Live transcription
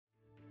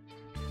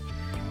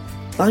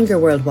Bangor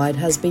Worldwide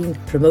has been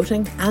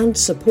promoting and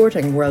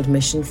supporting World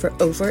Mission for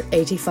over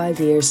 85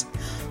 years.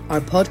 Our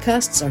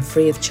podcasts are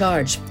free of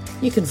charge.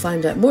 You can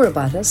find out more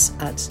about us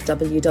at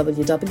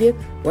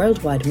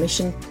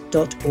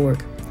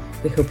www.worldwidemission.org.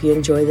 We hope you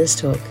enjoy this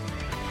talk.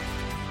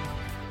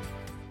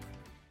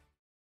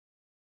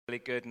 Really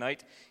good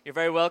night. You're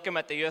very welcome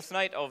at the youth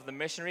night of the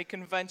missionary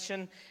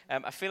convention.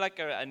 I feel like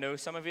I know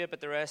some of you, but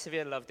the rest of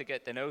you I'd love to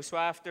get to know. So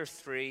after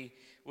 3,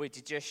 would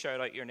you just shout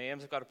out your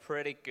names? I've got a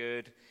pretty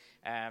good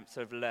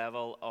sort of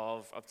level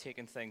of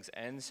taking things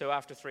in. So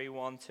after 3,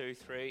 1, 2,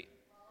 3.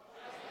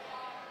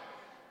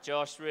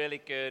 Josh, really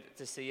good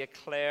to see you.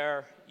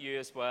 Claire, you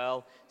as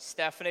well.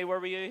 Stephanie, where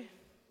were you?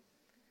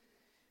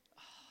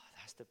 Oh,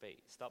 that's the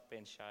beat. Stop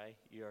being shy.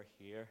 You're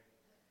here.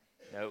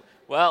 No.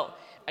 Well,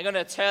 I'm going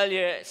to tell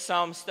you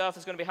some stuff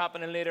that's going to be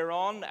happening later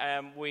on.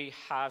 We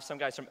have some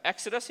guys from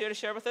Exodus here to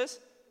share with us.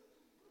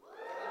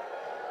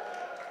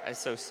 I'm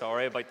so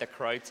sorry about the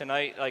crowd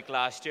tonight. Like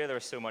last year, they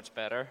were so much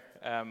better,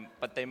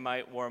 but they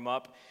might warm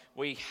up.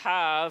 We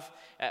have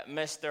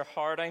Mr.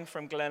 Harding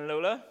from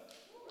Glenlola.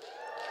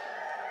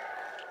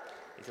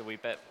 He's a wee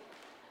bit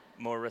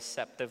more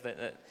receptive than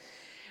it.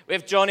 We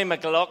have Johnny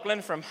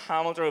McLaughlin from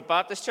Hamilton Road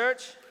Baptist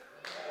Church.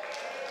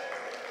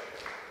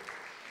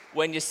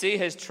 When you see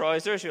his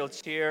trousers, you'll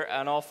cheer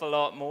an awful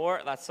lot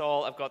more. That's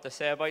all I've got to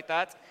say about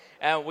that.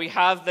 We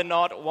have the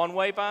Not One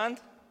Way Band.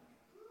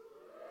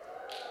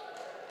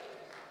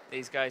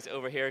 These guys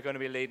over here are going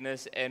to be leading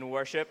us in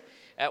worship.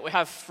 We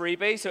have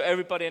freebie, so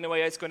everybody in the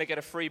way out is going to get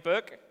a free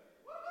book.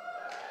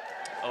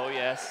 Oh,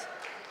 yes.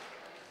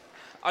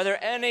 Are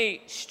there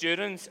any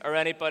students or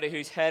anybody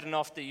who's heading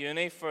off to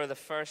uni for the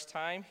first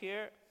time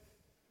here?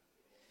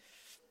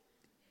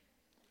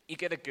 You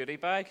get a goodie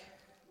bag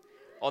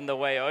on the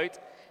way out.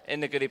 In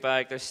the goodie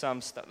bag, there's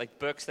some stuff like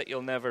books that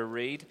you'll never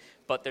read,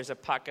 but there's a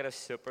packet of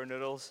super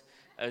noodles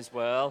as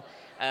well.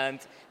 And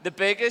the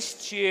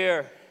biggest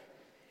cheer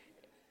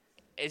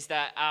is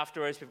that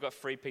afterwards we've got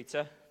free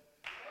pizza.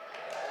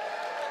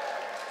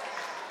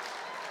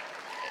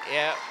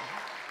 Yeah.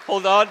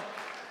 Hold on.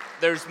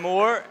 There's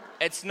more.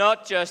 It's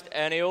not just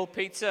any old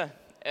pizza.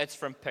 It's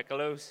from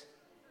Piccolo's.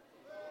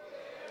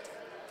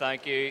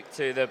 Thank you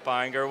to the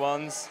Bangor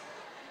ones.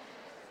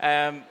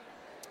 What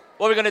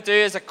we're going to do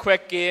is a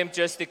quick game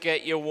just to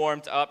get you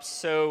warmed up.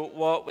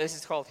 So this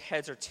is called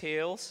Heads or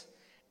Tails.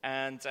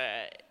 And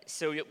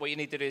so what you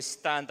need to do is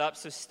stand up.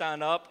 So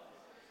stand up.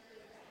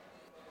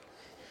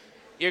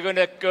 You're going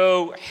to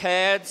go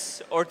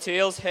heads or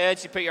tails.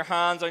 Heads, you put your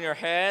hands on your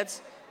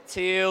heads.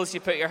 Tails, you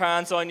put your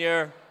hands on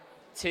your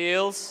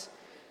tails.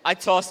 I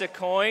toss a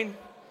coin.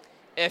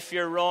 If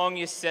you're wrong,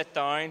 you sit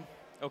down.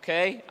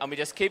 Okay? And we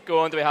just keep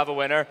going till we have a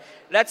winner.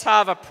 Let's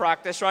have a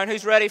practice round.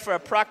 Who's ready for a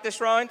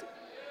practice round?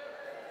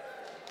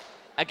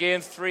 Again,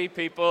 3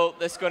 people.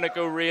 This is going to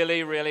go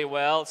really, really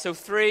well. So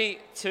 3,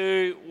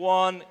 2,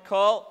 1,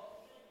 call.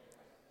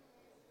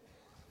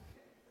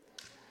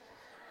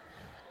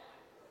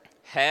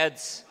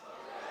 Heads.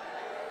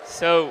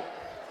 So,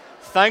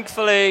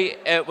 thankfully,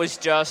 it was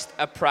just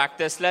a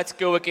practice. Let's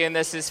go again.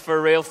 This is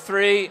for real.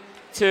 3,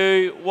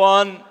 2,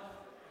 1.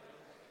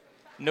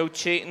 No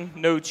cheating,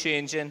 no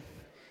changing.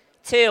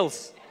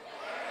 Tails.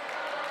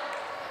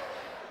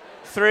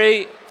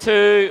 3,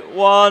 2,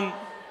 1.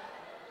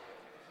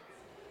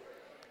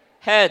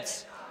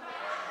 Heads.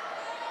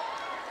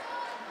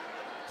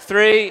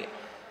 3,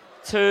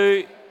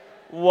 2,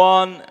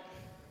 1.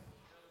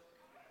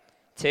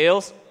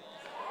 Tails.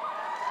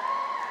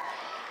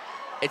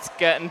 It's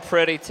getting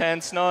pretty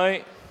tense now.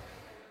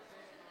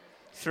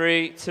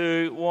 3,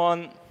 2,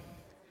 1.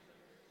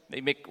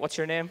 What's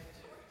your name?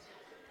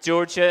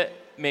 Georgia,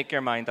 make your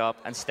mind up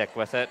and stick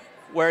with it.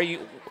 Where are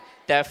you?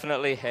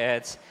 Definitely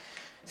heads.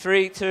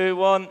 3, 2,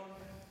 1.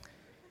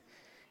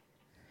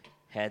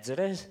 Heads it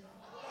is.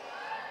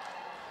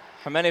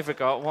 How many have we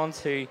got? 1,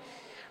 2.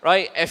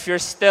 Right, if you're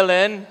still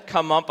in,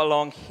 come up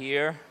along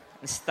here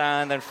and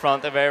stand in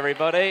front of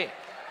everybody.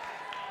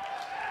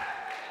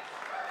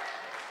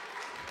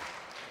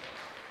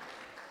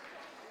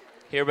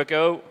 Here we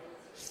go.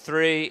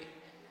 3,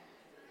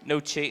 no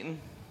cheating.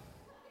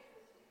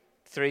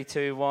 3,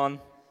 2, 1.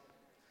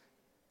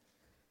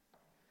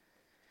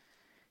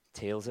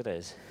 Tails it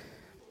is.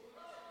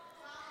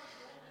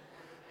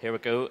 Here we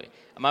go.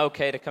 Am I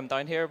okay to come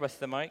down here with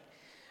the mic?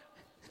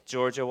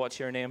 Georgia, what's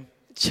your name?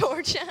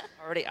 Georgia.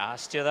 I already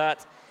asked you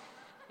that.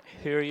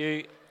 Who are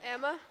you?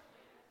 Emma.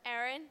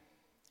 Erin.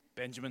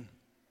 Benjamin.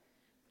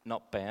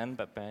 Not Ben,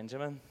 but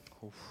Benjamin.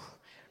 Oof.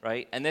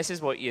 Right, and this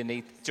is what you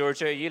need.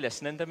 Georgia, are you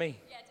listening to me?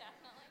 Yeah,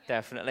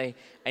 Definitely.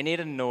 I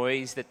need a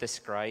noise that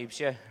describes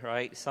you,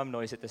 right? Some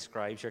noise that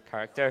describes your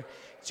character.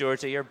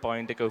 Georgia, you're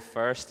bound to go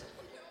first.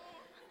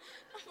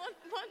 What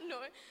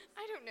noise?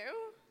 I don't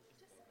know.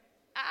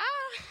 I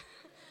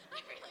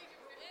really don't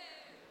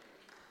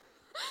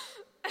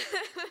know.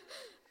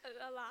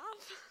 A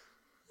laugh.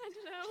 I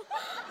don't know.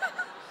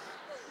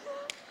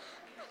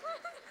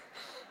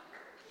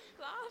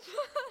 Laugh.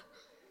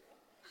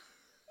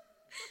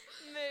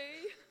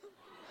 Moo.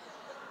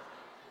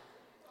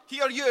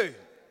 Hear you.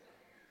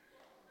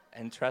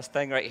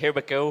 Interesting. Right, here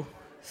we go.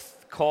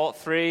 Call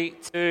 3,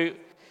 2.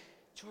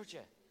 Georgia,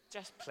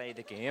 just play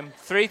the game.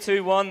 3,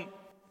 2, 1.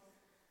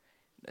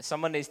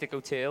 Someone needs to go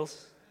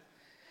tails.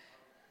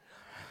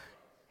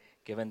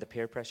 Given the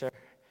peer pressure.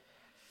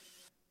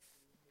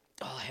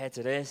 Oh, heads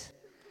it is.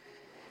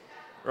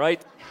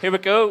 Right, here we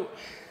go.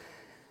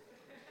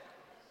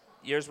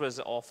 Yours was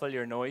awful,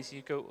 your noise.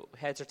 You go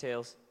heads or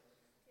tails?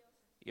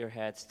 Your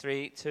heads.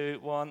 3, 2,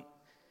 1.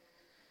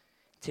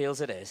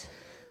 Tails it is.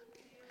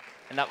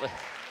 And that was...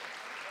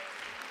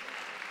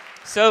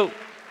 So,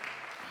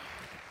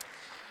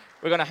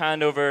 we're going to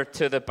hand over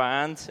to the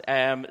band.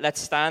 Let's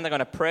stand. I'm going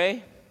to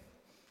pray.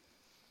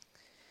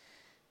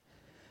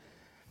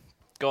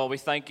 God, we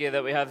thank you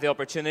that we have the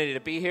opportunity to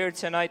be here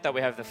tonight, that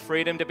we have the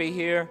freedom to be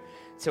here,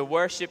 to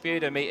worship you,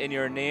 to meet in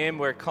your name.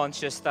 We're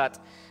conscious that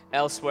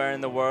elsewhere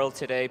in the world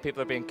today,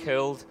 people are being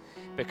killed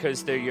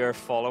because they're your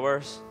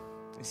followers.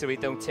 And so we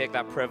don't take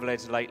that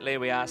privilege lightly.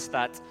 We ask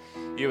that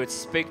you would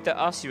speak to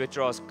us, you would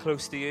draw us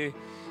close to you,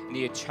 and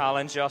you would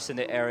challenge us in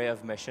the area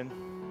of mission.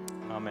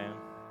 Amen.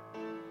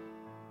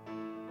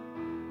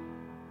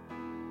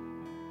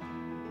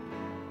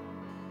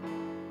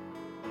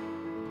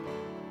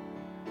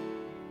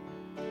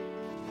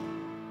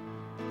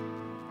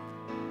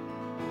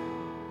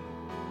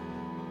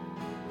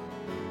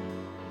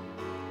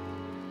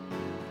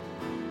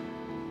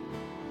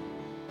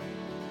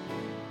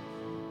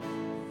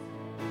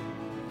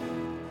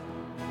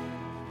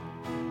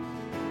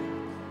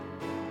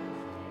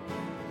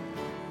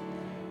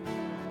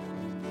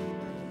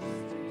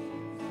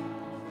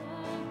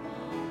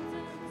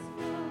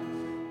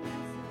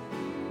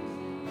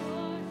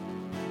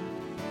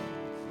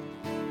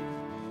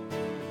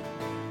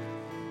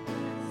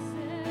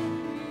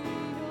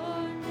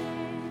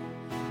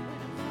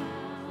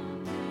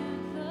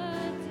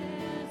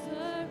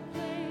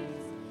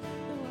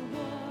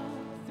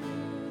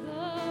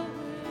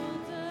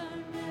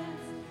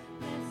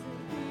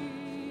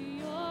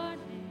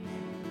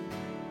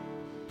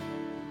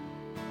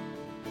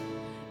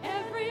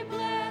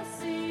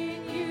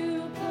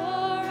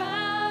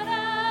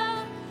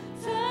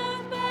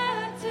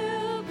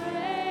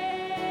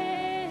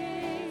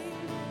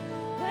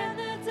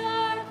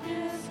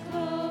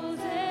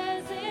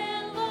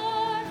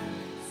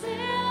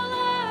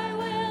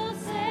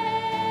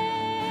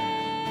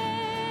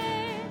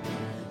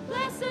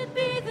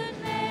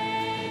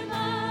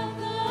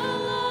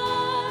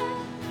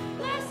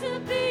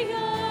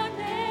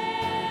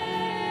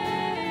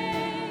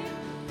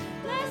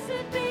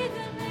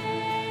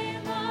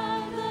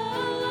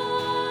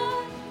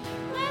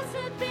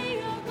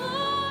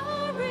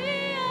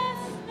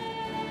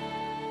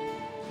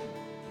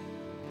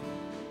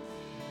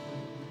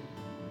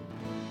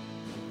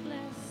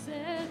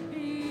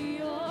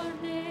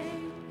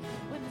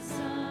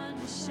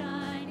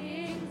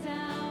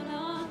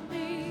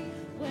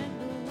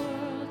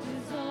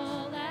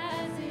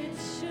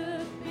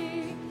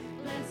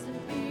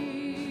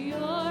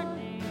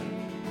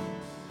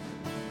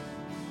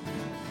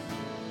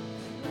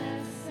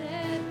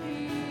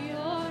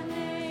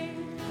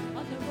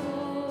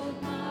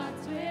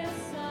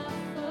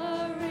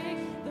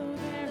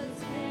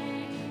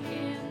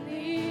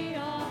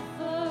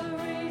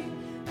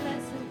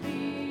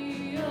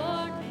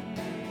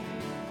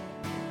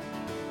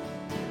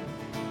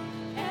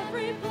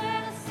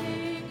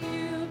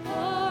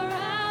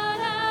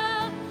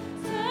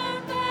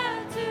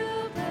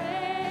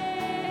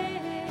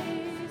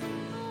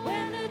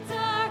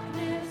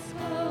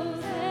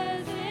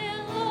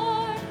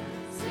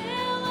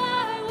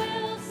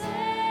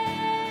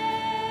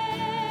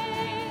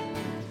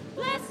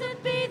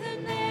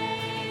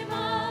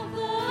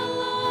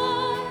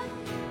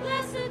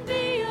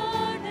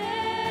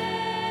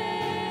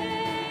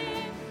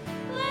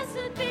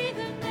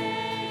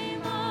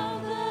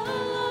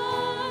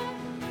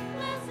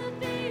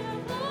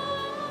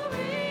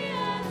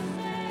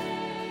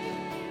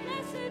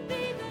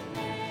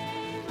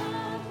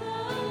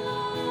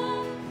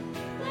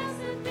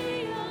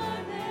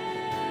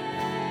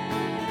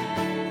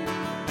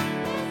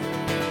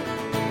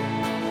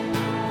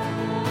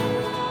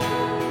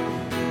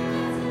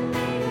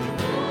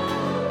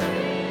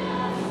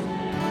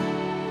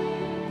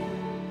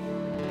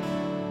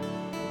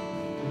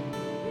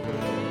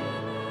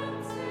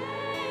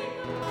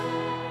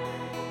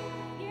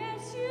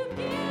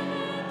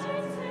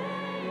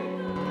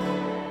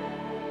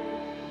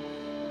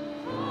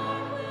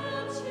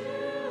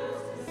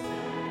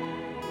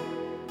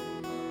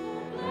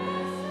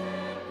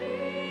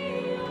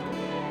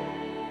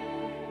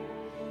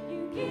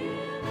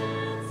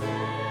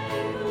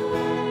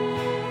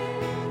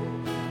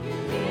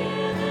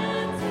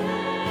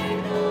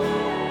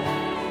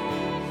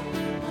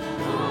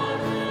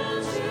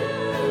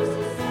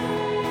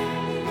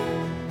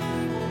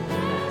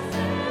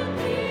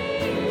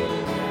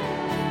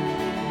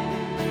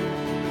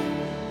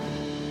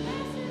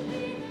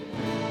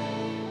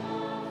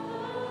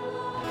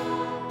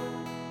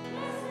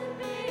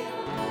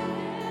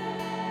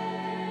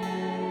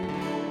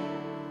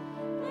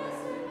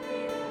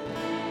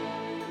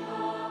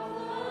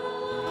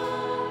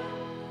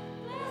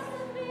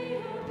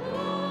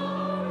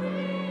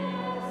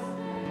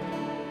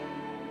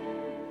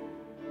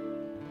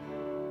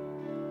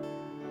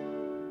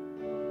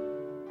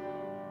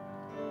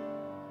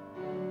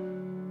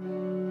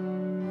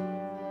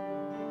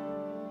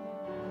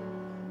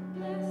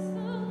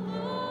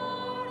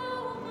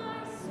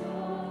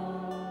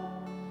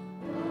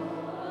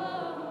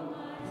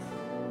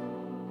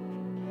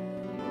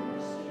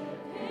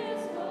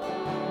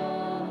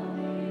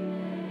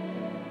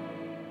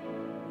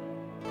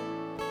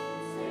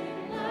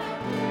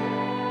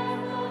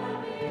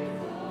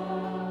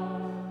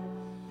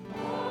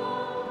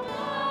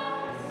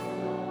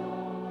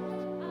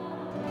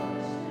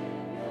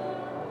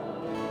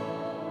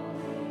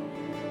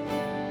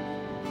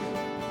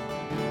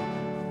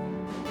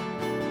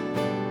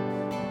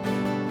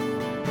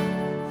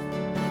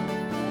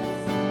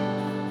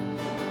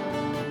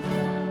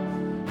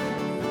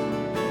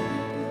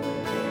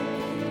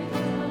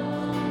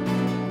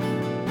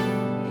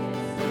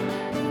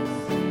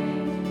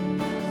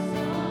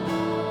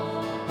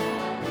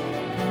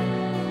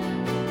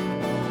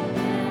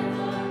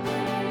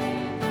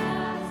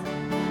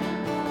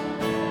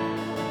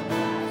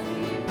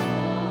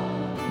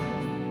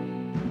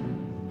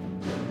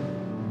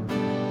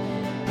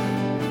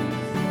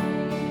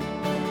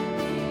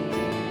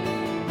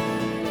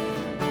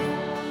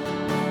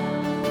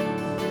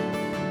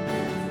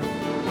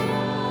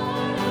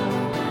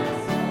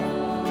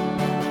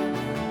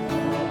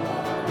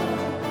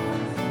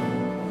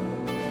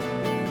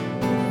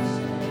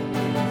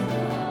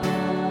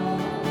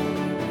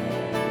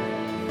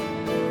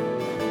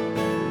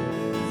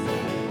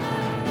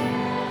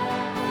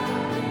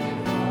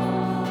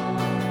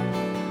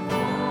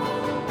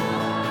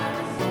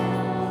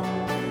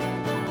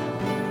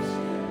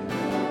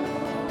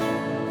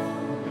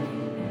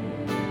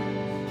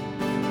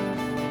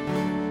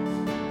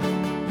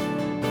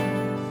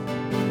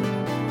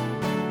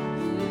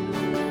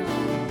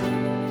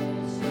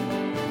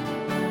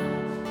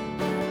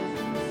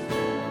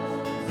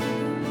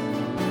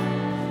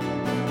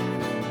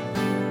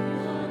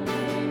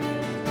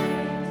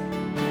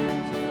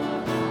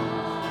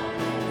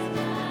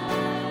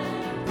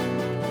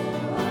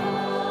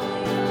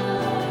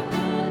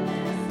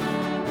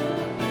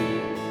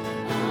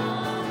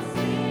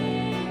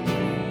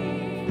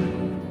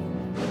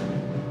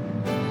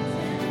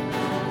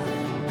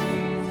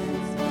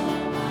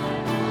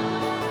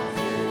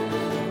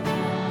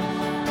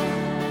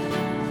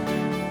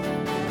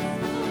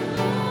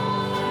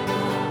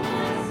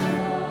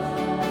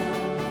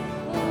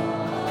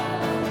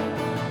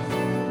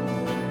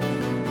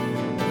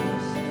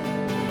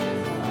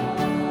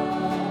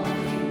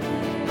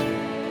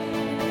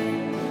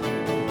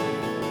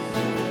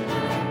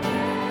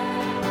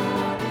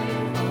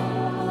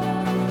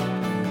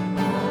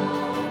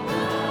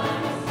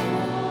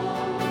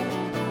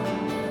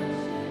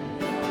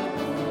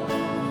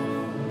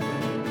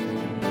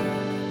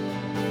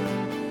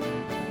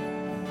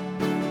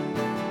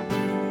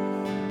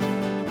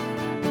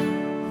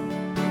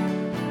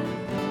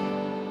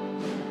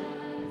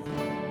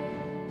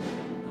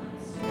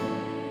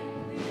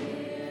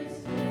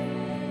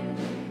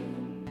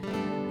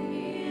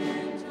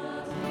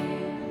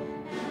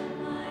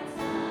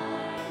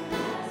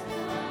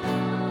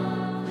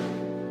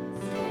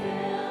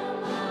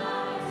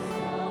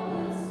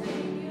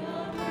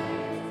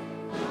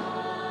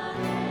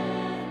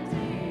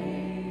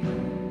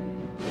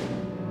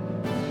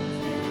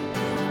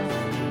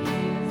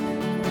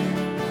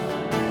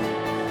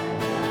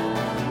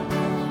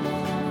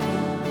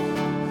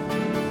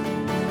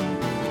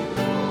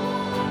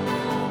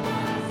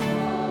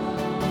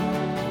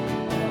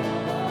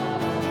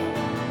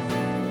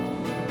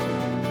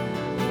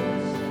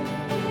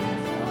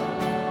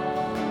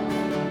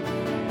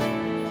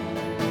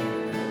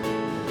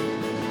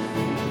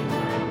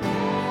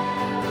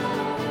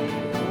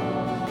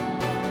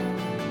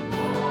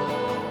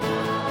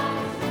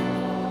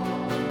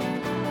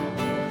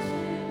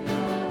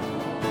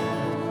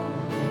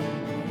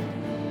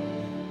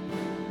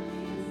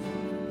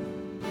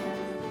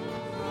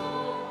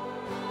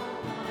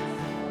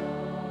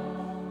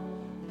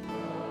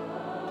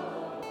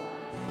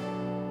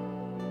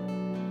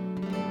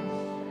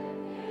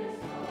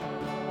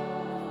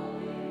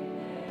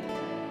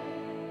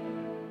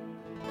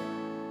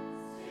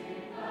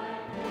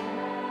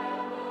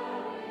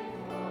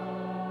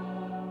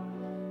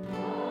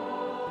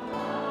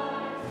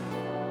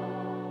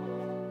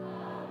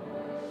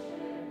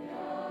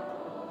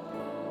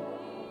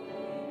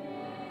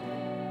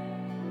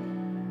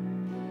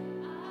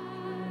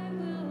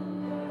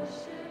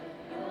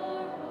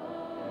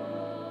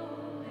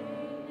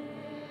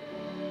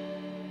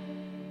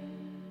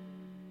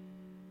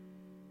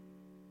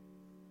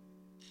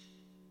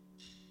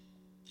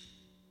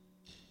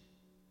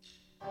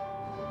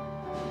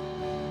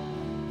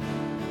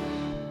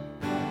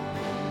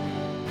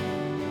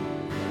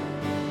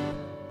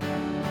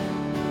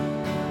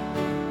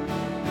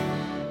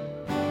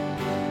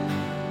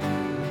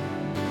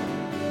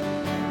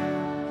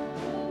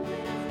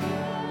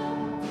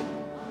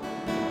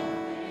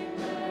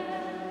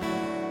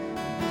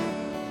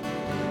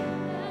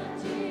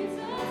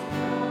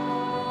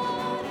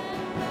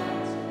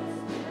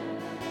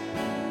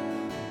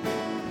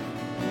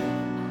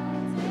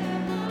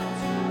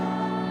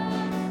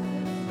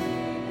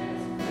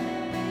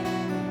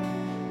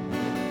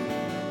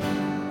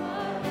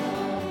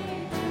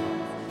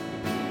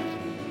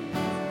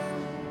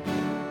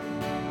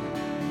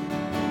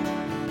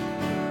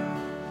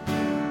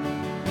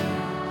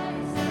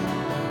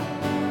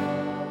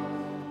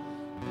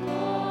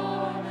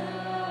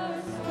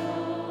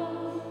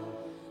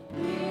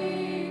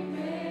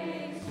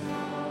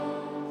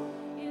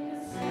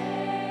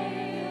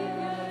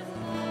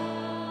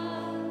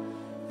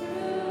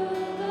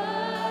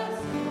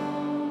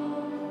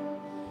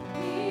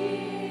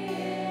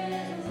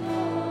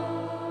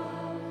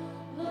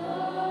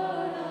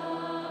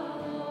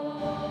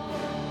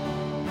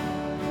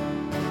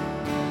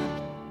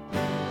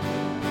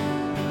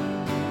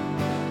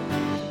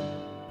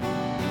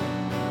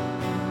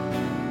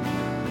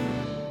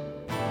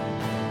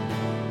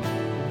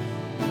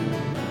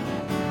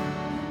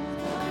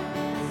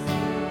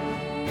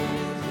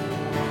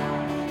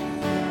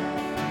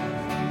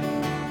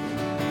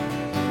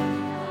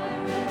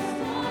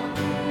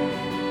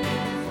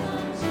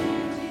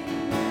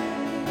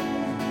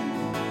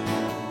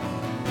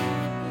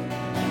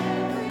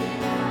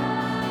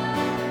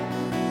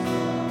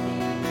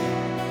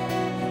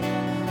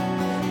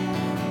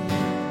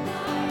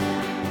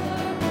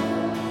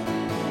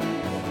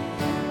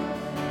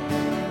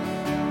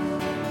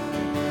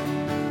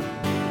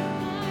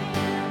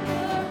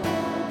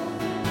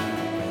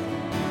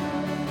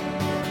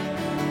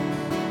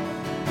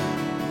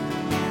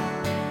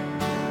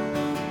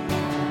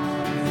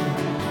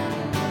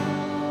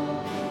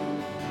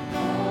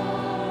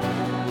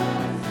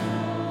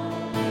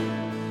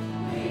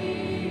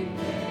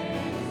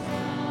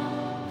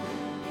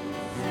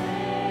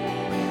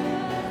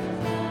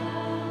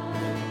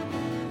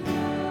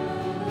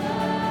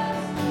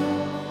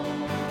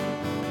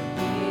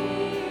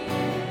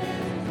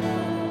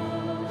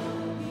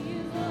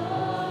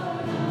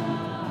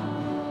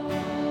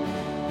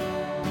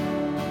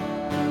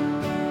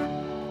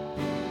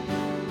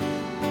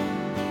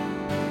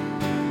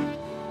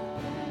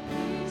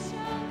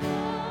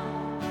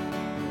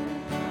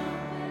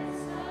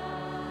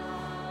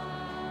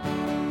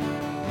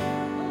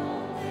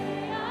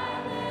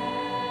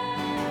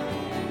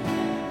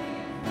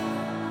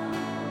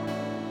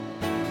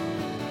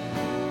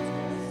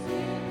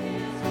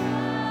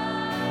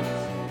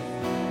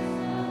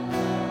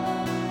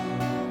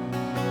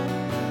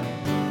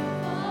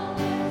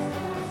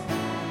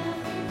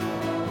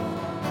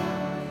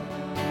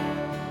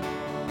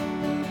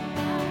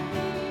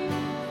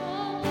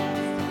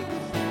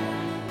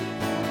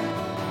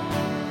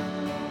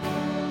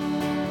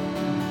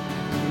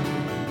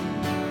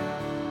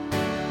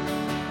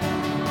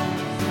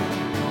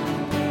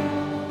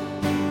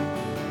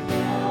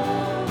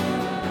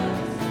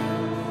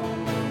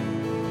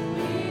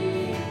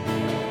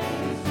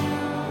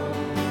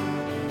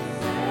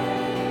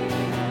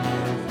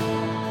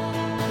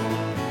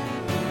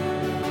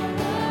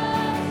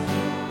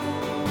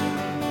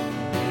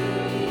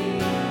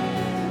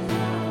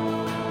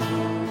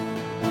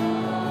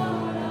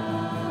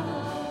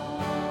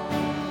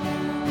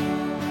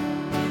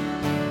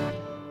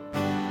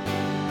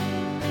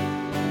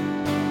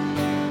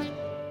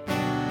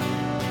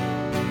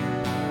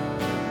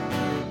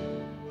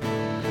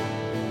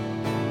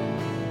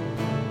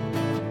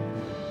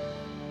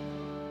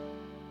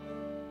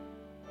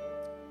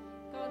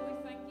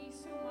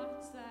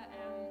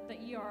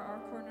 are our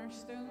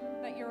cornerstone,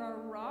 that you're our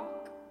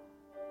rock,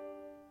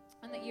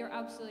 and that you're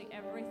absolutely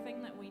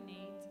everything that we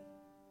need.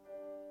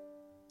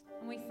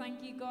 And we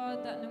thank you,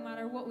 God, that no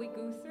matter what we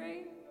go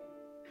through,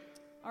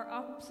 our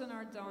ups and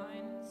our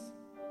downs,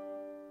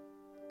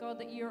 God,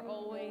 that you're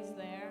always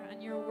there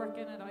and you're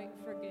working it out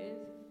for good.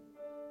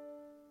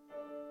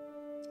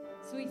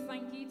 So we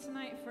thank you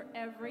tonight for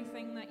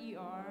everything that you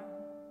are.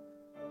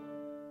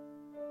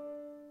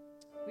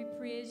 We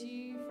praise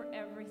you for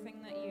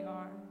everything that you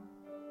are.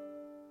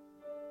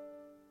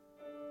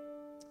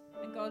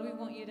 And God, we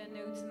want you to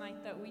know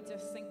tonight that we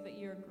just think that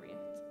you're great.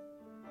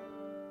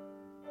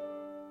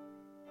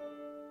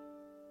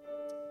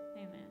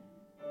 Amen.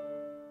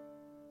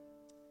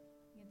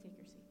 You can take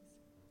your seats.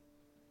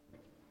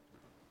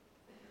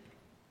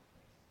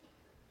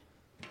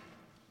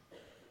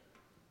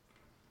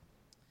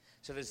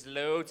 So there's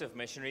loads of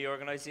missionary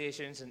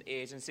organisations and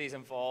agencies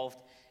involved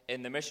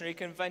in the missionary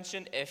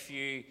convention. If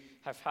you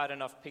have had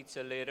enough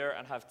pizza later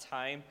and have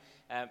time,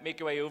 make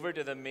your way over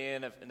to the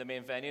main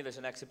venue. There's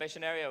an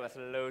exhibition area with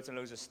loads and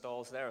loads of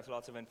stalls there with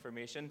lots of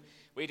information.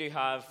 We do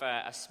have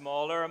a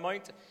smaller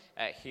amount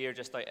here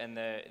just out in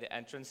the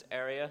entrance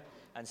area,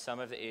 and some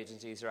of the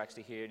agencies are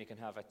actually here and you can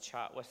have a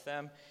chat with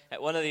them.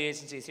 One of the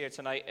agencies here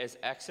tonight is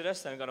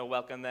Exodus, and I'm going to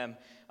welcome them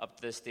up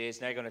to the stage.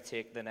 They're going to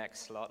take the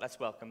next slot. Let's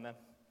welcome them.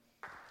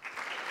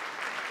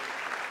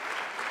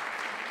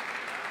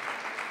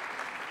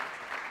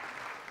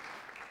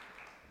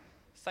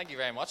 Thank you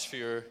very much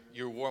for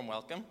your warm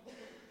welcome.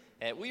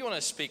 We want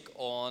to speak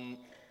on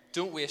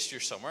don't waste your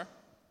summer.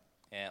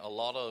 A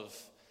lot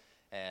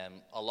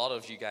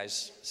of you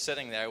guys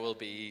sitting there will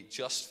be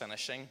just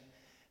finishing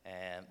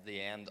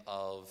the end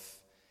of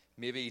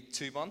maybe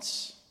 2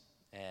 months.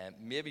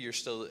 Maybe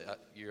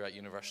you're at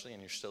university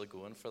and you're still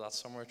going for that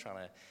summer,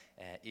 trying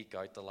to eke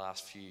out the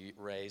last few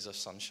rays of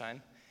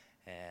sunshine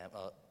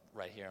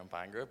right here in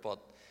Bangor. But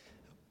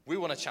we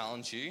want to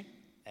challenge you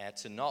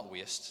to not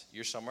waste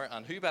your summer,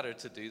 and who better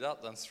to do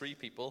that than 3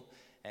 people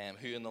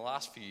who in the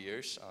last few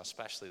years,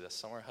 especially this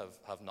summer,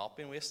 have not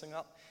been wasting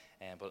that,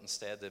 but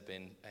instead they've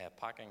been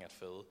packing it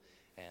full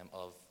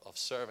of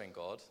serving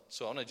God.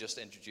 So I want to just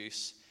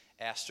introduce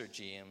Esther,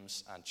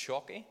 James and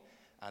Chalky,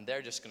 and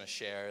they're just going to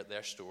share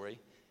their story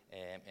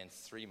in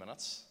 3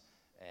 minutes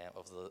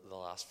of the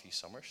last few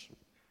summers.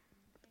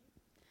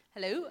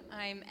 Hello,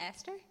 I'm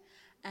Esther.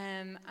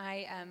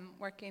 I am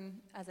working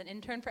as an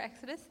intern for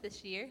Exodus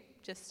this year,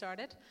 just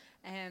started,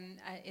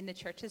 in the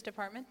churches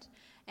department.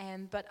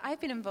 But I've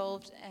been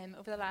involved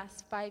over the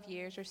last 5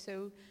 years or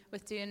so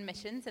with doing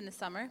missions in the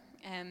summer,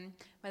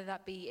 whether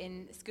that be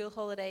in school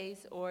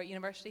holidays or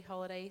university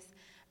holidays.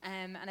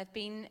 And I've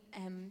been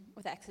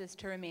with Exodus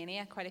to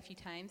Romania quite a few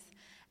times.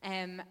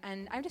 And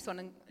I just want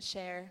to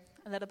share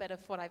a little bit of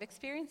what I've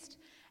experienced.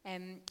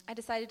 I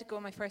decided to go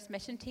on my first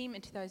mission team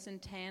in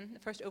 2010, the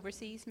first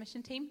overseas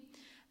mission team.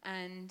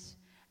 And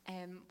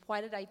why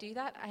did I do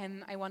that?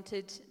 I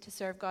wanted to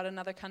serve God in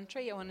another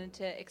country. I wanted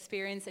to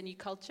experience a new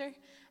culture.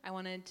 I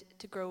wanted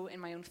to grow in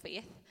my own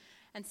faith.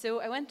 And so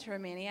I went to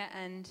Romania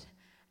and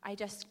I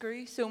just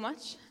grew so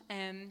much.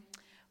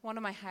 One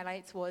of my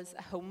highlights was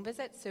a home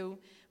visit. So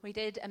we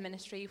did a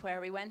ministry where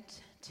we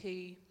went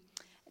to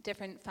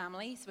different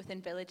families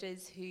within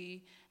villages who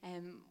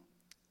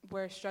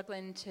were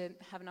struggling to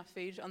have enough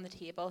food on the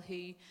table,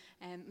 who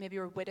maybe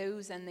were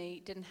widows and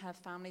they didn't have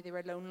family, they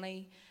were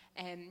lonely.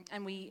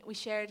 And we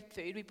shared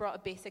food. We brought a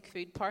basic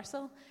food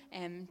parcel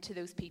to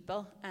those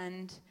people,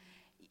 and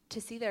to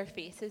see their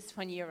faces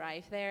when you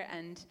arrive there,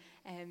 and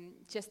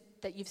just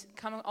that you've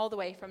come all the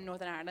way from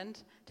Northern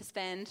Ireland to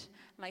spend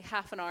like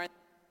half an hour.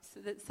 So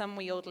that some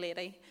wee old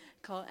lady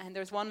and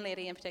there was one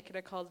lady in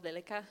particular called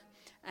Lilica,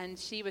 and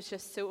she was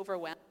just so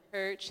overwhelmed.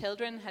 Her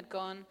children had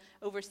gone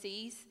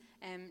overseas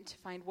to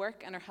find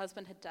work, and her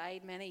husband had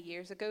died many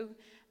years ago,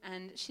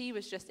 and she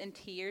was just in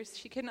tears.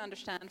 She couldn't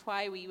understand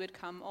why we would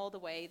come all the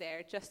way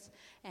there just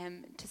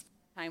to spend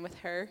time with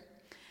her.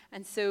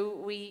 And so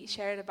we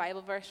shared a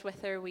Bible verse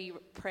with her, we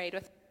prayed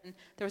with her, and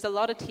there was a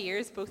lot of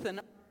tears both on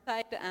our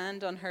side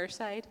and on her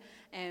side,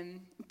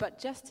 but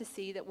just to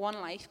see that one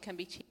life can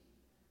be changed.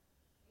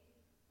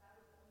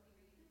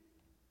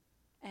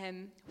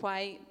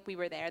 Why we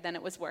were there, then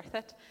it was worth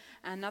it.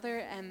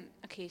 Another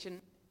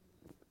occasion,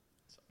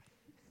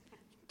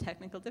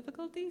 technical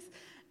difficulties.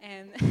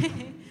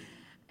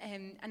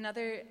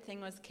 Another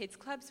thing was kids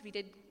clubs. We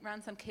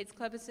ran some kids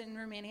clubs in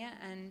Romania,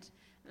 and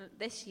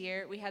this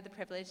year we had the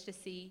privilege to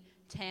see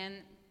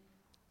 10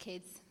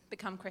 kids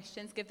become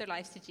Christians, give their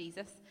lives to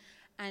Jesus.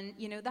 And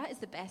you know, that is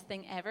the best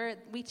thing ever.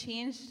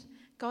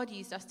 God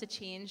used us to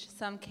change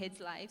some kids'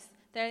 lives.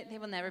 They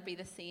will never be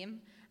the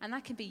same, and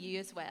that can be you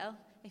as well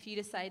if you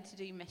decide to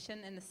do mission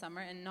in the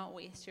summer and not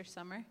waste your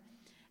summer.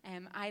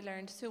 I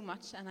learned so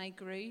much and I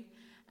grew,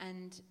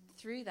 and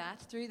through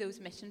those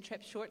mission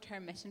trips,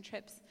 short-term mission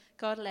trips,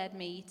 God led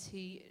me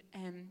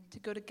to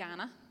go to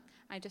Ghana.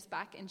 I just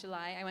back in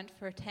July. I went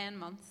for 10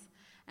 months,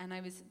 and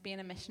I was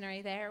being a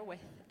missionary there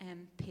with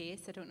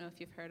PACE. I don't know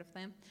if you've heard of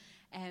them,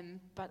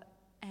 but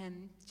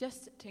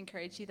just to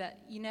encourage you that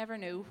you never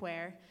know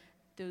where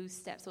those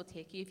steps will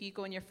take you. If you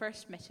go on your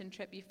first mission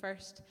trip, your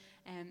first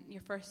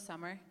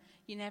summer,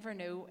 you never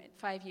know.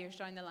 5 years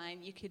down the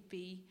line, you could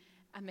be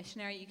a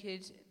missionary.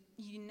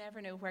 You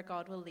never know where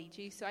God will lead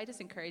you. So I just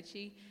encourage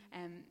you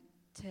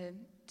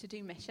to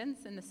do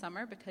missions in the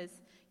summer, because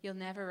you'll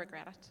never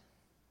regret it.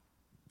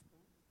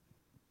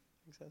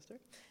 Thanks, Esther.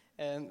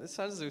 It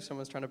sounds as though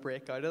someone's trying to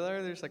break out of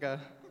there. There's like a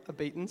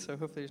beating, so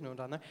hopefully there's no one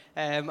down there.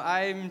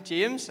 I'm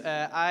James.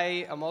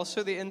 I am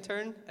also the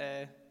intern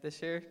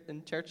this year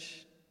in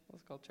church.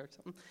 What's it called? Church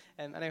something.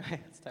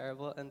 Anyway, it's a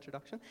terrible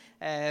introduction.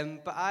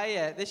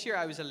 But this year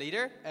I was a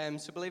leader.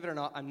 So believe it or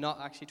not, I'm not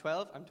actually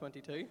 12. I'm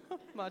 22.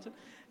 Imagine.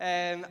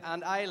 And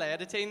I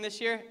led a team this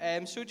year.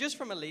 So just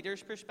from a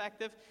leader's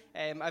perspective,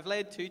 I've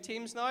led 2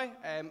 teams now.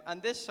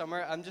 And this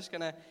summer, I'm just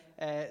going to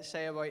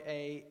say about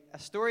a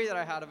story that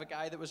I had of a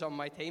guy that was on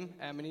my team.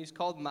 And he's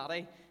called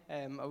Matty.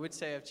 I would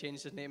say I've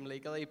changed his name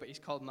legally, but he's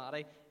called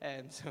Matty.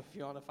 So if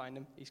you want to find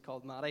him, he's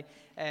called Matty.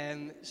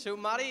 So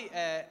Matty,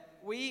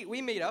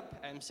 we meet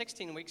up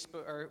 16 weeks,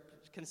 or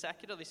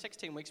consecutively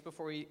 16 weeks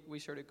before we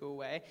sort of go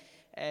away.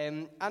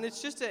 And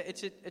it's just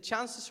a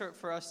chance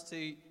for us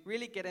to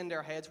really get into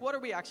our heads. What are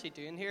we actually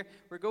doing here?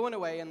 We're going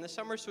away in the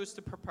summer, so it's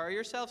to prepare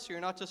yourself, so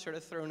you're not just sort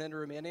of thrown into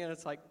Romania and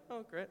it's like,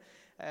 oh, great,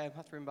 I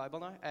have to read my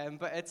Bible now.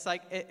 But it's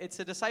like it's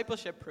a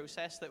discipleship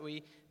process that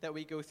we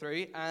go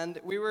through, and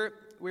we were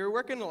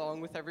working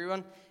along with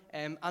everyone.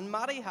 And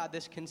Matty had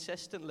this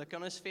consistent look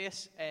on his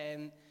face.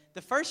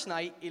 The first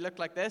night he looked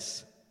like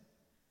this.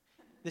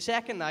 The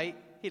second night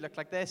he looked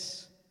like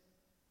this.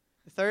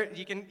 The third,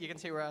 you can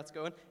see where that's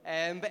going.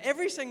 But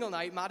every single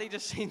night, Matty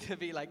just seemed to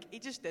be like, he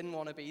just didn't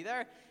want to be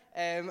there.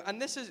 And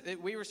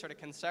we were sort of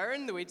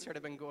concerned. We'd sort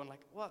of been going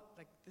like, what?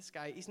 Like, this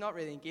guy, he's not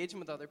really engaging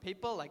with other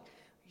people. Like,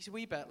 he's a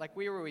wee bit, like,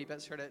 we were a wee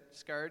bit sort of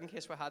scared in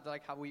case we had to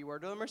like have a wee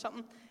word with him or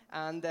something.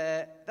 And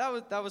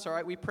that was all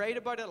right. We prayed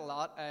about it a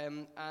lot.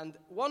 And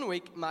one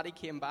week, Matty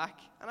came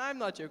back, and I'm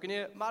not joking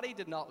you, Matty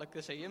did not look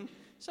the same.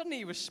 Suddenly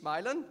he was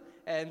smiling.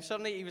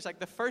 Suddenly he was like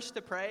the first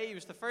to pray. He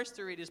was the first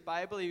to read his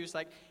Bible. He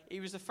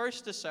was the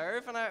first to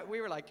serve. And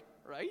we were like,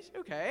 right,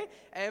 okay.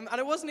 And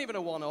it wasn't even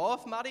a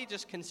one-off. Matty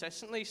just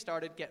consistently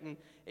started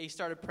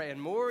praying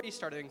more. He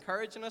started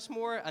encouraging us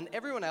more. And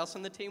everyone else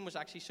on the team was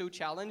actually so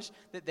challenged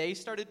that they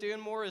started doing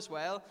more as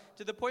well.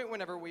 To the point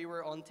whenever we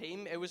were on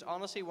team, it was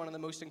honestly one of the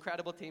most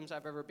incredible teams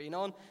I've ever been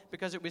on,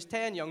 because it was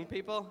 10 young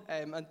people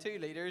and 2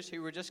 leaders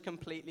who were just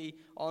completely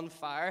on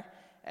fire.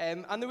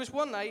 And there was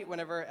one night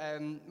whenever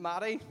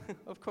Matty,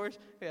 of course,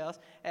 who else?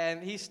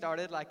 He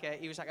started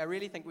he was like, I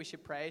really think we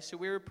should pray. So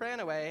we were praying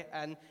away,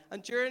 and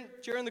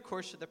during the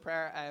course of the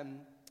prayer,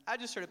 I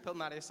just sort of pulled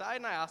Matty aside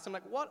and I asked him,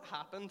 like, what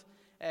happened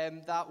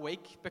that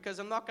week? Because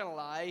I'm not going to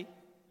lie,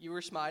 you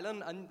were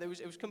smiling, and it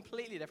was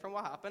completely different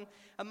what happened.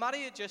 And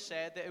Matty had just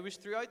said that it was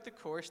throughout the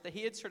course that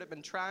he had sort of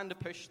been trying to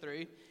push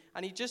through,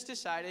 and he just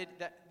decided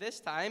that this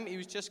time he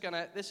was just going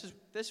to,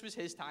 this was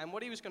his time.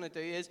 What he was going to do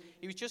is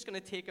he was just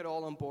going to take it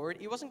all on board.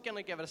 He wasn't going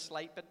to give it a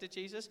slight bit to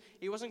Jesus.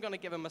 He wasn't going to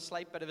give him a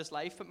slight bit of his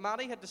life. But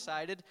Matty had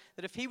decided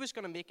that if he was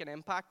going to make an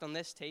impact on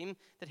this team,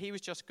 that he was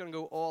just going to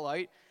go all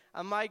out.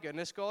 And my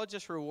goodness, God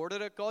just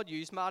rewarded it. God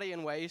used Matty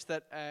in ways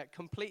that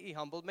completely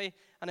humbled me,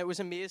 and it was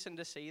amazing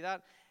to see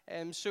that.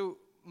 So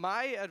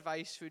my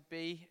advice would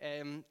be,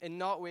 in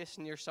not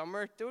wasting your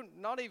summer, don't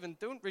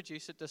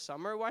reduce it to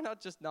summer. Why not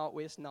just not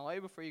waste now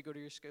before you go to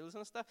your schools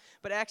and stuff?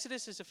 But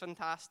Exodus is a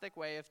fantastic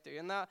way of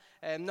doing that.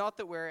 Not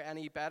that we're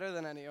any better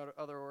than any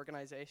other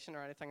organization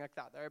or anything like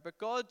that there, but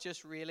God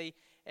just really,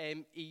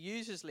 he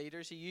uses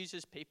leaders, he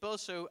uses people.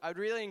 So I'd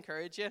really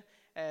encourage you,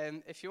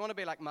 if you want to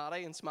be like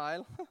Matty and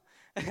smile,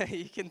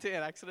 you can do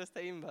an Exodus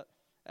team, but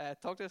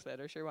talk to us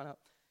later, sure, why not?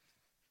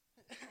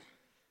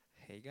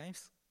 Hey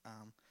guys,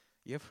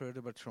 you have heard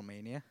about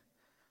Romania.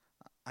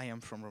 I am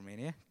from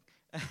Romania.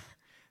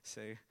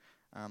 So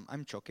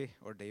I'm Chucky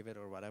or David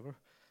or whatever.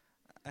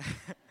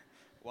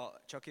 Well,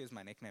 Chucky is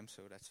my nickname,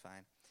 so that's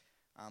fine.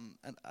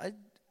 And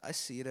I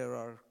see there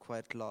are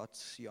quite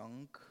lots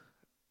youngsters,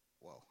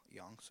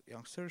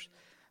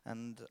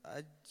 and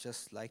I'd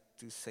just like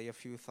to say a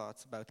few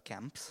thoughts about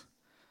camps,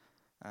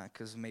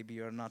 because maybe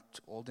you're not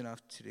old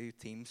enough to do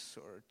teams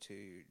or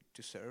to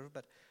serve,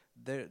 but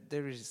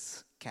there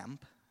is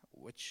camp,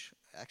 which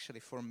actually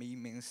for me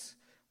means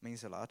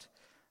a lot.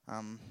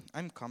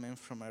 I'm coming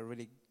from a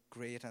really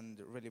great and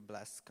really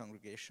blessed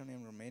congregation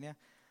in Romania,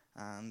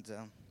 and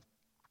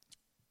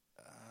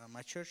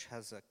my church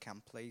has a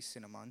camp place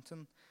in a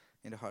mountain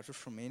in the heart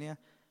of Romania,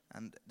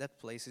 and that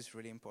place is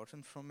really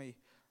important for me.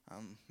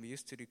 We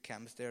used to do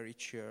camps there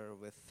each year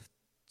with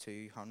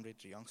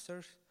 200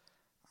 youngsters,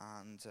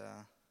 and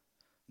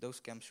those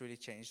camps really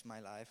changed my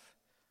life.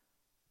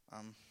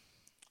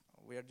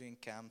 We are doing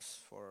camps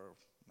for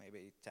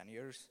maybe 10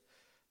 years,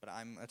 but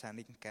I'm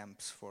attending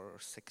camps for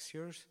 6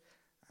 years,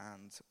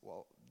 and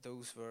well,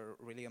 those were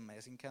really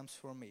amazing camps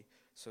for me.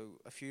 So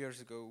a few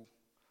years ago,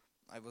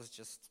 I was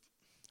just,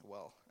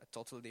 a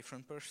totally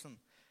different person.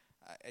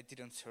 I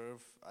didn't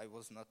serve. I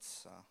was not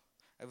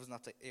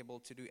able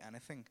to do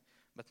anything.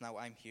 But now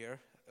I'm here,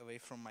 away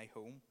from my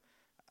home.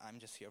 I'm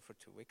just here for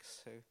 2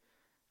 weeks, so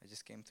I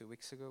just came 2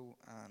 weeks ago,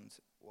 and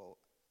well,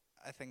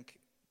 I think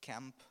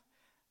camp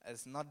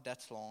is not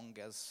that long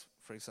as,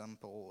 for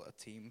example, a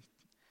team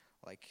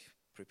like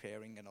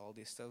preparing and all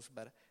these stuff,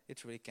 but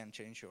it really can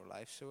change your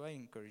life. So I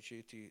encourage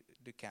you to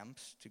do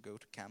camps, to go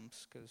to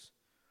camps, because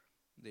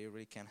they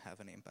really can have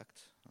an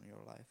impact on your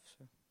life.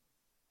 So.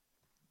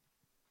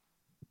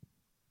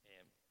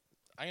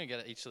 I'm going to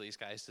get each of these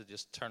guys to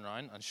just turn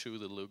around and show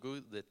the logo,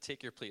 the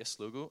Take Your Place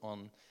logo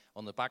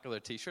on the back of their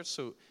t-shirts.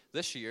 So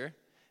this year,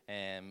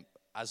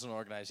 as an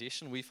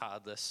organization, we've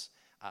had this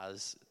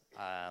as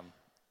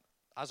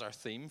our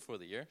theme for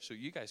the year. So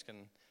you guys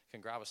can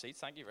grab a seat.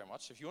 Thank you very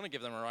much. If you want to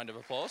give them a round of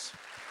applause.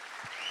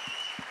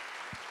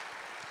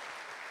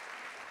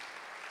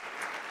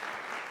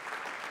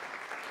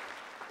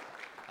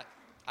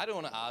 I don't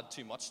want to add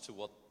too much to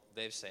what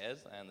they've said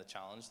and the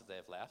challenge that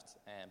they've left,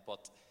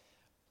 but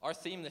our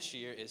theme this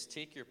year is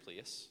Take Your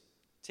Place.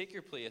 Take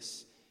your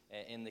place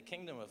in the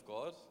kingdom of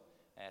God.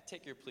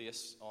 Take your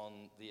place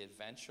on the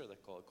adventure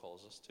that God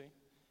calls us to.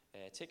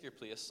 Take your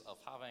place of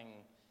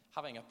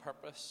having a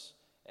purpose,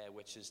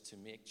 which is to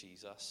make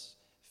Jesus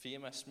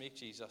famous, make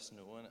Jesus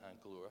known and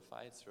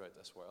glorified throughout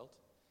this world.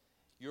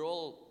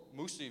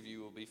 Most of you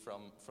will be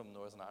from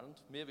Northern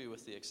Ireland, maybe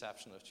with the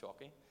exception of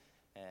Chalky,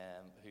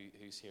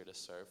 who's here to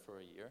serve for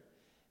a year.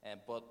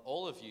 But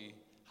all of you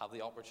have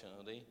the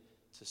opportunity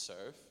to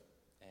serve.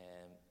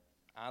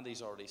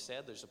 Andy's already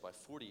said there's about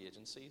 40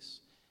 agencies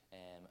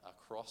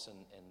across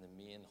in the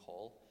main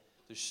hall.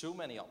 There's so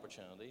many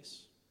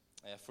opportunities.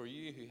 For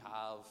you who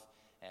have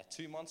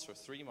 2 months or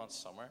 3 months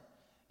summer,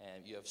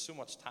 you have so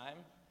much time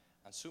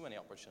and so many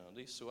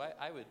opportunities. So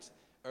I would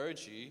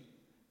urge you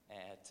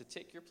to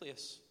take your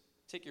place.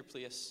 Take your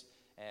place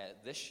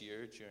this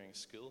year during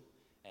school.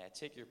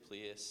 Take your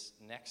place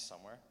next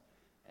summer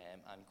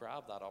and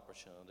grab that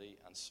opportunity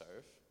and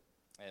serve.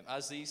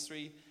 As these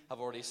three have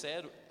already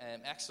said,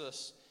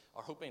 Exodus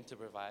are hoping to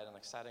provide an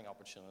exciting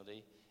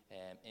opportunity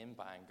in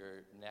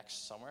Bangor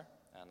next summer,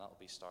 and that'll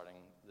be starting,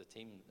 the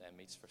team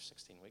meets for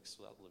 16 weeks,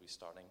 so that will be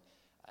starting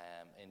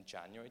in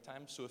January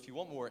time. So if you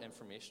want more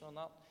information on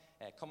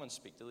that, come and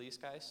speak to these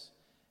guys.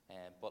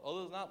 But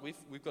other than that,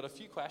 we've got a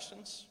few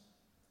questions,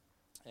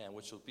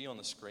 which will be on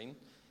the screen,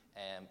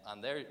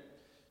 and they're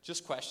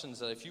just questions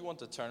that if you want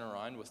to turn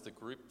around with the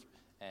group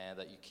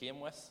that you came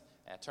with,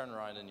 turn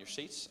around in your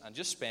seats and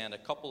just spend a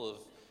couple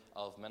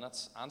of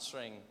minutes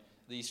answering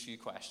these few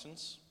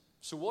questions.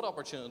 So what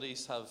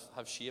opportunities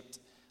have shaped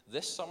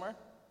this summer?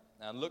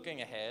 And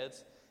looking ahead,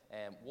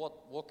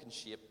 what can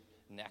shape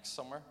next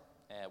summer?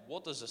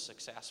 What does a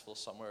successful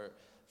summer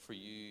for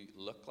you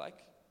look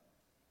like?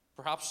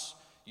 Perhaps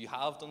you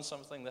have done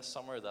something this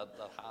summer that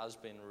has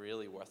been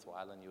really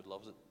worthwhile and you would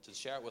love to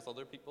share it with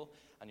other people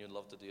and you'd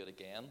love to do it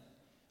again.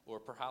 Or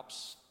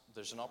perhaps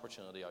there's an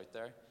opportunity out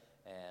there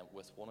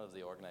with one of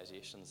the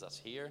organizations that's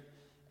here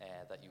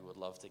that you would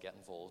love to get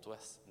involved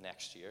with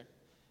next year.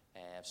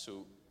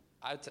 So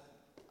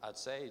I'd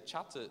say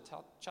chat to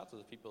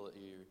the people that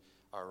you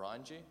are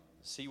around you,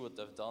 see what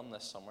they've done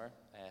this summer,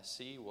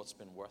 see what's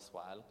been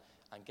worthwhile,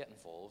 and get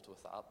involved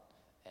with that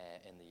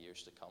in the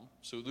years to come.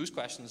 So those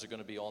questions are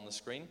going to be on the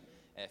screen.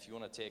 If you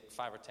want to take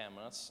 5 or 10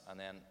 minutes, and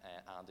then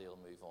Andy will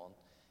move on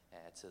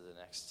to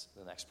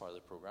the next part of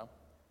the program.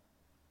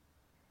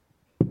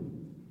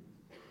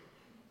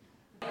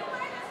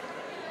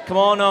 Come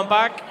on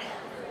back.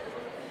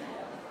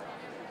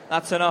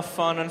 That's enough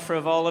fun and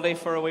frivolity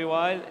for a wee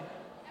while.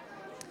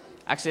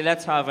 Actually,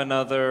 let's have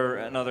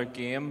another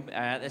game.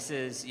 This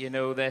is,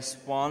 this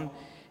one.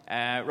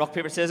 Rock,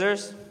 paper,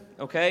 scissors.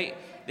 Okay?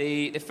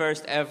 The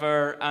first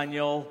ever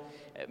annual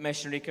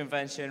missionary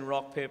convention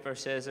rock, paper,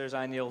 scissors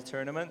annual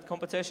tournament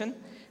competition.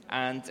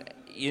 And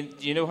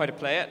you know how to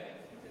play it?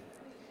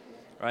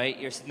 Right?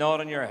 You're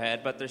nodding your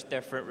head, but there's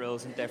different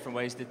rules and different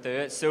ways to do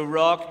it. So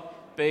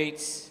rock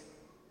beats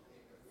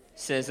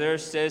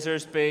scissors,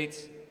 scissors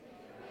beats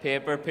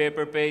paper,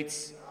 paper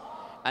beats.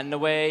 And the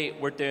way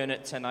we're doing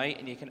it tonight,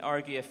 and you can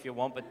argue if you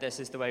want, but this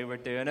is the way we're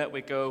doing it.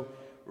 We go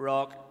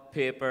rock,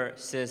 paper,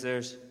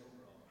 scissors,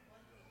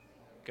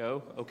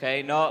 go.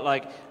 Okay? Not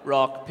like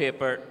rock,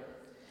 paper.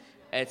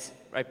 It's,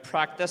 right,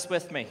 practice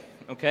with me.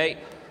 Okay?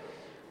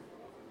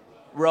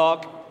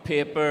 Rock,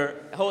 paper.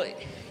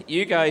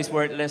 You guys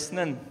weren't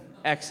listening.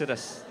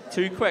 Exodus.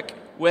 Too quick.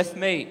 With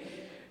me.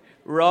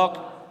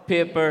 Rock,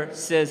 paper,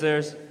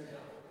 scissors.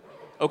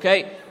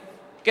 Okay?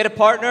 Get a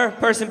partner,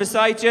 person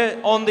beside you,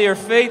 onto your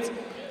feet.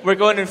 We're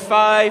going in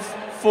 5,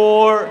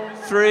 4,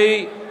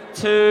 3,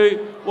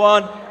 2,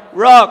 1.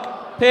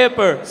 Rock,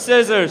 paper,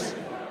 scissors.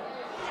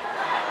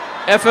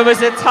 If it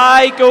was a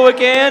tie, go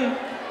again.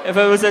 If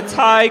it was a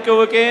tie,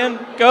 go again.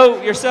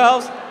 Go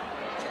yourselves.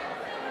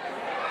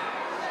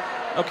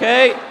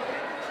 Okay.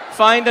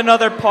 Find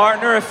another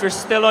partner if you're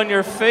still on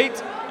your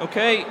feet.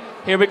 Okay.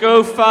 Here we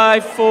go.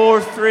 5,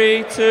 4,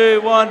 3,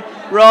 2, 1.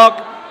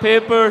 Rock,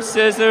 paper,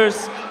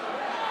 scissors.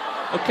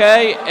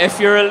 Okay, if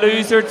you're a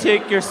loser,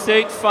 take your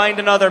seat. Find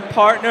another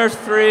partner.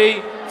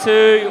 3,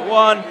 2,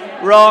 1.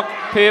 Rock,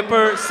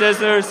 paper,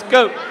 scissors,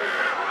 go.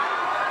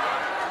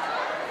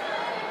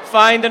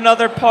 Find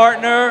another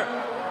partner.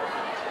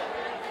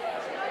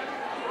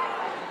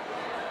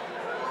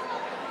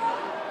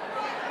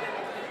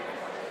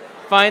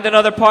 Find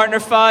another partner.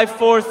 5,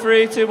 4,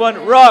 3, 2,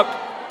 1.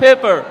 Rock,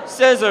 paper,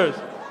 scissors.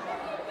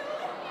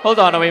 Hold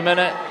on a wee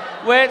minute.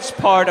 Which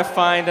part of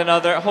find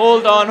another?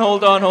 Hold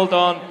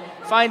on.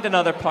 Find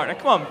another partner.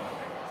 Come on.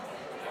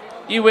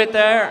 You wait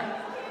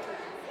there.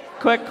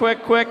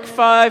 Quick.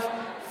 5,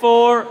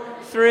 4,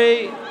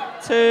 3,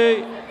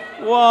 2,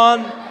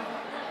 1.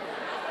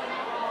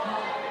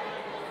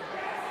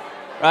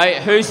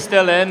 Right, who's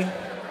still in?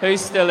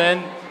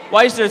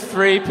 Why is there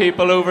 3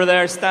 people over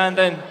there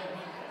standing?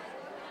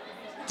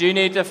 Do you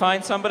need to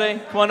find somebody?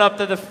 Come on up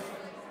to the...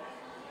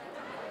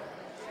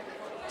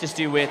 Just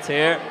you wait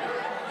here.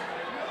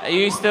 Are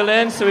you still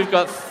in? So we've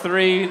got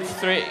 3.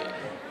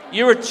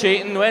 You were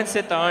cheating. Wait,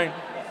 sit down.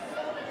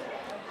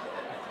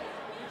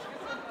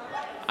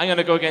 I'm going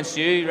to go against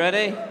you.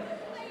 Ready?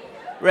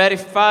 Ready?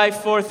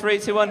 5, 4, 3,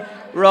 2, 1.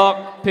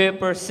 Rock,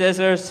 paper,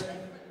 scissors.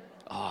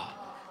 Oh,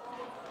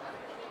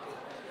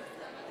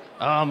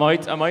 I'm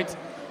out.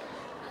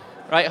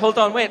 Right, hold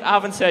on. Wait, I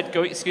haven't said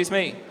go. Excuse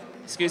me.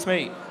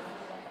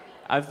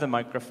 I have the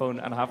microphone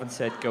and I haven't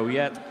said go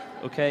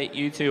yet. Okay,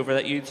 you two over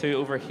there, you two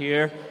over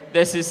here.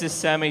 This is the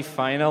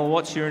semi-final.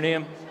 What's your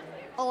name?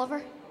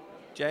 Oliver.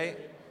 Jay.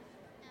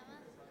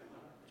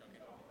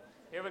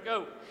 Here we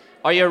go.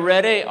 Are you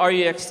ready? Are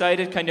you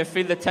excited? Can you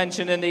feel the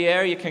tension in the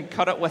air? You can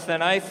cut it with a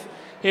knife.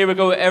 Here we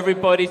go.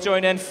 Everybody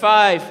join in.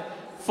 5,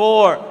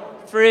 4,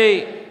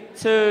 3,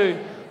 2,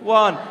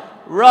 1.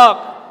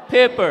 Rock,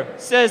 paper,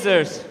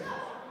 scissors.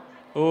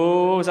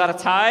 Oh, is that a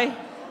tie?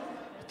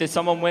 Did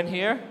someone win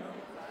here?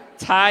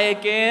 Tie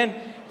again.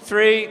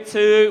 3,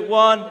 2,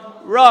 1.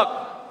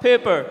 Rock,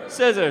 paper,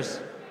 scissors.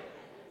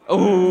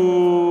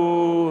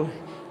 Oh,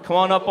 come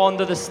on up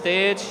onto the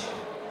stage.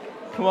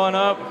 Come on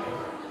up.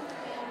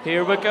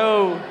 Here we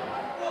go.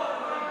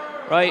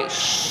 Right.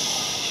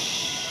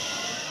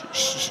 Shh.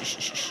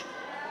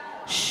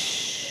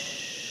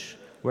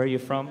 Where are you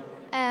from?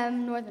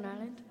 Northern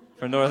Ireland.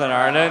 From Northern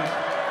Ireland.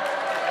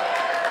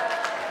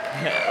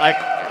 Like,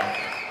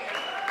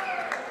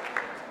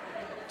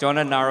 do you want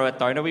to narrow it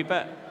down a wee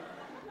bit?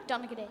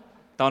 Donegal.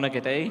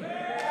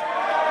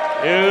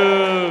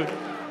 Ooh.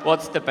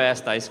 What's the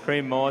best ice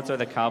cream, Maud's or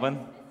the Cabin?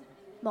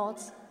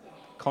 Mods.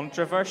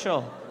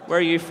 Controversial. Where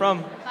are you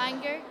from?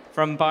 Bangor.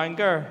 From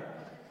Bangor.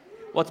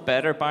 What's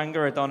better,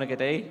 Bangor or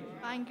Donegal?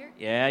 Bangor.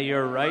 Yeah,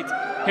 you're right.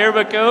 Here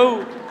we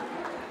go.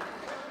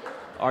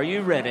 Are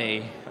you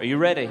ready?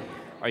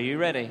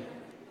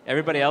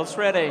 Everybody else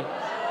ready?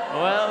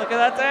 Well, look at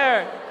that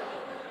there.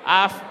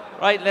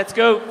 Right, let's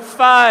go.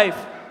 5,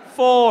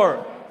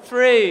 4,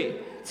 3,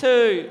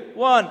 2,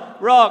 1.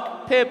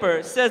 Rock,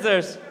 paper,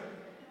 scissors.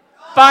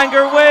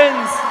 Bangor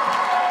wins.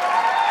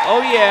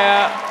 Oh,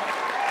 yeah.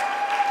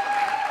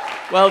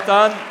 Well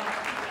done.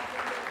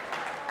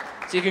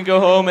 So you can go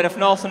home, and if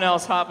nothing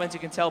else happens, you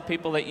can tell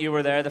people that you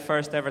were there the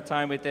first ever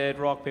time we did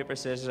rock, paper,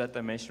 scissors at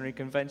the missionary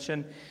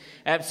convention.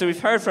 So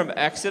we've heard from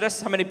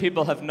Exodus. How many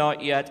people have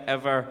not yet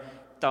ever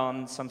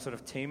done some sort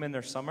of team in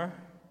their summer?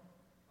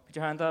 Put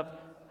your hand up.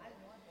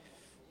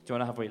 Do you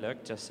want to have a wee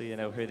look, just so you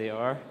know who they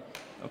are?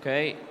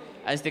 Okay.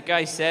 As the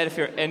guy said, if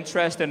you're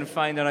interested in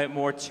finding out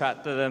more,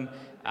 chat to them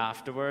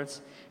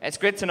afterwards. It's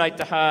great tonight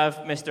to have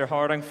Mr.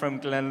 Harding from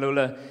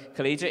Glenlola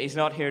Collegiate. He's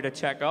not here to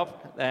check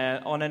up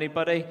on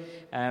anybody.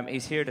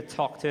 He's here to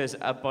talk to us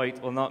about,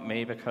 well, not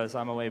me, because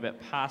I'm away a bit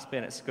past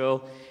being at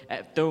school.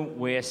 Don't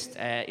waste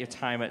your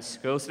time at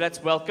school. So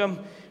let's welcome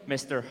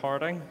Mr.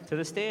 Harding to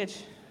the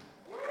stage.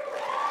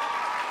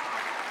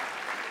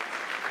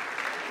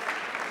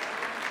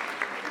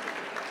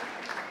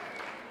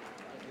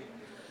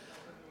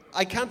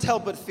 I can't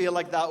help but feel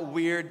like that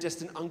weird,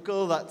 distant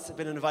uncle that's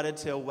been invited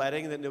to a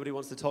wedding that nobody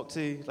wants to talk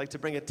to. Like, to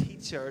bring a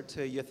teacher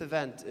to a youth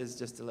event is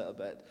just a little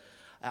bit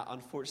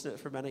unfortunate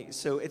for many.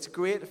 So it's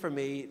great for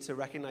me to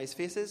recognize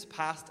faces,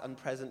 past and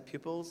present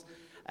pupils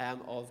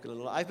of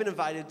Glenlola. I've been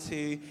invited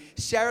to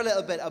share a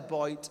little bit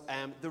about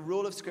the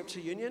role of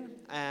Scripture Union.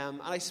 And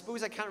I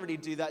suppose I can't really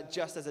do that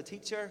just as a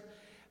teacher,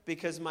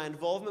 because my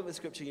involvement with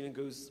Scripture Union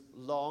goes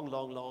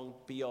long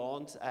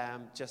beyond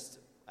just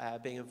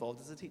being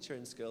involved as a teacher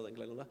in school in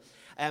Glenlola.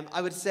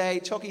 I would say,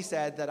 Chucky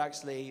said that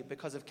actually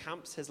because of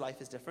camps, his life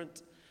is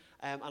different.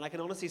 And I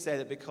can honestly say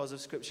that because of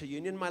Scripture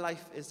Union, my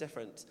life is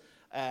different.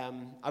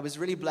 I was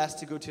really blessed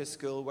to go to a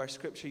school where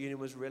Scripture Union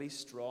was really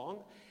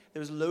strong.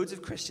 There was loads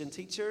of Christian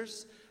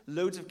teachers,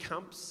 loads of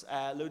camps,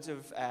 loads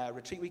of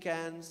retreat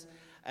weekends.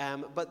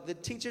 But the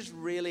teachers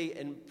really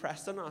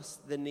impressed on us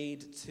the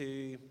need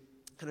to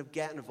kind of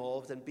get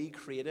involved and be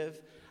creative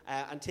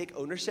and take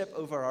ownership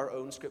over our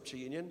own Scripture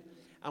Union.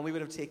 And we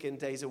would have taken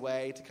days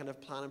away to kind of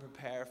plan and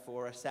prepare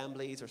for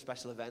assemblies or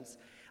special events.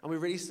 And we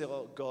really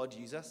saw God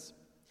use us.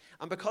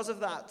 And because of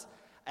that,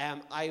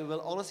 I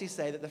will honestly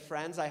say that the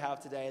friends I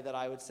have today that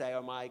I would say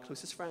are my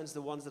closest friends,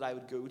 the ones that I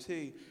would go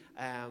to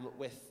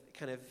with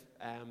kind of,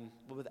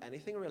 with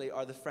anything really,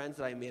 are the friends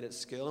that I made at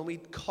school. And we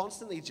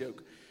constantly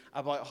joke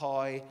about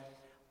how,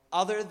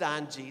 other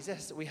than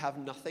Jesus, we have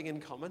nothing in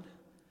common.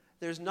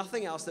 There's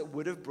nothing else that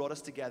would have brought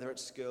us together at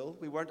school.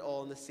 We weren't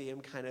all in the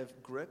same kind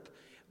of group.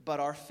 But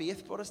our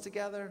faith brought us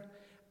together,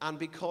 And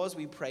because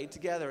we prayed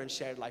together and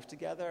shared life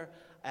together,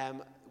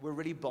 we're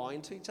really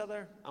bound to each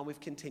other. And we've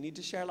continued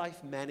to share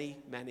life many,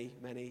 many,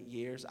 many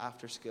years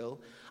after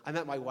school. I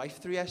met my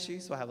wife through SU,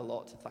 so I have a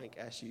lot to thank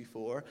SU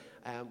for,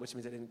 which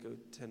means I didn't go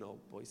to an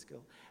all-boys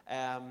school.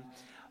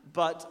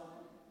 But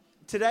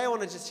today I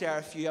want to just share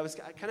a few. I was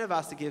kind of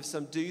asked to give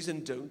some do's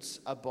and don'ts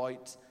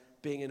about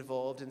being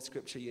involved in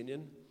Scripture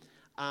Union.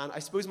 And I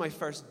suppose my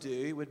first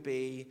do would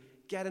be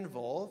get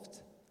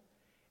involved.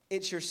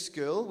 It's your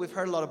school. We've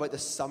heard a lot about the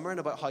summer and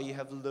about how you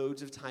have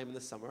loads of time in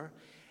the summer.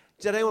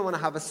 Did anyone want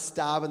to have a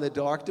stab in the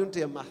dark? Don't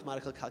do a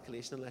mathematical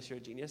calculation unless you're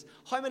a genius.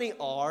 How many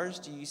hours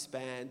do you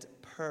spend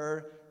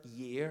per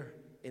year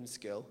in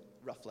school,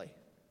 roughly?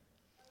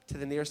 To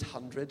the nearest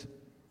 100?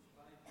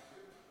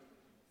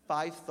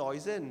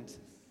 5,000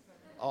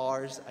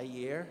 hours a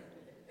year?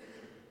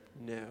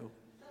 No.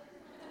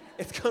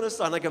 It's going to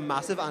sound like a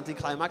massive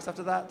anticlimax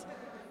after that.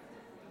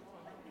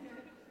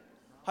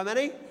 How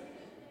many?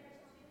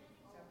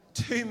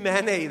 Too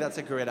many. That's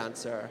a great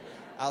answer.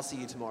 I'll see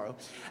you tomorrow.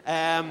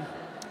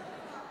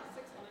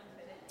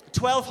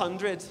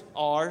 1,200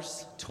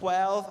 hours.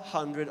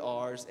 1,200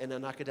 hours in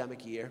an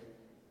academic year.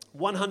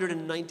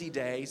 190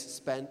 days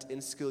spent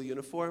in school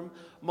uniform.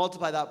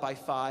 Multiply that by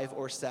 5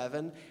 or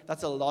 7.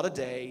 That's a lot of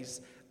days,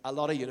 a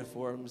lot of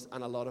uniforms,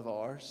 and a lot of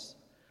hours.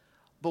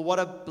 But what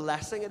a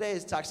blessing it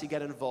is to actually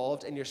get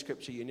involved in your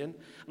Scripture Union.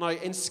 Now,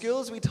 in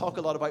schools, we talk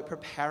a lot about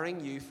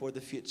preparing you for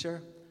the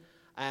future.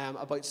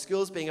 About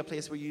schools being a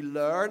place where you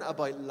learn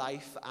about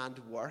life and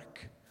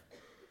work.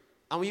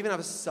 And we even have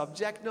a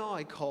subject now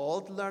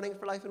called Learning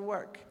for Life and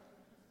Work.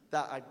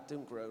 That I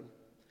don't groan.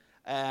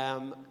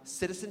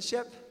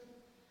 Citizenship,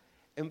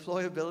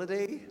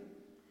 employability,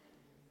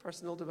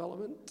 personal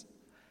development.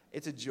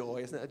 It's a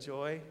joy, isn't it a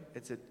joy?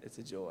 It's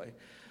a joy.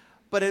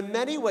 But in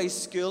many ways,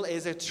 school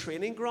is a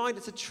training ground.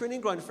 It's a training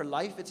ground for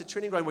life. It's a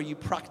training ground where you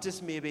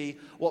practice maybe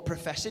what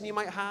profession you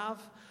might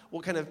have,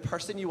 what kind of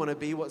person you want to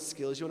be, what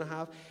skills you want to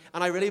have.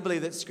 And I really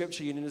believe that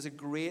Scripture Union is a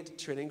great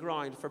training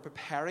ground for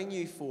preparing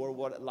you for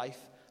what life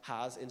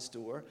has in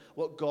store,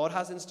 what God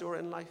has in store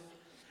in life.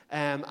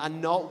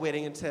 And not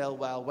waiting until,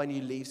 well, when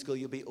you leave school,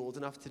 you'll be old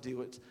enough to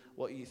do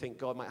what you think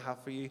God might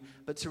have for you,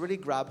 but to really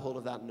grab hold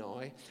of that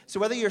now. So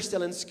whether you're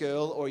still in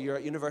school or you're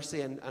at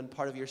university and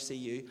part of your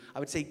CU, I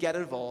would say get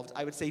involved.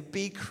 I would say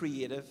be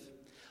creative.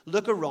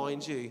 Look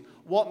around you.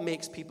 What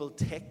makes people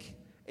tick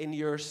in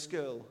your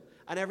school?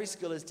 And every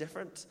school is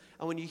different.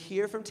 And when you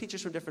hear from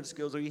teachers from different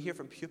schools or you hear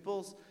from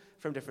pupils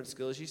from different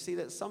schools, you see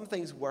that some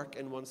things work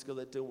in one school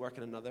that don't work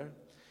in another.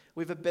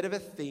 We have a bit of a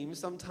theme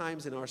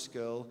sometimes in our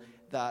school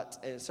that,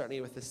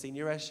 certainly with the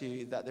senior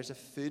SU, that there's a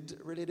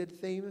food-related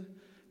theme,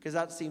 because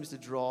that seems to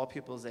draw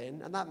pupils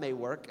in, and that may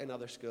work in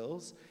other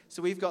schools.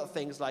 So we've got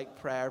things like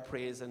prayer,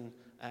 praise, and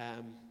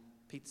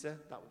pizza.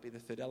 That would be the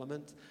food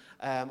element.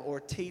 Or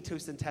tea,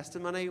 toast, and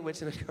testimony,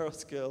 which in a girls'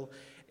 school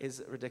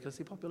is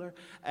ridiculously popular.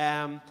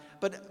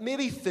 But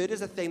maybe food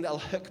is a thing that'll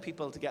hook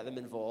people to get them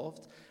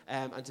involved,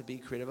 and to be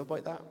creative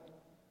about that.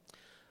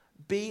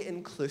 Be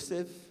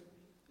inclusive.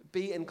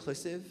 Be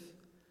inclusive.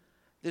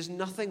 There's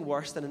nothing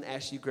worse than an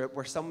SU group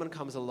where someone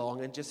comes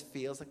along and just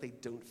feels like they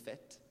don't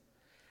fit.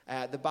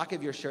 The back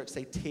of your shirt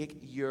say, take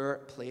your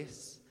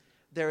place.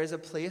 There is a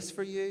place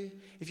for you.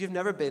 If you've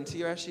never been to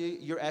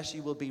your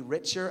SU will be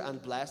richer and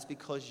blessed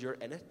because you're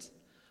in it,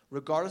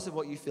 regardless of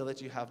what you feel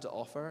that you have to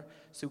offer.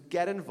 So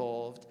get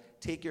involved,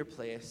 take your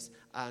place,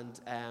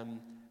 and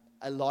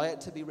allow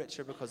it to be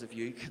richer because of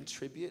you.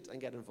 Contribute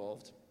and get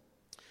involved.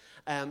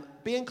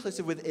 Be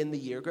inclusive within the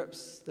year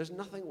groups. There's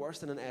nothing worse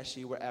than an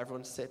SU where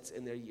everyone sits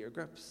in their year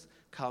groups,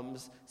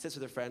 comes, sits with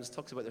their friends,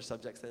 talks about their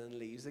subjects, and then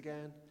leaves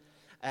again.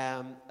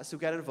 So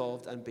get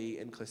involved and be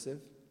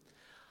inclusive.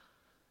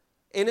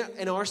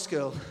 In our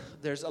school,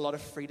 there's a lot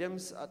of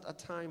freedoms at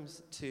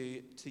times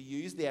to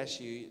use the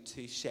SU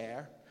to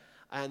share.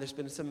 And there's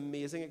been some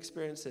amazing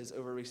experiences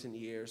over recent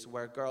years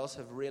where girls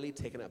have really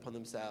taken it upon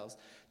themselves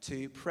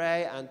to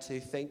pray and to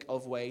think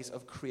of ways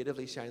of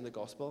creatively sharing the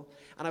gospel.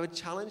 And I would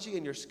challenge you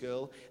in your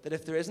school that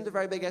if there isn't a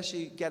very big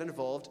issue, get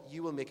involved.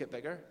 You will make it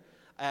bigger.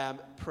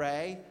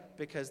 Pray,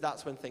 because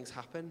that's when things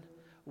happen.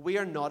 We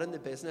are not in the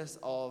business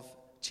of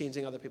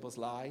changing other people's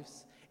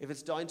lives. If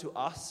it's down to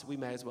us, we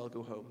may as well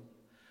go home.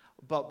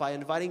 But by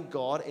inviting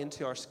God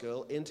into our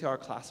school, into our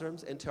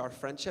classrooms, into our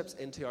friendships,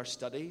 into our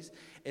studies,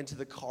 into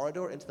the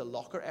corridor, into the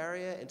locker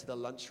area, into the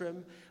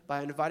lunchroom,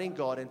 by inviting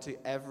God into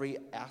every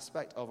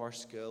aspect of our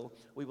school,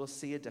 we will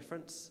see a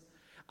difference.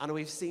 And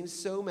we've seen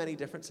so many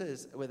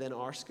differences within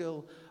our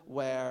school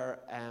where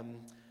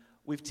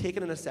we've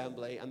taken an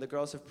assembly and the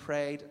girls have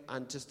prayed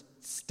and just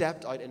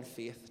stepped out in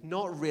faith,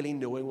 not really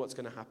knowing what's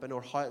going to happen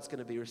or how it's going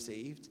to be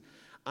received.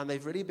 And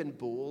they've really been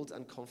bold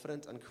and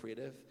confident and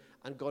creative.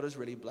 And God has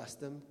really blessed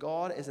them.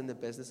 God is in the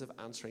business of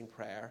answering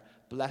prayer,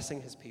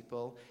 blessing his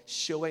people,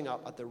 showing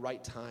up at the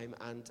right time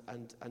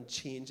and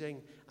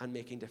changing and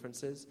making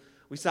differences.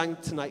 We sang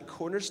tonight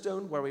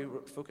Cornerstone, where we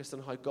focused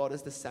on how God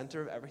is the center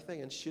of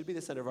everything and should be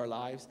the center of our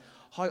lives.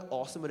 How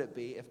awesome would it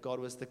be if God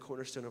was the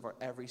cornerstone of our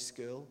every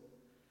school?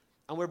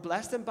 And we're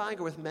blessed in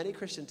Bangor with many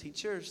Christian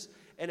teachers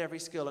in every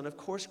school, and of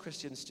course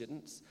Christian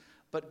students,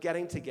 but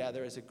getting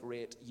together is a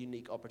great,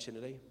 unique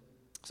opportunity.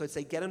 So I'd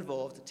say get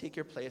involved, take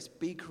your place,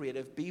 be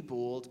creative, be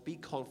bold, be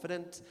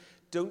confident,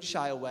 don't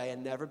shy away,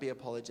 and never be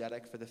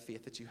apologetic for the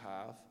faith that you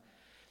have.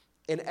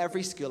 In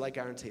every school, I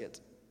guarantee it,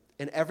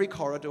 in every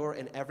corridor,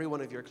 in every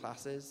one of your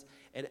classes,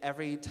 in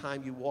every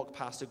time you walk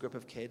past a group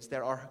of kids,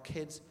 there are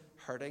kids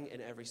hurting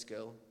in every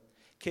school.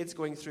 Kids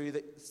going through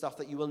the stuff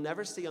that you will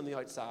never see on the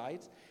outside.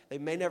 They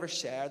may never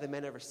share, they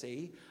may never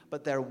see,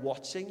 but they're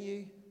watching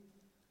you.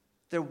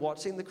 They're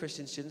watching the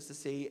Christian students to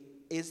see,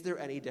 is there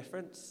any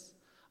difference?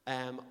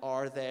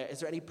 Is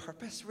there any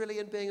purpose really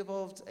in being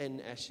involved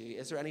in SU?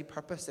 Is there any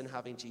purpose in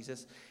having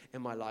Jesus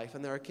in my life?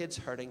 And there are kids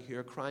hurting who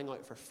are crying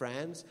out for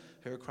friends,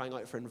 who are crying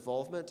out for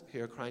involvement,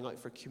 who are crying out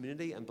for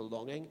community and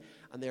belonging,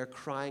 and they are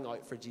crying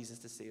out for Jesus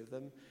to save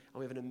them. And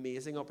we have an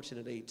amazing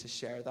opportunity to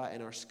share that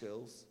in our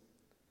schools.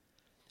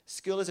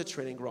 School is a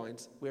training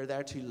ground. We're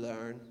there to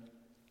learn.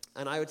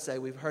 And I would say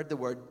we've heard the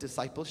word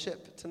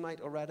discipleship tonight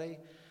already.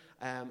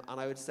 And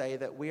I would say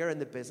that we are in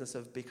the business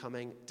of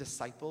becoming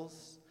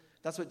disciples.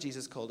 That's what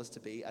Jesus called us to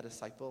be, a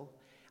disciple.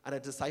 And a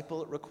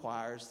disciple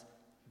requires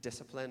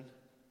discipline.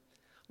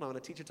 Now, when a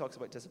teacher talks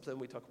about discipline,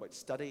 we talk about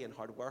study and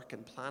hard work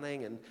and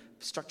planning and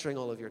structuring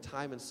all of your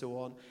time and so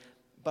on.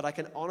 But I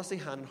can honestly,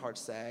 hand on heart,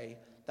 say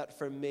that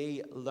for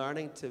me,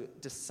 learning to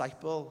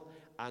disciple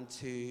and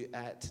to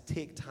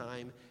take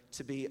time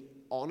to be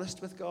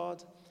honest with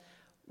God.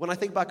 When I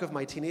think back of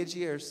my teenage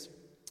years,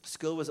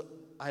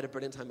 I had a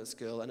brilliant time at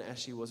school, and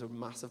SU was a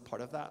massive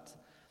part of that.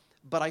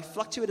 But I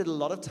fluctuated a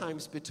lot of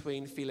times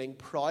between feeling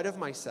proud of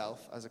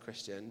myself as a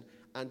Christian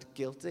and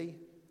guilty.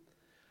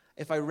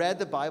 If I read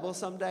the Bible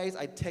some days,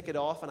 I'd tick it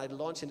off and I'd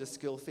launch into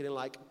school feeling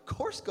like, of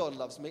course God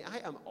loves me.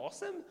 I am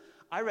awesome.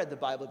 I read the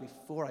Bible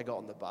before I got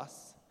on the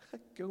bus.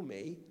 Go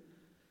me.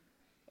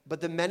 But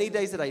the many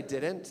days that I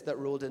didn't, that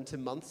rolled into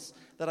months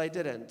that I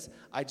didn't,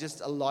 I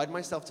just allowed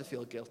myself to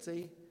feel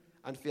guilty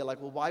and feel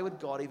like, well, why would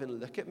God even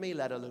look at me,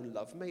 let alone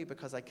love me?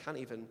 Because I can't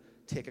even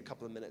take a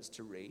couple of minutes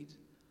to read.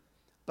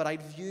 But I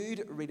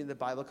viewed reading the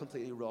Bible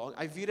completely wrong.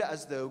 I viewed it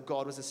as though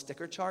God was a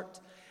sticker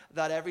chart,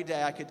 that every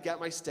day I could get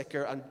my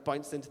sticker and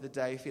bounce into the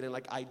day feeling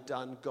like I'd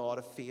done God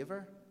a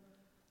favor.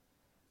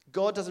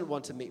 God doesn't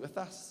want to meet with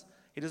us.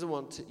 He doesn't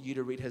want you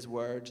to read his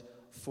word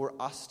for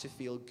us to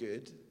feel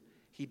good.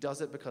 He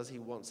does it because he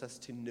wants us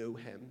to know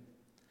him.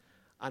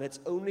 And it's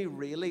only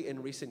really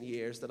in recent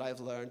years that I've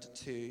learned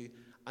to,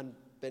 and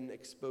been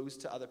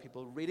exposed to other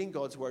people, reading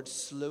God's word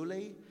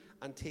slowly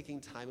and taking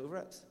time over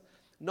it.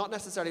 Not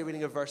necessarily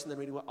reading a verse and then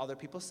reading what other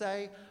people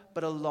say,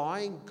 but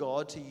allowing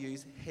God to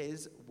use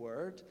his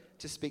word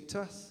to speak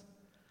to us.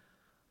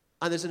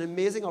 And there's an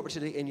amazing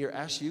opportunity in your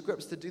SU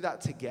groups to do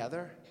that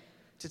together,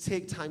 to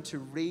take time to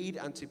read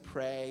and to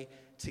pray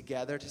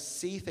together, to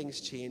see things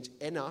change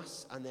in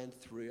us and then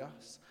through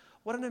us.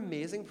 What an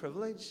amazing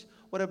privilege.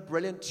 What a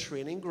brilliant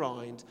training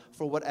ground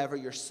for whatever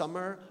your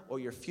summer or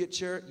your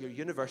future, your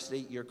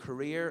university, your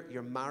career,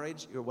 your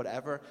marriage, your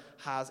whatever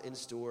has in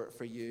store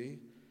for you.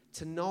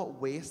 To not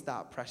waste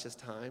that precious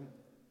time.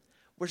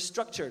 We're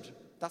structured.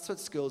 That's what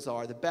schools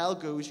are. The bell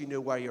goes, you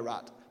know where you're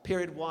at.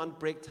 Period 1,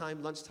 break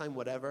time, lunchtime,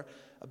 whatever.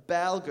 A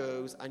bell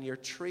goes and you're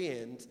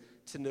trained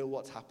to know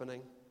what's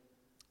happening.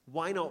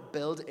 Why not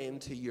build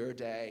into your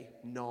day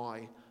now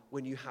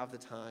when you have the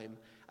time,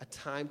 a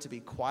time to be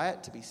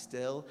quiet, to be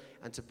still,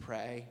 and to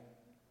pray.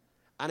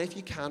 And if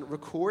you can,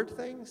 record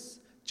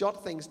things,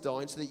 jot things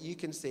down so that you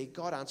can say,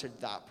 God answered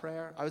that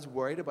prayer. I was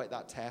worried about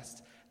that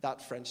test,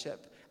 that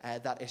friendship,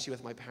 that issue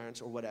with my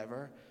parents or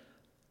whatever,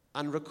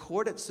 and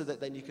record it so that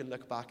then you can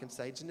look back and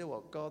say, do you know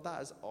what, God,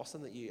 that is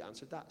awesome that you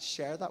answered that.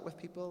 Share that with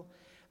people.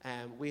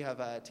 We have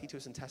a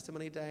Titos and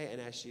Testimony Day in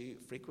SU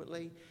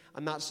frequently,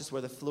 and that's just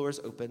where the floor is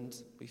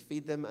opened. We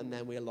feed them, and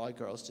then we allow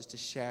girls just to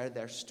share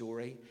their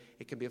story.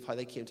 It can be of how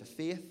they came to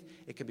faith.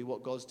 It can be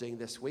what God's doing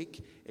this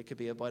week. It could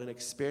be about an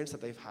experience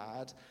that they've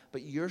had.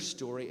 But your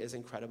story is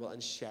incredible,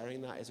 and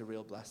sharing that is a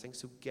real blessing.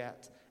 So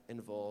get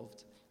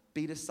involved.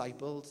 Be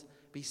discipled.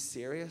 Be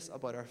serious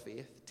about our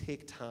faith.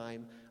 Take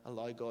time.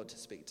 Allow God to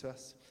speak to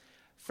us.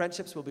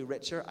 Friendships will be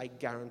richer, I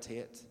guarantee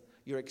it.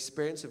 Your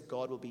experience of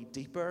God will be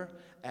deeper.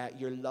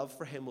 Your love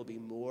for him will be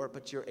more.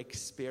 But your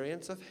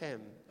experience of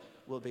him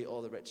will be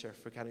all the richer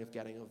for kind of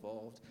getting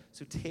involved.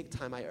 So take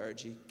time, I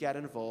urge you. Get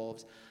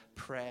involved.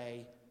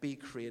 Pray. Be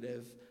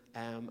creative.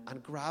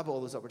 And grab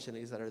all those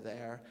opportunities that are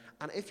there.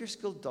 And if your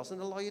school doesn't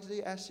allow you to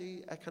do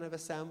SU kind of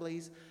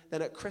assemblies,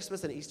 then at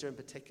Christmas and Easter in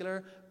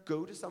particular,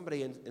 go to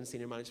somebody in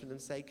senior management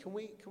and say, can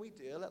we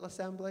do a little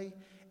assembly?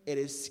 It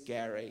is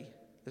scary.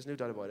 There's no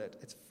doubt about it.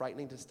 It's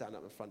frightening to stand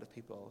up in front of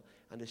people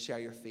and to share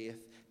your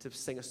faith, to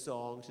sing a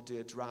song, to do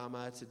a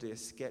drama, to do a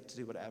skit, to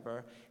do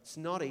whatever. It's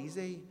not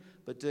easy,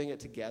 but doing it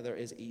together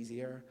is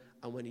easier.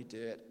 And when you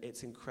do it,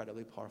 it's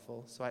incredibly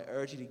powerful. So I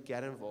urge you to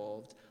get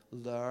involved,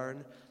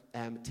 learn,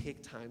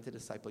 take time to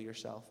disciple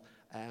yourself.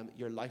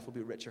 Your life will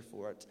be richer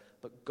for it.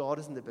 But God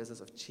is in the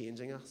business of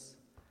changing us.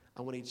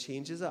 And when he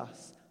changes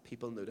us,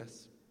 people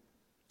notice.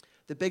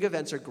 The big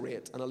events are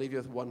great. And I'll leave you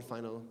with one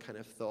final kind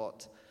of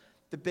thought.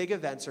 The big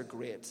events are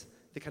great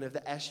the kind of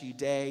the SU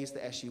days,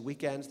 the SU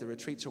weekends, the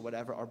retreats or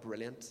whatever are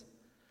brilliant.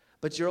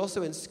 But you're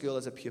also in school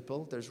as a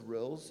pupil. There's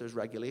rules, there's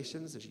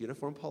regulations, there's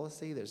uniform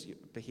policy, there's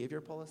behavior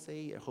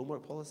policy,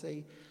 homework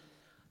policy.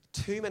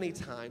 Too many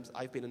times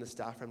I've been in the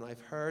staff room and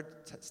I've heard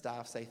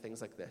staff say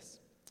things like this.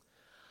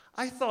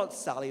 I thought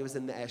Sally was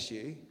in the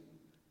SU.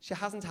 She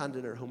hasn't handed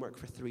in her homework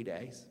for 3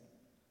 days.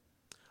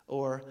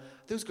 Or,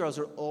 those girls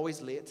are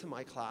always late to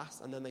my class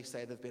and then they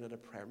say they've been at a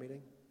prayer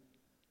meeting.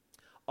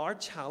 Our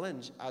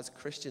challenge as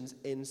Christians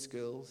in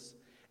schools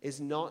is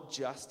not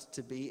just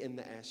to be in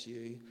the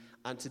SU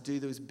and to do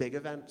those big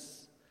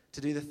events,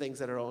 to do the things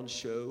that are on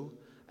show,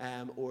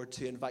 or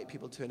to invite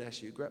people to an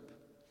SU group.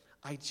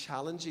 I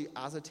challenge you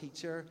as a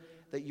teacher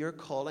that your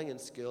calling in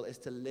school is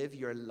to live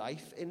your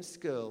life in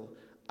school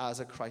as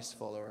a Christ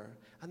follower.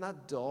 And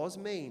that does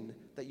mean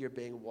that you're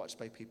being watched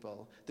by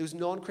people. Those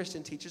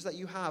non-Christian teachers that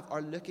you have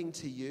are looking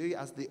to you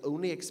as the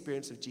only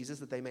experience of Jesus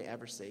that they may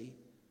ever see.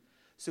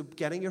 So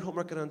getting your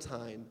homework in on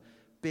time,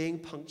 being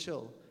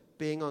punctual,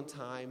 being on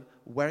time,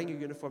 wearing your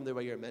uniform the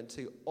way you're meant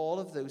to, all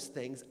of those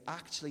things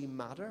actually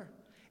matter.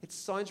 It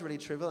sounds really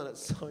trivial and it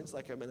sounds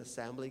like I'm in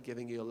assembly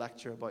giving you a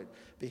lecture about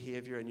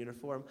behavior and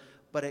uniform,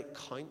 but it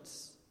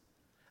counts.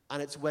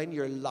 And it's when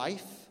your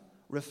life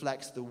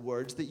reflects the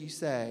words that you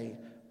say,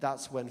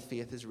 that's when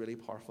faith is really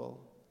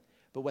powerful.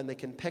 But when they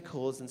can pick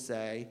holes and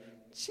say,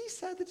 she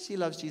said that she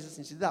loves Jesus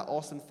and she did that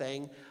awesome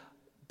thing,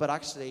 but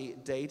actually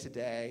day to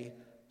day,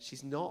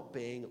 she's not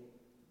being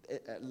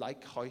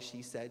like how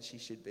she said she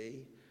should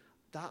be,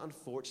 that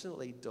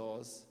unfortunately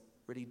does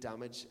really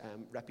damage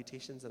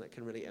reputations, and it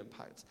can really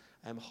impact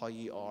how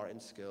you are in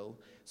school.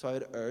 So I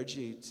would urge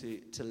you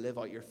to live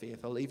out your faith.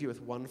 I'll leave you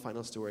with one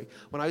final story.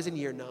 When I was in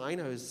year 9,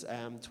 I was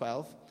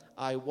 12.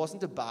 I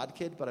wasn't a bad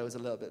kid, but I was a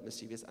little bit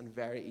mischievous and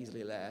very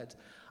easily led.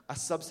 A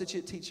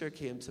substitute teacher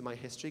came to my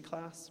history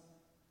class.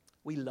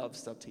 We love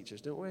sub-teachers,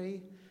 don't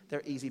we?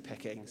 They're easy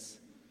pickings.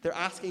 They're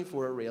asking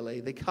for it, really.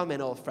 They come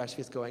in all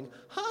fresh-faced going,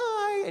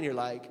 hi, and you're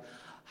like,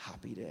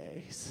 happy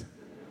days.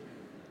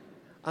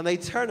 And they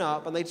turn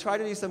up and they try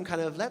to do some kind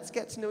of let's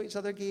get to know each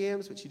other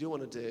games, which you don't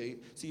want to do.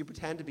 So you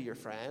pretend to be your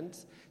friend.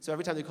 So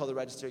every time they call the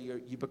register,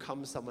 you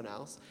become someone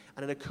else.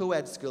 And in a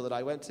co-ed school that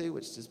I went to,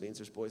 which just means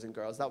there's boys and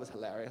girls, that was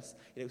hilarious.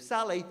 You know,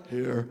 Sally,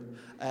 here.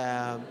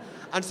 And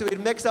so we'd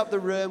mix up the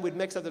room, we'd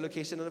mix up the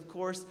location, and of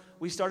course,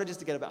 we started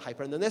just to get a bit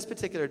hyper. And then this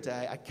particular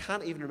day, I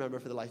can't even remember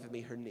for the life of me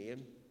her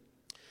name.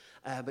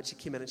 But she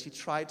came in and she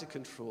tried to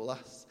control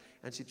us.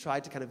 And she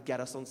tried to kind of get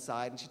us on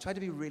side, and she tried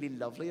to be really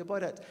lovely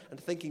about it. And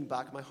thinking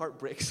back, my heart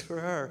breaks for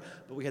her,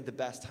 but we had the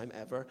best time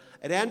ever.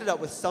 It ended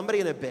up with somebody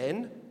in a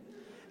bin.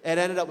 It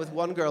ended up with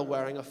one girl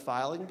wearing a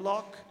filing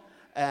block.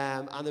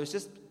 And there was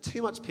just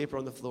too much paper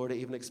on the floor to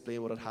even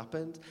explain what had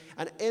happened.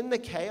 And in the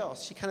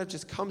chaos, she kind of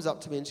just comes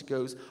up to me and she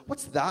goes,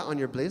 what's that on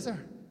your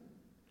blazer?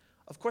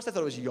 Of course, I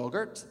thought it was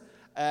yogurt. So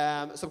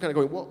I'm kind of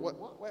going,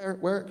 what,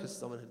 where? Because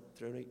someone had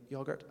thrown a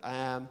yogurt.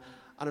 And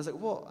I was like,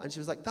 what? And she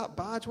was like, that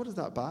badge, what is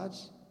that badge?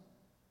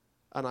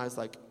 And I was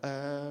like,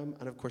 and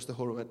of course the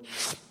whole room went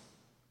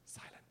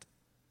silent.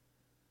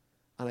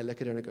 And I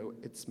look at her and I go,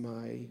 it's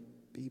my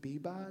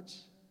BB badge.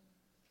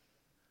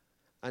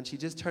 And she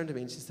just turned to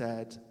me and she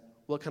said,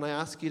 well, can I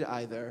ask you to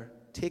either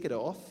take it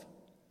off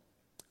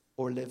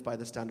or live by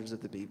the standards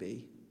of the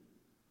BB?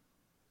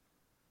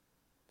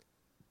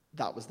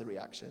 That was the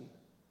reaction.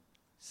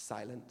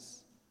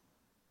 Silence.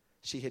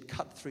 She had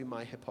cut through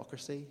my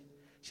hypocrisy.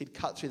 She'd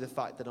cut through the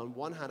fact that on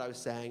one hand I was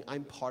saying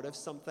I'm part of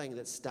something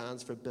that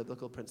stands for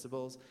biblical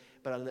principles,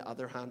 but on the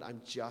other hand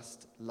I'm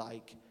just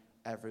like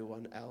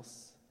everyone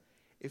else.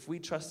 If we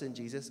trust in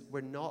Jesus,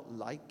 we're not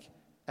like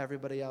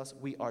everybody else.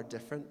 We are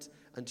different,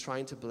 and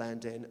trying to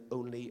blend in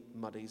only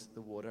muddies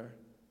the water.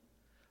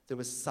 There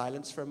was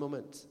silence for a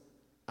moment,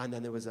 and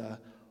then there was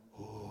a,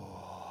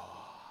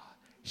 oh,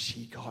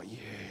 she got you.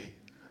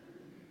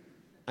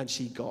 And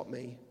she got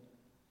me.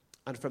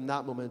 And from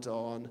that moment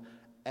on,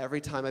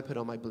 every time I put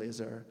on my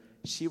blazer,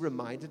 she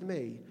reminded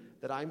me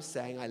that I'm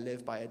saying I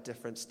live by a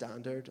different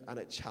standard, and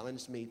it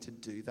challenged me to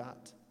do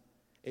that.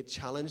 It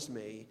challenged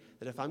me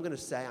that if I'm going to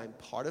say I'm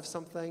part of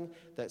something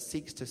that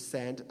seeks to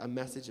send a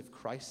message of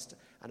Christ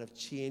and of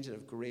change and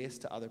of grace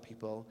to other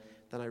people,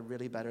 then I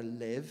really better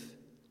live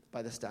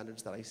by the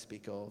standards that I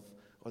speak of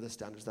or the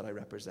standards that I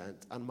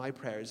represent. And my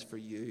prayer is for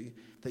you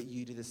that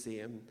you do the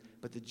same,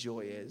 but the joy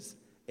is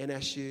in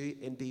SU,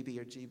 in BB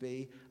or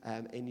GB,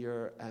 in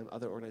your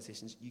other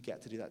organizations, you get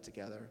to do that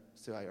together.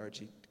 So I urge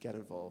you to get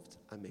involved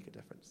and make a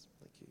difference.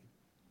 Thank you.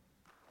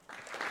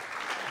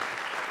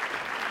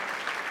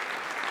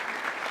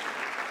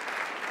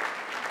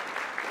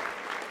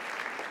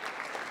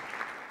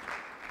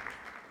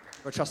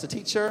 Our trusted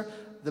teacher,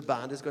 the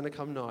band is going to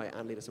come now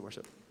and lead us in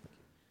worship.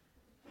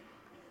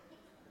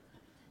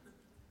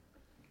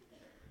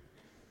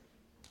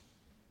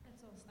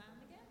 Let's all stand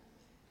again.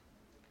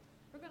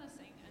 We're going to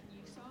sing a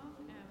new song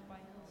by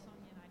Hillsong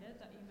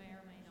United that you may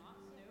or may not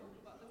know,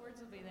 but the words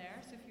will be there,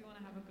 so if you want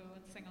to have a go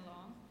and sing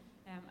along,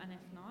 and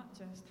if not,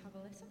 just have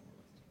a listen.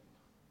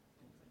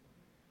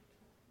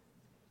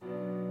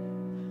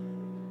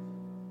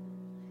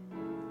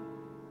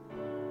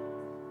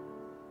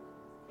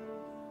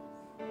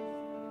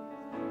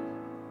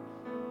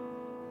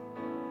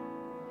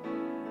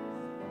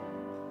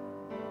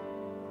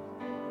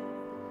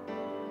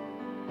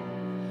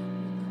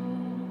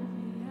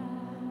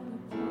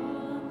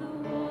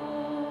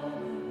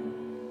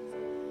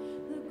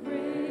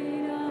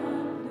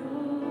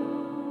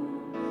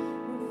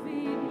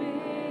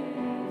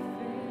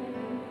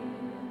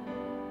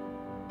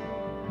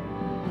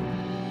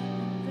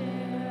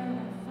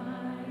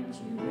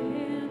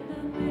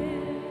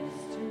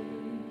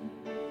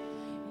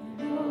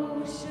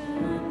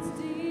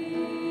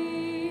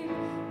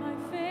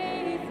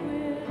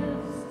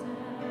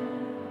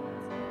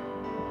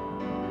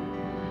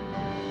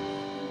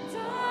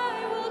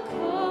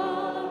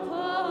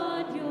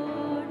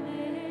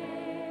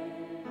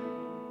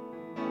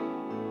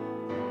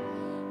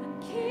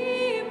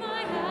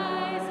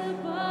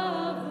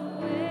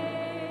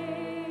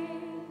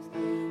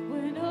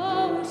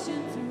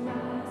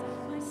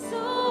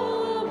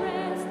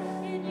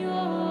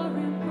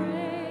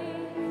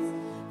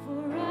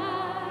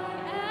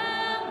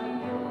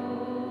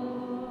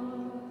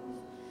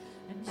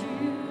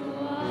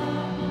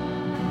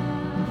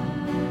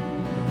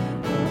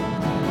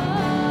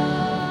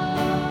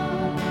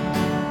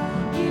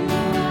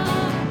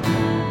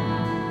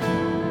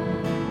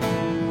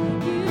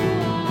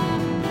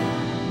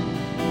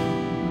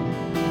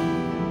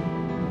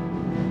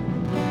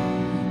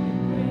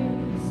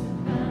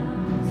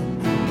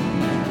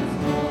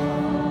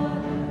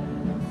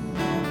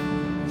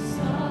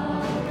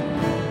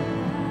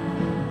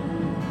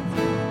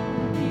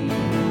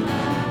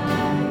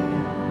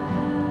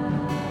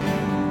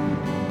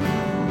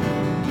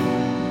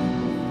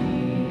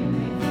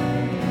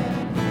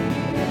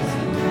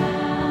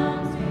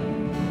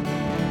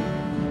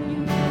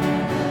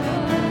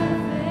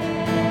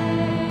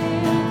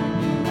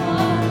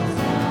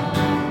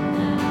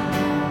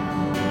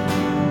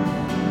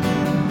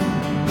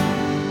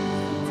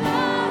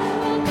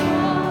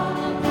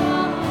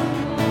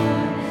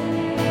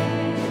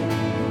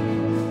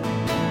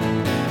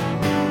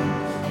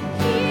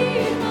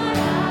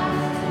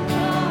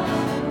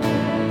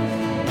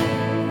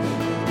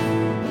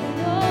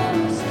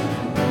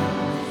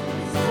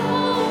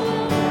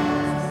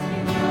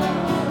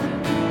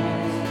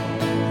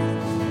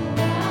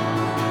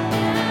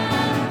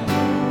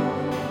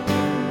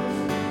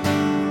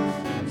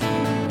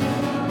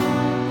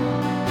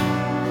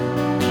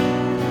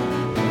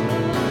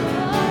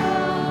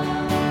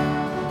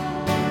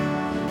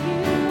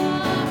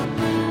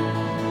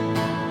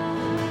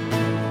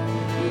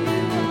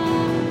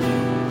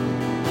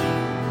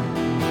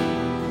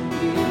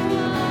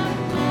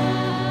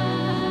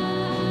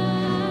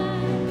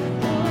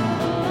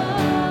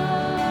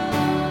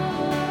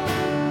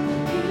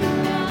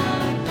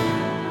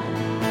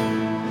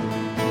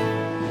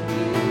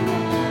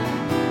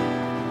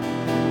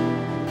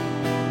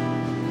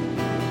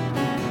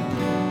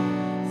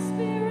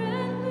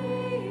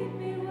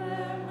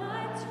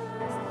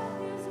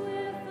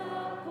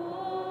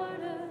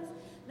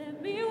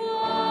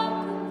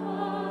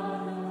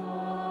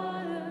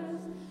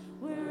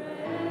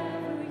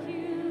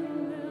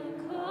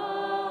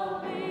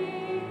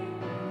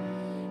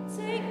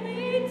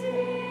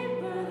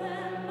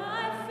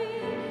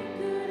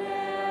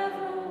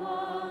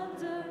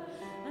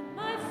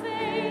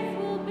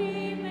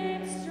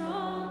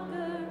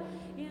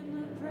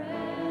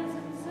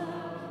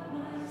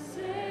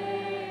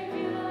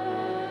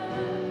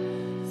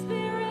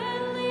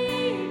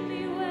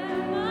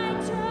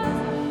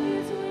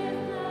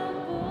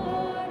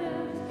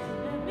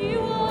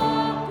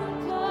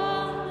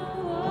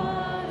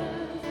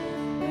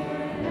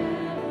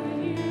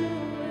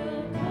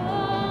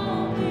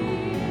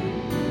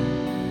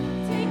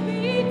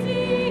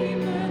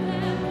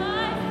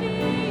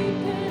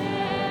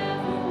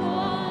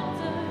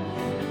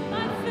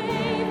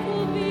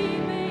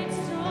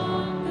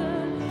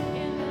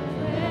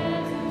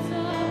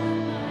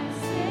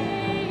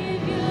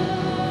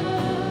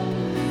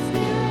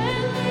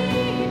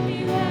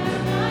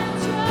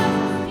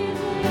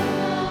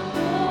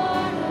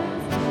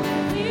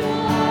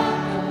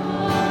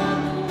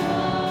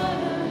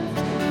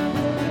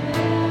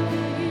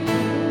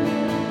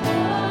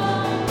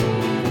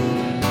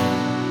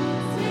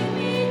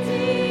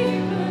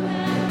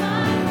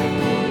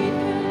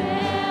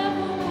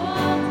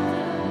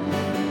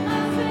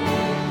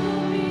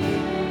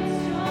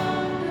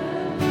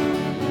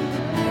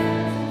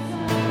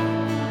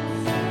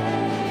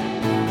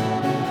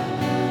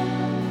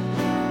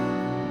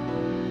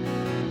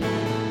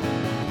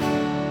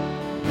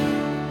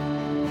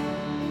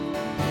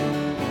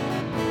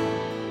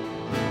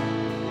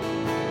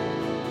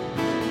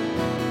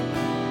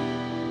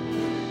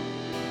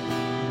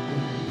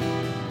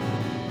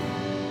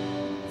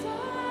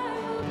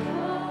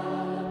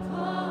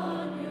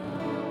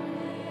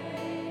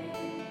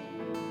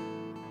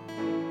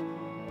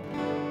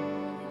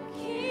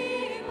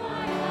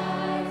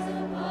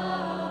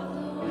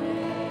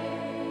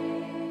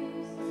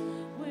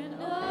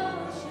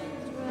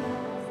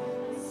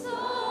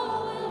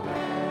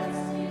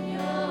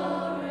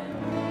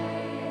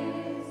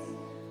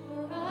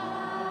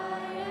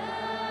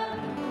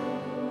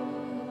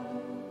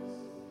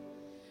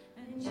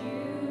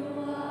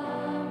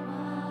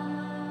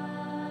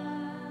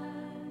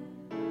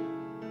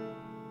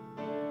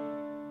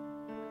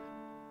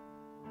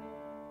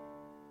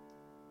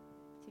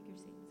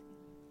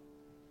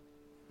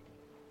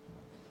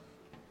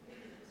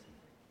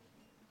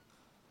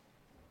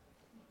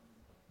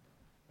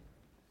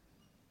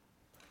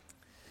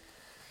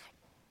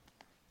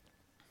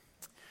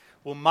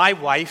 Well, my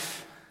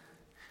wife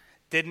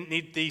didn't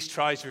need these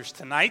trousers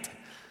tonight,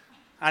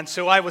 and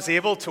so I was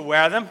able to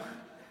wear them.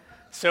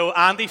 So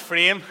Andy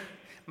Frame,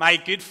 my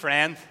good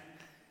friend,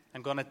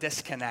 I'm going to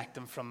disconnect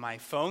him from my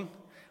phone.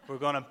 We're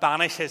going to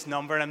banish his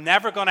number, and I'm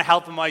never going to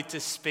help him out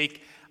to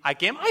speak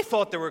again. I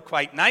thought they were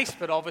quite nice,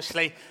 but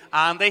obviously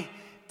Andy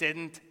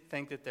didn't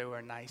think that they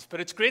were nice.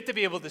 But it's great to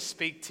be able to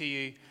speak to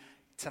you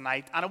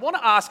tonight. And I want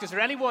to ask, is there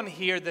anyone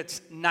here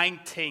that's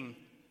 19?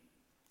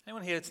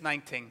 Anyone here that's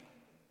 19?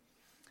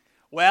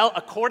 Well,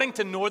 according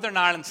to Northern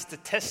Ireland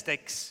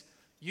statistics,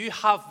 you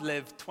have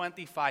lived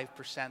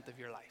 25% of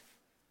your life.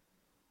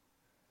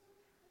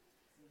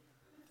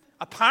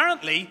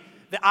 Apparently,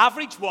 the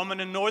average woman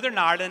in Northern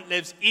Ireland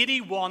lives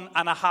 81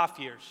 and a half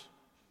years.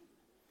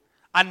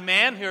 And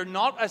men who are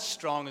not as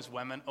strong as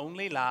women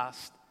only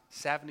last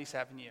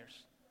 77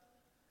 years.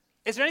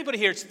 Is there anybody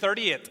here that's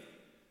 38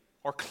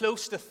 or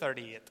close to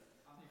 38?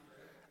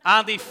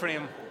 Andy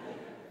Frame.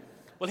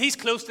 Well, he's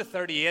close to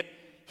 38.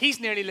 He's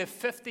nearly lived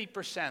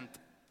 50%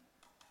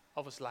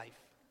 of his life.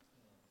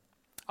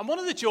 And one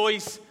of the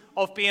joys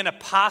of being a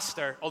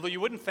pastor, although you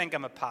wouldn't think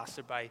I'm a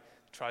pastor by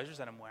the trousers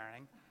that I'm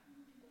wearing,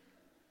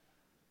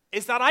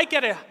 is that I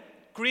get a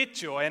great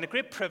joy and a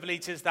great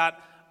privilege is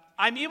that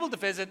I'm able to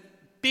visit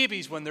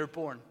babies when they're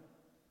born.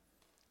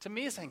 It's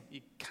amazing.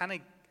 You kind of,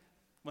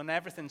 when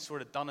everything's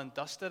sort of done and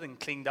dusted and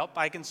cleaned up,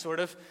 I can sort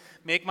of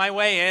make my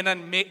way in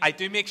and I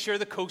do make sure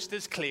the coast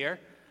is clear.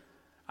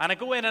 And I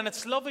go in and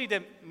it's lovely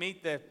to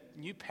meet the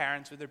new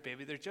parents with their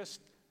baby. They're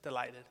just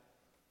delighted.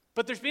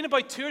 But there's been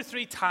about 2 or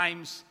 3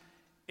 times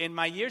in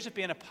my years of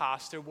being a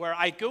pastor where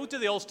I go to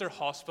the Ulster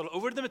Hospital,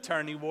 over to the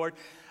maternity ward,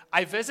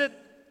 I visit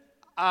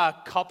a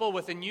couple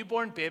with a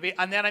newborn baby,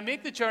 and then I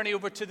make the journey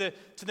over to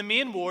the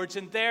main wards,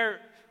 and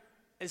there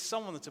is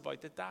someone that's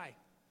about to die.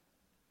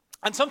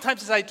 And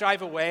sometimes as I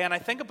drive away and I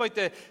think about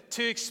the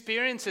 2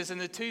 experiences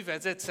and the 2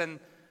 visits, and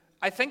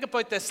I think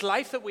about this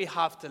life that we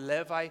have to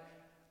live, I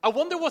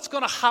wonder what's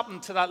going to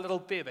happen to that little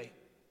baby.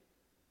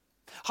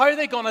 How are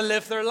they going to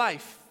live their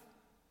life?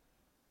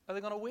 Are they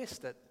going to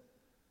waste it?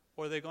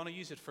 Or are they going to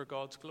use it for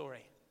God's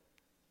glory?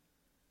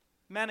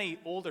 Many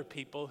older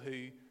people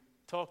who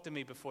talk to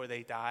me before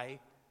they die,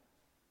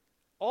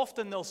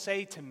 often they'll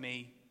say to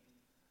me,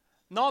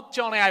 not,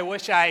 Johnny, I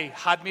wish I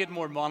had made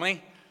more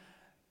money.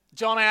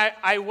 Johnny,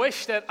 I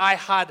wish that I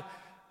had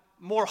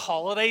more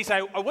holidays.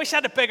 I wish I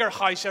had a bigger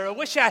house, or I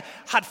wish I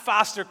had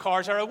faster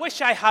cars, or I wish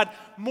I had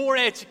more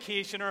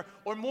education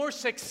or more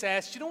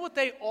success. Do you know what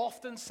they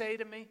often say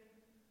to me?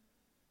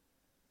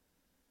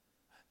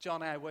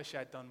 Johnny, I wish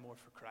I'd done more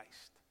for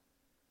Christ.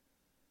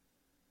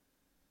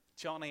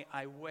 Johnny,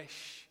 I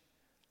wish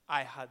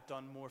I had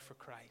done more for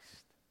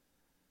Christ.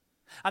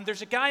 And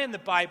there's a guy in the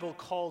Bible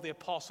called the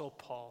Apostle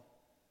Paul.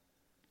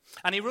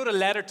 And he wrote a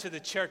letter to the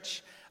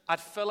church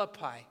at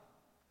Philippi.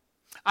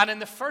 And in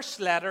the first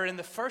letter, in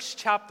the first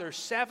chapter,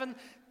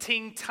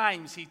 17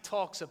 times he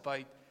talks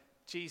about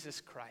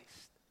Jesus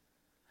Christ.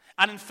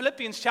 And in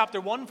Philippians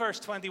chapter 1, verse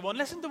 21,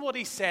 listen to what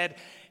he said.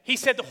 He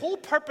said, the whole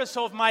purpose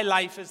of my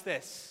life is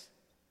this.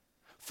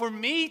 For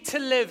me to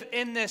live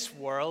in this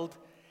world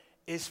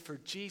is for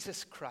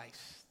Jesus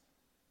Christ.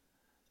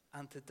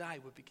 And to die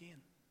would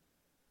begin.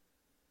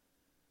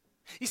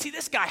 You see,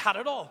 this guy had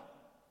it all.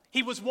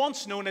 He was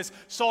once known as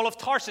Saul of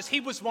Tarsus. He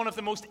was one of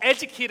the most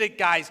educated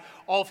guys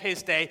of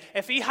his day.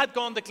 If he had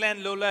gone to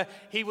Glenlola,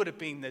 he would have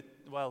been it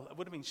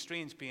would have been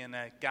strange being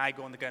a guy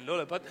going to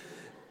Glenlola, but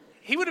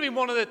he would have been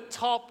one of the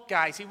top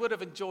guys. He would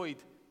have enjoyed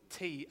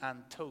tea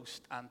and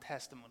toast and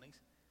testimonies.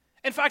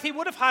 In fact, he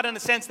would have had, in a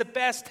sense, the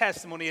best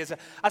testimony as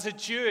a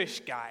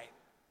Jewish guy.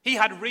 He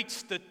had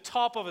reached the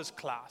top of his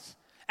class.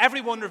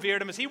 Everyone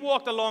revered him. As he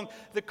walked along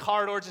the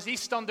corridors, as he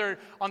stood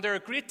under a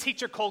great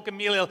teacher called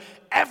Gamaliel,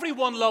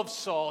 everyone loved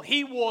Saul.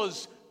 He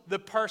was the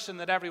person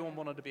that everyone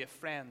wanted to be a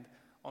friend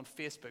on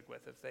Facebook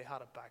with, if they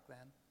had it back then.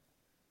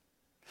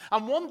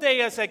 And one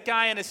day, as a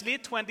guy in his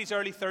late 20s,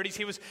 early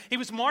 30s, he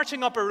was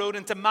marching up a road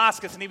in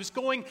Damascus, and he was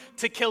going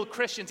to kill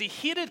Christians. He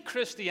hated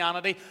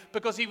Christianity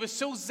because he was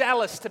so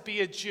zealous to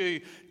be a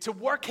Jew, to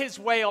work his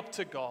way up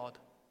to God.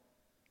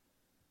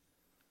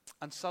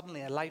 And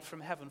suddenly a light from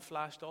heaven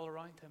flashed all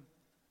around him.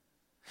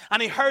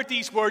 And he heard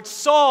these words,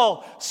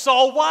 Saul,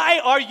 Saul, why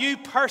are you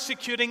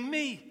persecuting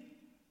me?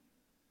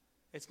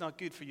 It's not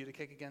good for you to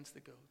kick against the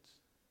goads.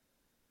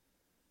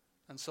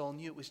 And Saul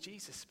knew it was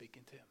Jesus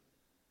speaking to him.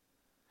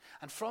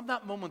 And from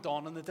that moment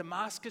on the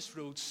Damascus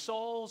Road,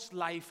 Saul's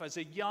life as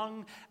a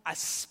young,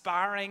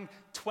 aspiring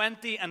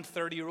 20 and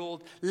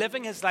 30-year-old,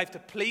 living his life to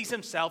please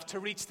himself, to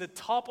reach the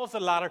top of the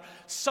ladder,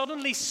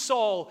 suddenly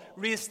Saul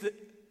raised the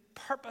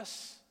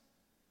purpose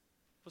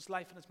of his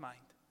life in his mind.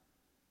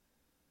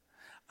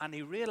 And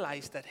he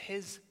realized that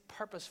his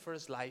purpose for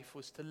his life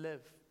was to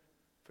live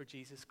for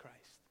Jesus Christ.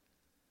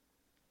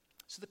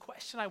 So the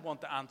question I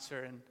want to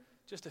answer in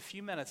just a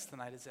few minutes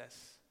tonight is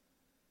this.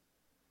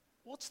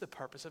 What's the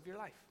purpose of your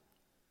life?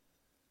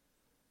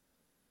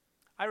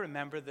 I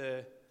remember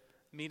the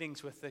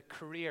meetings with the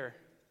career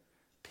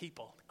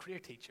people, career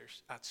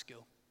teachers at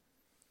school.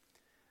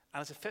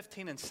 And as a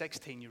 15 and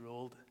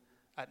 16-year-old,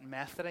 at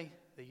Methody,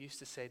 they used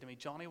to say to me,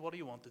 Johnny, what do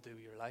you want to do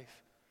with your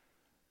life?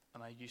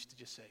 And I used to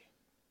just say,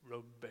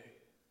 rugby.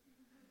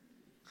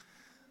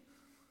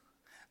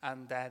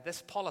 And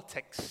this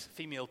politics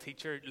female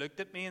teacher looked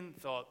at me and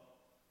thought,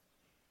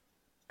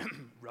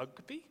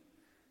 rugby?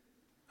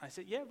 I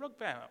said, yeah,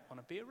 rugby. I want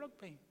to be a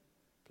rugby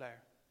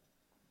player.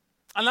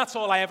 And that's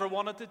all I ever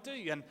wanted to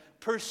do, and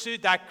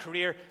pursued that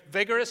career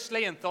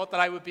vigorously and thought that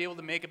I would be able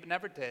to make it, but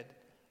never did.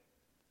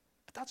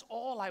 But that's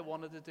all I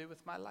wanted to do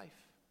with my life.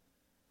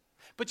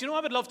 But you know,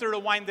 I would love to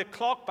rewind the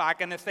clock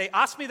back, and if they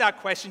ask me that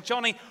question,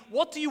 Johnny,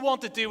 what do you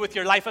want to do with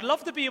your life? I'd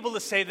love to be able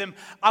to say to them,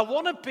 I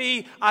want to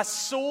be a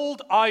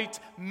sold-out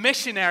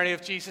missionary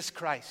of Jesus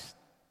Christ.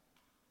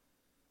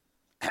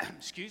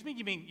 Excuse me?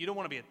 You mean you don't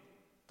want to be a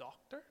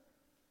doctor?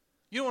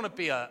 You don't want to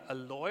be a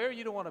lawyer?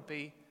 You don't want to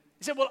be...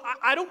 He said, well,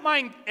 I don't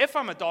mind if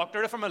I'm a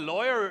doctor, if I'm a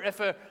lawyer, or if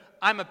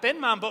I'm a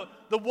bin man, but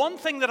the one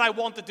thing that I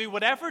want to do,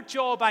 whatever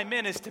job I'm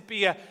in, is to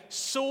be a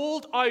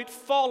sold-out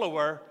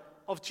follower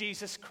of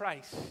Jesus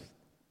Christ.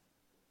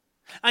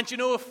 And you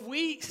know, if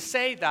we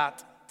say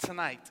that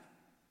tonight,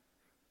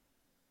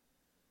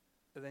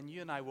 then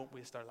you and I won't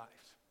waste our lives.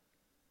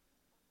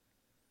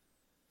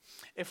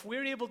 If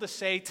we're able to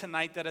say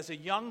tonight that as a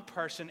young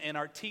person in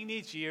our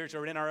teenage years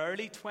or in our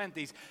early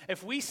 20s,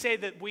 if we say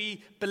that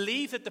we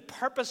believe that the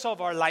purpose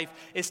of our life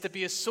is to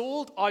be a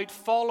sold-out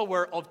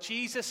follower of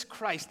Jesus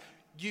Christ,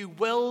 you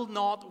will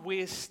not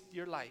waste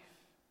your life.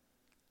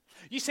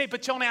 You say,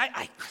 but Johnny,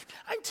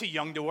 I'm too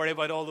young to worry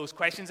about all those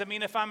questions. I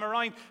mean, if I'm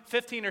around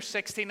 15 or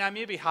 16, I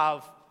maybe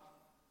have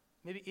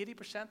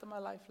 80% of my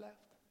life left.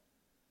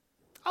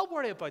 I'll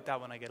worry about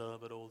that when I get a little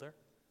bit older.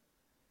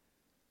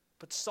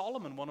 But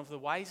Solomon, one of the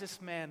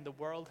wisest men the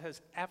world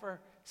has ever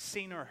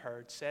seen or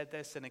heard, said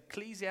this in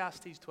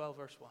Ecclesiastes 12,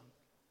 verse 1.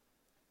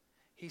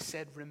 He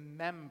said,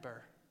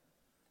 remember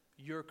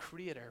your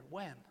Creator.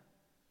 When?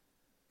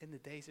 In the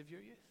days of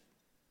your youth.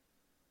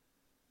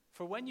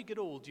 For when you get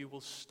old, you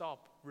will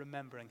stop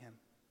remembering Him.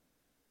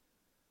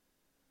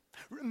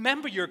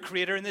 Remember your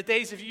Creator in the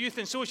days of your youth.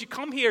 And so as you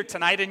come here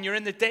tonight and you're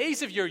in the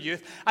days of your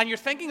youth and you're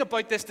thinking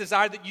about this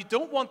desire that you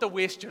don't want to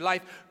waste your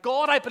life,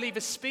 God, I believe,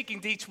 is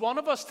speaking to each one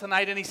of us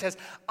tonight, and He says,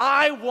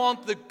 I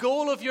want the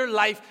goal of your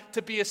life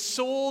to be a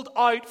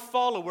sold-out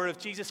follower of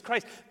Jesus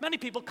Christ. Many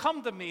people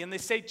come to me and they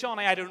say,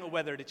 Johnny, I don't know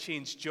whether to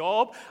change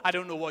job. I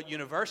don't know what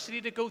university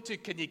to go to.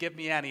 Can you give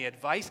me any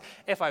advice?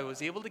 If I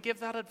was able to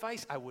give that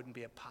advice, I wouldn't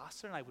be a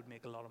pastor and I would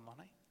make a lot of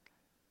money.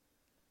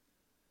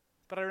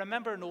 But I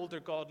remember an older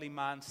godly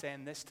man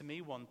saying this to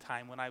me one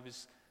time when I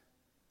was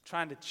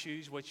trying to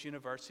choose which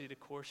university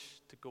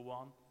course to go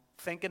on,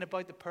 thinking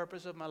about the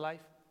purpose of my life.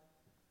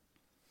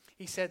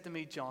 He said to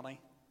me, Johnny,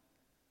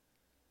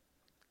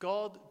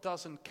 God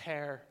doesn't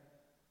care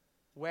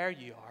where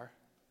you are.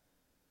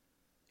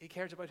 He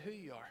cares about who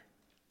you are.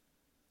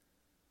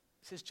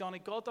 He says, Johnny,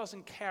 God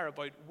doesn't care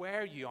about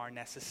where you are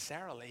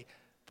necessarily,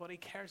 but He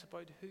cares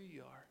about who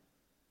you are.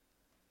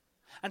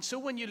 And so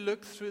when you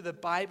look through the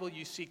Bible,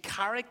 you see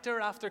character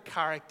after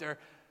character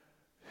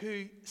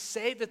who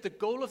say that the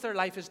goal of their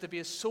life is to be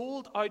a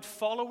sold-out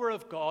follower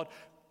of God,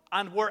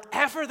 and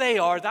wherever they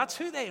are, that's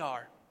who they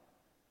are.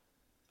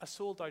 A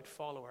sold-out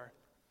follower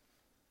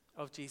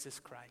of Jesus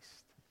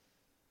Christ.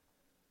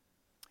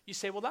 You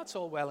say, well, that's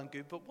all well and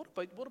good, but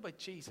what about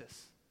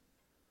Jesus?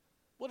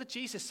 What did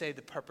Jesus say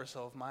the purpose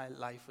of my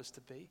life was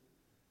to be?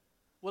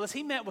 Well, as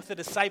He met with the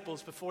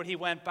disciples before He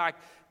went back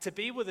to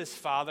be with His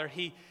Father,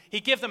 He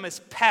gave them His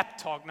pep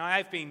talk. Now,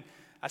 I've been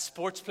a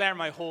sports player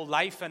my whole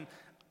life, and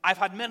I've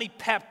had many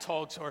pep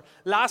talks or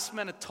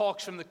last-minute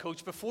talks from the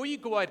coach before you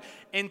go out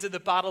into the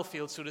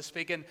battlefield, so to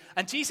speak. And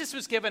Jesus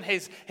was given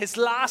his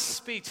last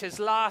speech, his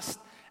last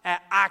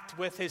act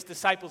with His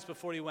disciples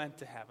before He went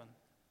to heaven.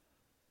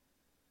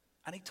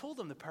 And He told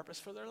them the purpose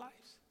for their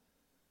lives.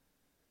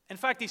 In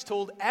fact, He's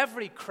told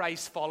every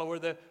Christ follower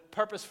the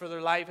purpose for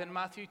their life in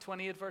Matthew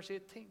 28, verse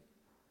 18.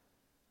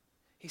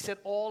 He said,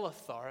 all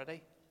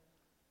authority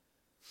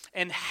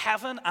in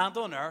heaven and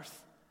on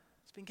earth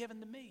has been given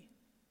to me.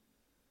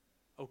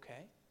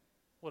 Okay,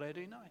 what do I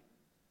do now?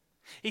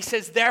 He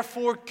says,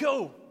 therefore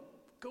go.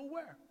 Go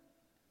where?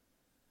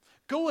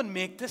 Go and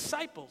make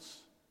disciples.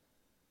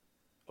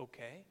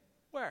 Okay,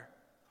 where?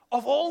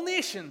 Of all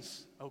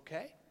nations.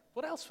 Okay,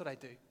 what else would I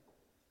do?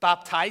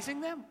 Baptizing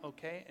them.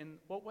 Okay, in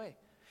what way?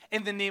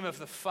 In the name of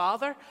the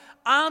Father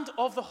and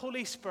of the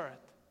Holy Spirit.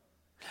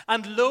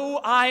 And lo,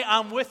 I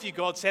am with you,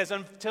 God says,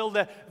 until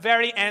the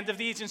very end of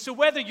the age. And so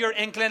whether you're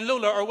in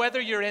Glenlola or whether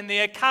you're in the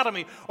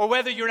academy or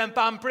whether you're in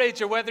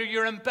Banbridge or whether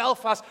you're in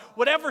Belfast,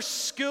 whatever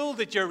school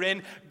that you're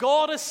in,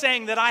 God is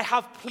saying that I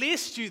have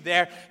placed you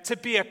there to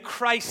be a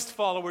Christ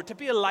follower, to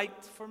be a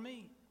light for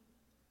me.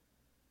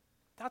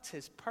 That's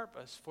His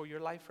purpose for your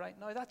life right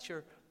now. That's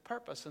your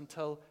purpose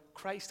until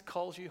Christ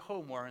calls you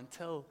home or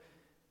until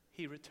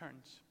He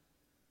returns.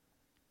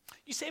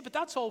 You say, but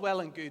that's all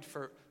well and good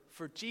for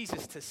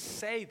Jesus to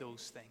say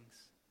those things.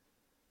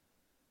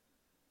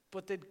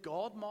 But did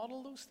God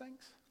model those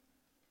things?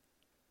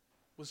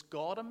 Was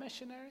God a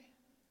missionary?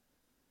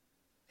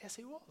 Yes,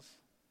 He was.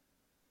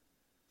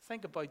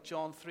 Think about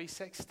John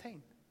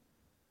 3:16.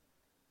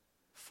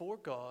 For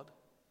God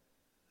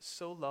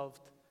so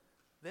loved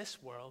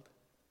this world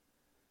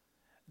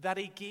that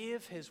he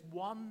gave his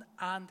one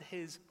and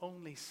his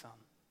only Son,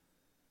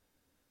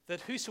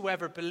 that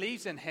whosoever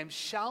believes in him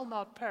shall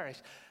not perish,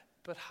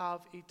 but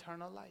have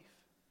eternal life.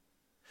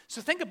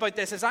 So think about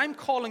this as I'm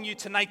calling you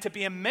tonight to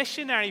be a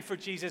missionary for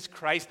Jesus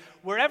Christ,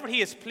 wherever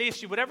he has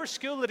placed you, whatever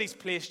school that he's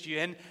placed you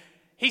in.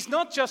 He's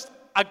not just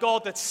a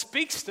God that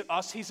speaks to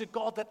us, he's a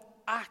God that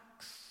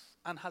acts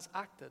and has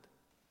acted.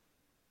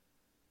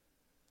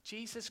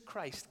 Jesus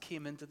Christ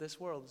came into this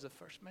world as the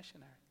first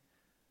missionary.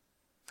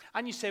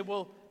 And you say,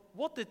 well,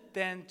 what did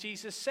then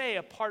Jesus say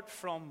apart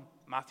from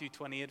Matthew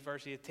 28,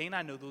 verse 18?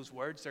 I know those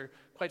words, they're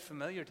quite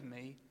familiar to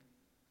me.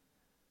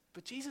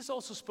 But Jesus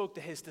also spoke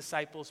to his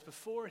disciples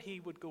before he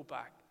would go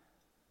back.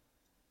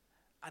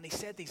 And he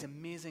said these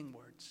amazing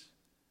words.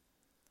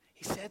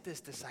 He said to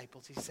his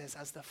disciples, he says,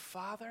 as the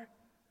Father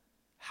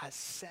has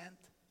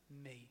sent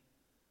me,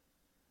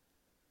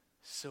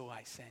 so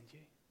I send you.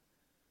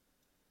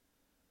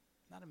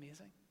 Isn't that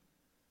amazing?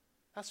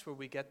 That's where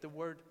we get the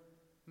word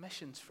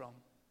missions from.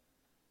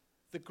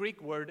 The Greek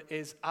word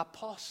is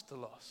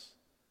apostolos.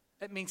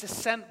 It means a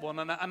sent one,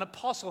 an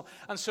apostle.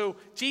 And so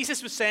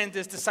Jesus was saying to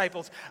his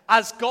disciples,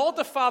 as God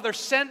the Father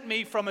sent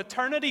me from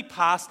eternity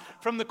past,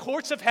 from the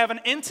courts of heaven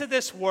into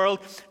this world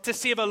to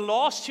save a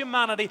lost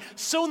humanity,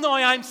 so now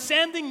I'm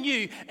sending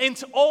you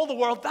into all the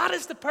world. That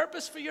is the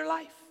purpose for your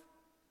life,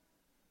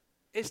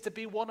 is to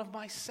be one of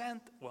my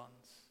sent ones.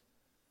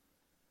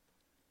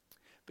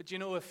 But you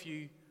know, if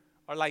you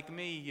are like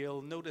me,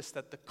 you'll notice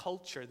that the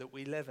culture that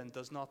we live in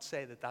does not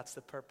say that that's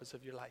the purpose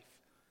of your life.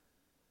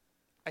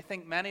 I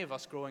think many of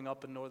us growing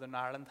up in Northern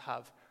Ireland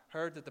have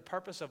heard that the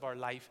purpose of our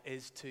life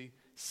is to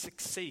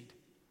succeed,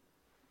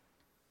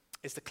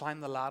 is to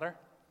climb the ladder,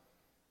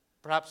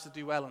 perhaps to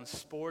do well in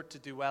sport, to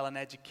do well in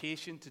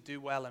education, to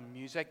do well in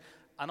music,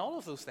 and all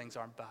of those things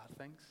aren't bad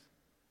things.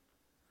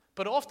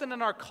 But often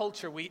in our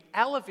culture, we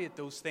elevate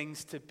those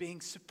things to being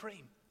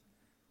supreme,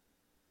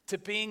 to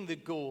being the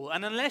goal.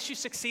 And unless you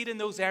succeed in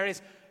those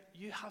areas,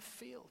 you have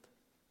failed.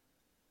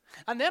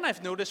 And then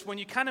I've noticed when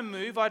you kind of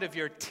move out of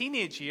your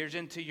teenage years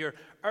into your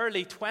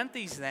early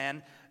 20s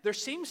then, there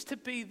seems to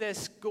be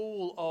this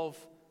goal of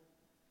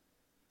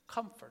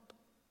comfort.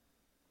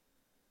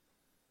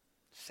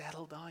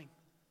 Settle down.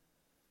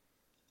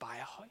 Buy a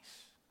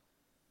house.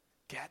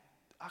 Get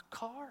a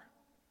car.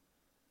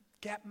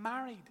 Get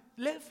married.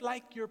 Live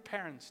like your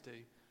parents do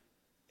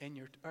in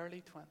your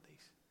early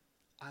 20s,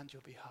 and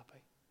you'll be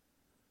happy.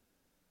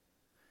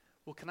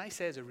 Well, can I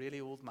say as a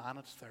really old man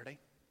at 30,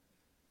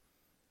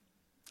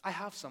 I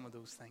have some of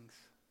those things,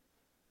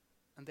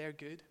 and they're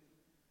good,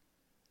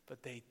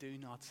 but they do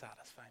not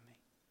satisfy me.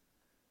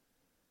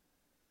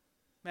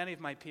 Many of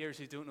my peers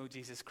who don't know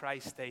Jesus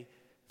Christ, they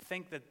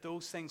think that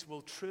those things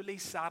will truly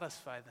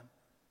satisfy them,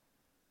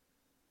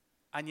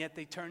 and yet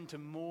they turn to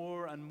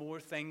more and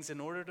more things in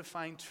order to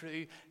find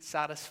true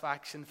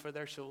satisfaction for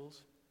their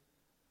souls.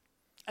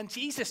 And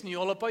Jesus knew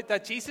all about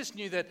that. Jesus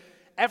knew that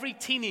every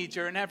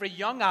teenager and every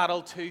young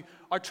adult who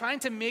are trying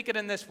to make it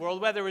in this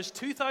world, whether it was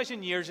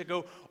 2,000 years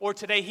ago or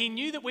today, he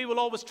knew that we will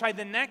always try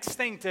the next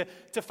thing to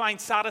find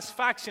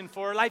satisfaction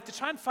for our life, to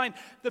try and find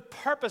the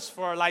purpose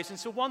for our lives. And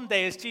so one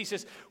day as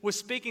Jesus was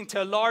speaking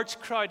to a large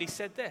crowd, he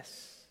said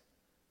this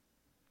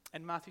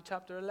in Matthew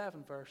chapter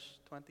 11, verse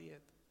 28.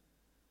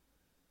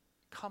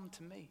 Come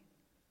to me.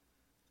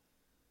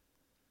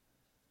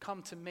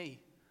 Come to me,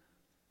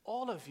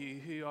 all of you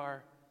who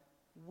are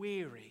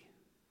weary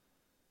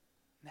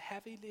and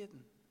heavy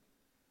laden,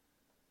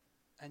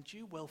 and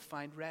you will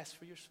find rest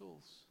for your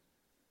souls.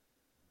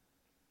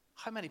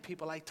 How many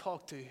people I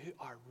talk to who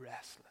are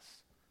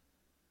restless?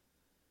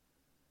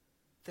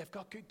 They've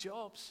got good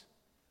jobs.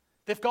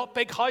 They've got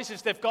big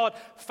houses. They've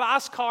got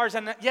fast cars.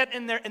 And yet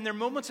in their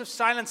moments of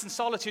silence and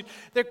solitude,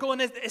 they're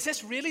going, is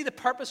this really the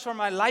purpose for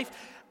my life?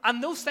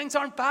 And those things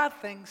aren't bad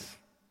things.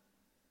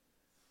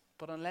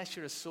 But unless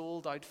you're a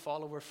sold out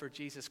follower for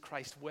Jesus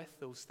Christ with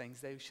those things,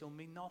 they shall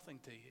mean nothing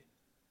to you.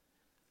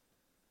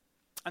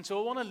 And so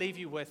I want to leave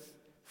you with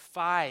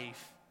 5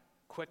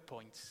 quick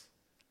points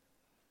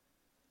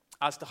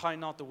as to how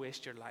not to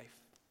waste your life.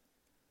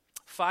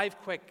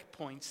 5 quick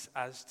points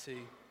as to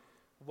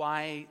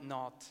why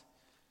not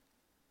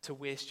to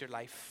waste your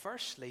life.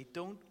 Firstly,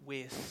 don't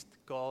waste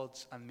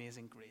God's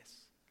amazing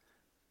grace.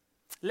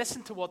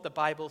 Listen to what the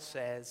Bible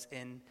says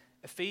in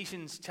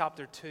Ephesians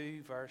chapter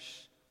 2,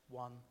 verse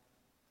 1.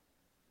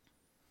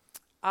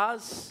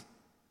 As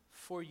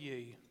for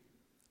you,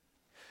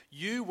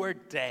 you were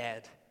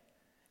dead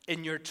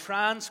in your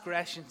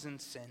transgressions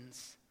and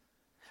sins,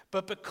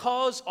 but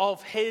because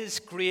of his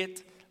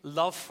great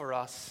love for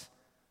us,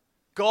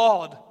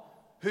 God,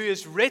 who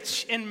is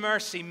rich in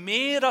mercy,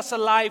 made us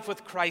alive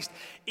with Christ,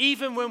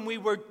 even when we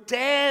were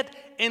dead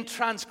in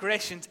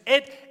transgressions.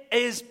 It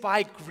is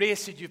by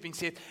grace that you've been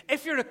saved.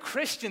 If you're a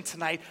Christian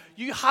tonight,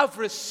 you have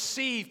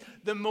received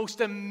the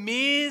most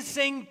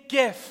amazing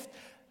gift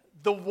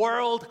the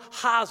world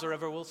has or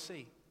ever will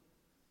see.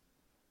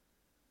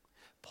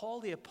 Paul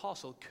the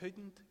Apostle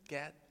couldn't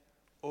get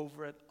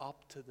over it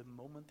up to the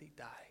moment he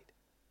died.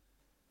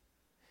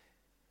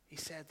 he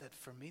said that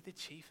for me, the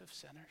chief of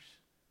sinners,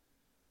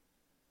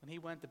 when he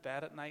went to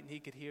bed at night and he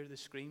could hear the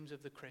screams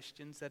of the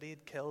Christians that he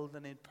had killed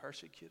and he had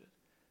persecuted,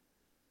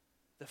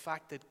 the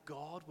fact that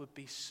God would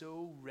be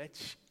so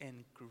rich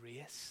in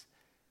grace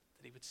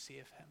that he would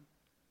save him.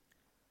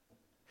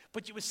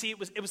 But you would see,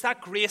 it was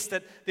that grace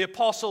that the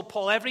Apostle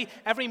Paul,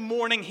 every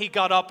morning he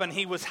got up and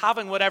he was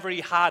having whatever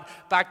he had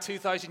back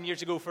 2,000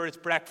 years ago for his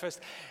breakfast.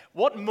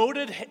 What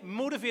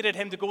motivated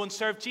him to go and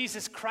serve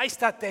Jesus Christ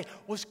that day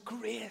was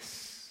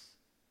grace.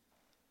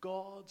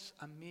 God's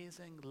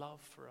amazing love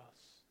for us.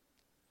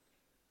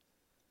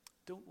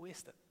 Don't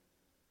waste it.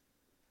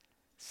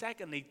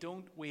 Secondly,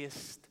 don't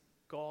waste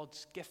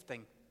God's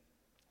gifting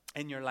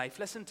in your life.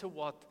 Listen to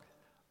what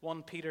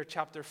 1 Peter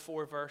chapter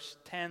 4 verse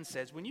 10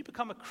 says. When you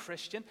become a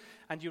Christian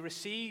and you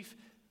receive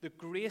the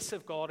grace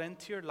of God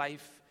into your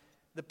life,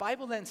 the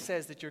Bible then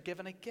says that you're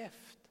given a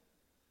gift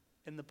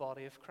in the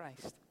body of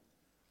Christ.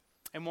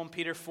 In 1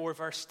 Peter 4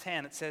 verse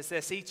 10 it says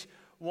this: each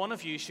one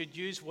of you should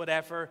use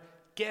whatever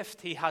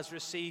gift he has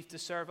received to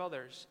serve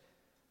others,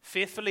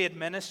 faithfully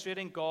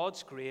administering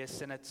God's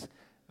grace in its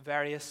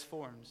various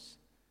forms.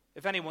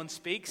 If anyone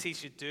speaks, he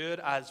should do it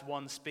as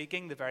one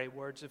speaking the very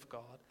words of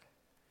God.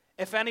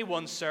 If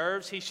anyone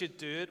serves, he should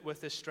do it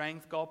with the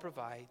strength God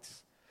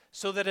provides,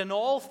 so that in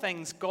all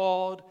things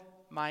God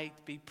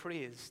might be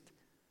praised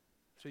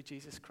through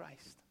Jesus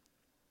Christ.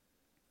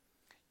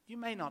 You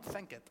may not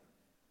think it.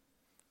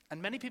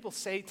 And many people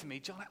say to me,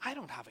 John, I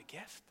don't have a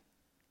gift.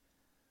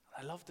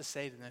 And I love to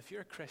say to them, if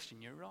you're a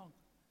Christian, you're wrong.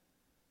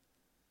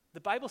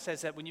 The Bible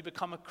says that when you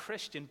become a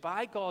Christian,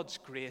 by God's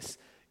grace,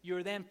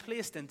 you're then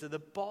placed into the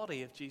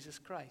body of Jesus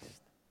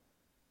Christ.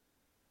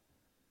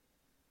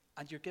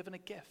 And you're given a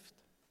gift.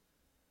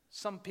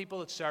 Some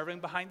people it's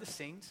serving behind the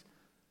scenes.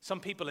 Some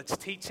people it's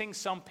teaching.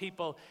 Some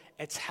people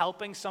it's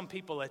helping. Some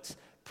people it's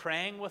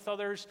praying with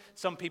others.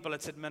 Some people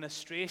it's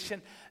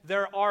administration.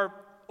 There are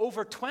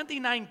over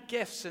 29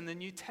 gifts in the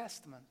New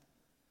Testament.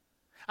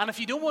 And if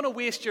you don't want to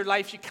waste your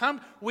life, you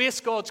can't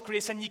waste God's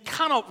grace, and you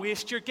cannot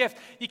waste your gift.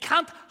 You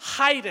can't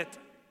hide it.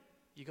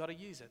 You got to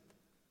use it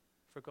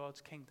for God's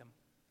kingdom.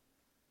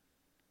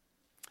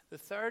 The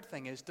third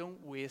thing is,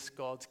 don't waste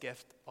God's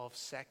gift of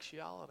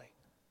sexuality.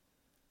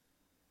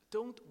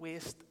 Don't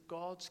waste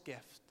God's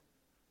gift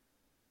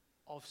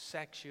of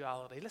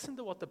sexuality. Listen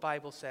to what the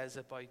Bible says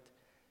about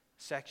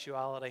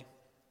sexuality.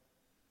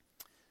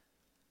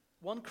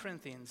 1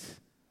 Corinthians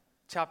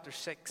chapter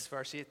 6,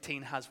 verse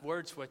 18 has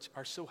words which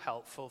are so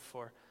helpful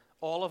for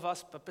all of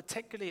us, but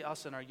particularly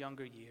us in our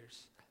younger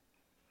years.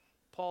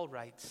 Paul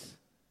writes,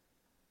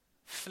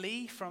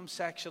 "Flee from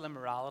sexual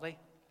immorality.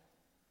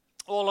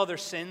 All other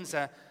sins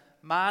a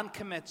man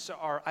commits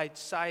are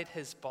outside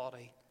his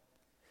body.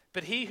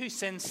 But he who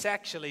sins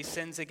sexually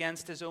sins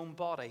against his own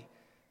body.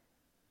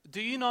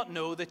 Do you not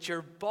know that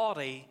your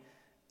body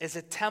is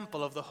a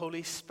temple of the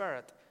Holy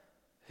Spirit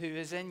who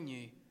is in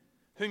you,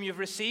 whom you've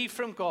received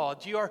from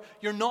God? You're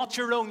not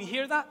your own." You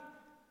hear that?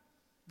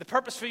 The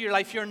purpose for your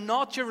life, you're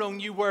not your own.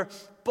 You were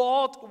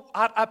bought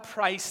at a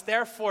price.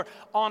 Therefore,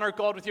 honor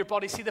God with your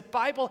body. See, the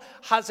Bible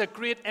has a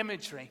great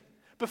imagery.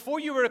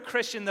 Before you were a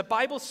Christian, the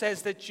Bible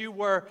says that you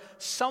were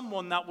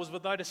someone that was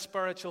without a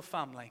spiritual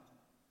family.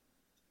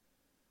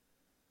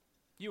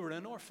 You were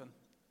an orphan.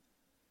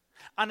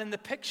 And in the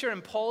picture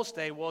in Paul's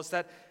day was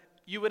that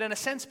you would, in a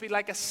sense, be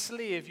like a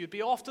slave. You'd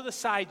be off to the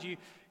side.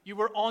 You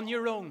were on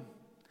your own.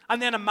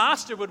 And then a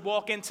master would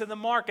walk into the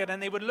market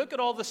and they would look at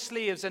all the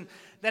slaves, and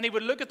then he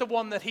would look at the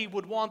one that he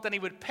would want, and he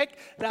would pick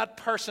that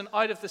person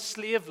out of the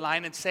slave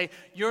line and say,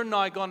 "You're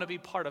now going to be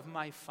part of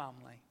my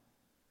family."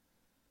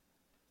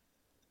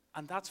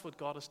 And that's what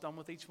God has done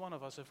with each one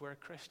of us if we're a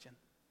Christian.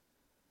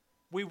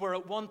 We were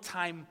at one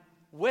time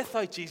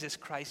without Jesus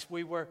Christ.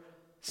 We were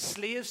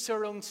slaves to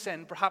our own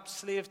sin, perhaps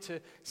slaves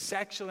to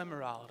sexual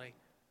immorality.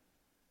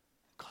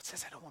 God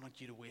says, I don't want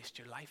you to waste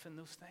your life in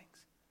those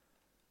things.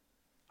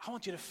 I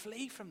want you to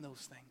flee from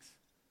those things.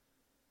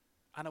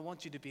 And I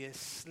want you to be a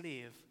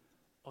slave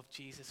of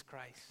Jesus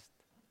Christ.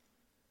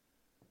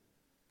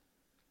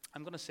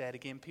 I'm going to say it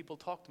again. People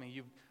talk to me.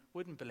 You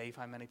wouldn't believe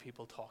how many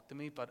people talk to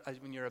me, but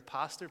when you're a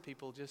pastor,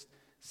 people just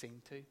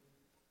seem to.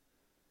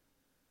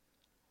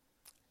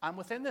 And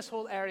within this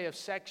whole area of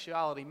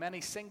sexuality,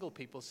 many single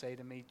people say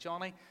to me,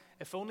 "Johnny,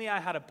 if only I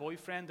had a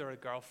boyfriend or a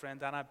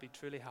girlfriend, then I'd be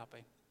truly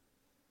happy."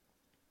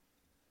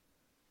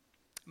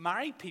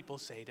 Married people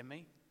say to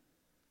me,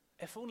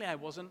 "If only I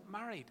wasn't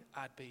married,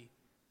 I'd be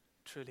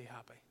truly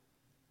happy."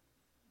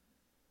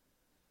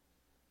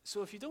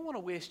 So if you don't want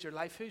to waste your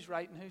life, who's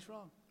right and who's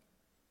wrong?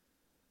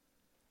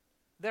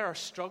 There are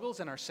struggles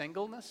in our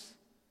singleness.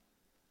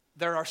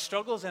 There are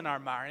struggles in our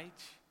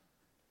marriage.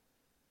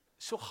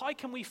 So how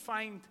can we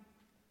find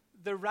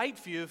the right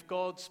view of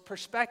God's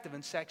perspective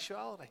in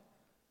sexuality?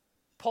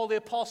 Paul the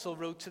Apostle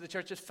wrote to the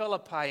church at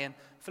Philippi in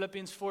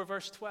Philippians 4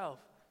 verse 12.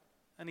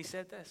 And he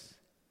said this: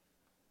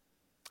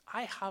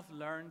 "I have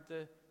learned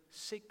the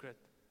secret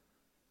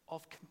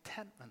of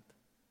contentment,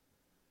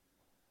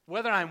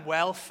 whether I'm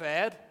well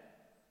fed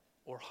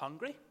or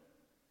hungry,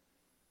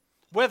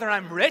 whether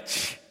I'm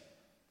rich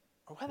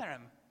or whether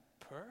I'm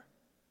poor.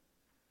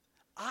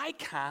 I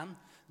can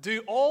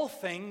do all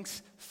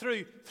things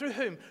through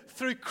whom?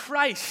 Through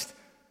Christ,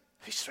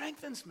 who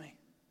strengthens me.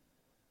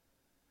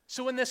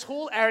 So in this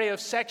whole area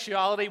of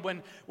sexuality,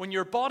 when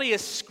your body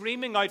is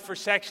screaming out for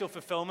sexual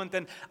fulfillment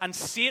and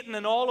Satan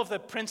and all of the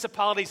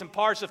principalities and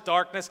powers of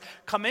darkness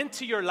come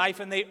into your life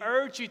and they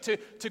urge you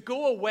to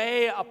go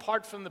away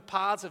apart from the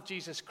paths of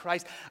Jesus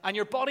Christ, and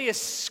your body is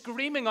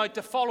screaming out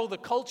to follow the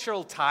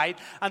cultural tide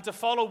and to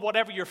follow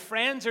whatever your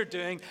friends are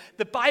doing,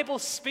 the Bible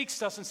speaks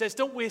to us and says,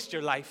 don't waste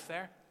your life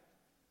there.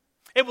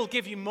 It will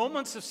give you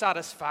moments of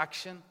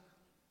satisfaction,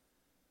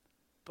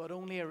 but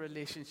only a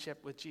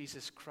relationship with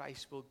Jesus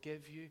Christ will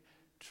give you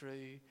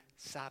true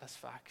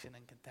satisfaction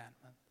and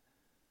contentment.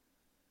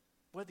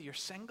 Whether you're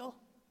single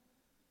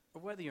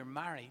or whether you're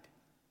married,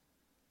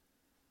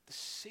 the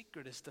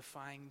secret is to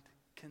find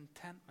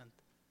contentment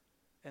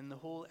in the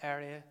whole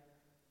area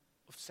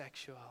of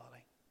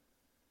sexuality.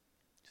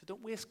 So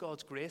don't waste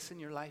God's grace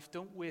in your life.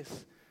 Don't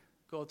waste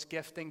God's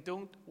gifting.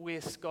 Don't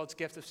waste God's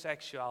gift of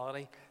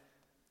sexuality.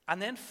 And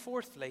then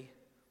fourthly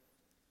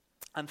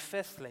and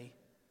fifthly,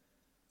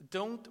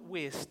 don't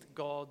waste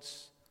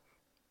God's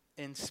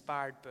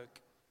inspired book.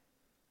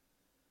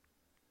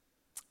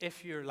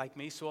 If you're like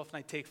me, so often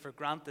I take for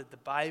granted the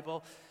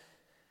Bible,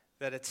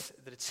 that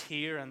it's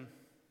here, and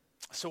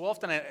so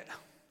often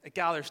it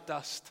gathers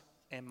dust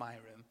in my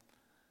room.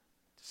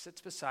 It sits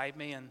beside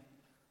me and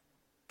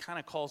kind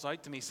of calls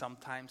out to me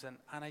sometimes, and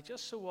I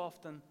just so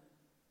often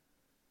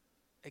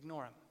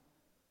ignore him.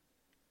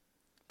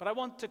 But I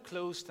want to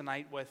close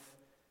tonight with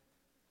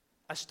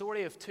a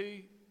story of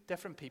two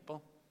different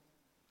people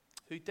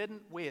who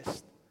didn't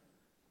waste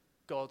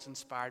God's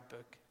inspired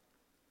book.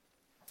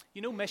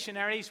 You know,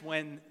 missionaries,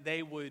 when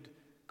they would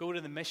go to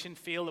the mission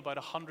field about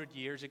 100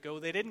 years ago,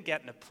 they didn't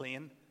get in a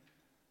plane.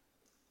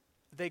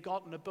 They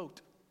got in a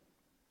boat.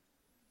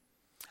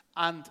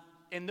 And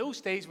in those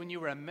days, when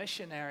you were a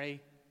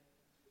missionary,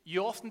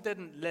 you often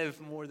didn't live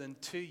more than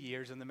 2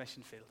 years in the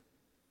mission field.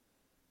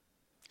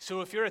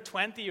 So if you're a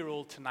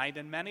 20-year-old tonight,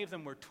 and many of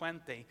them were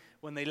 20,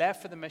 when they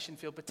left for the mission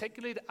field,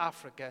 particularly to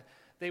Africa,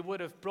 they would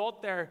have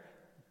brought their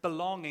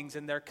belongings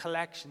and their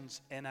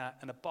collections in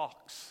a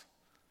box.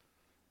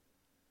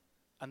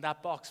 And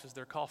that box was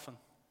their coffin.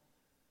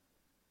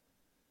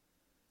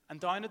 And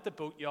down at the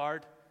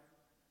boatyard,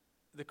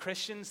 the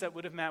Christians that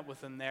would have met with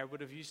them there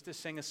would have used to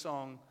sing a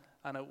song,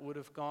 and it would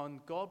have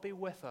gone, God be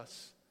with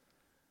us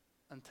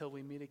until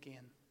we meet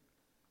again.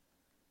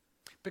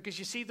 Because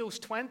you see, those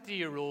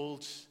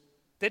 20-year-olds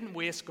didn't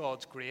waste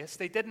God's grace.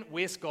 They didn't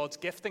waste God's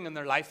gifting in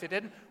their life. They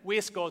didn't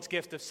waste God's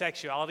gift of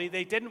sexuality.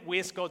 They didn't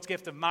waste God's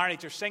gift of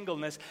marriage or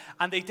singleness.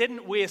 And they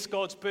didn't waste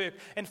God's book.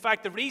 In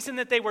fact, the reason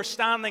that they were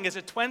standing as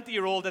a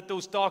 20-year-old at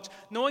those docks,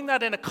 knowing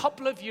that in a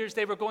couple of years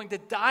they were going to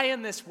die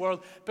in this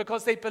world,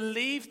 because they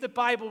believed the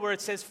Bible where it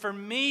says, for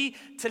me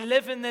to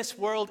live in this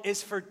world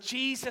is for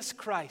Jesus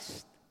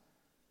Christ.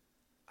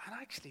 And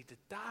actually to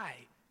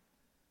die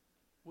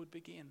would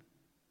begin.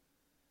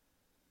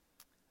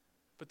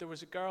 But there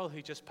was a girl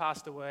who just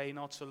passed away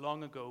not so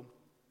long ago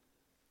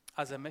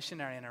as a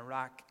missionary in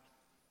Iraq.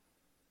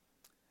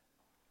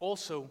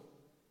 Also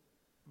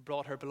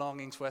brought her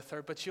belongings with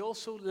her, but she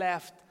also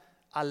left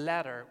a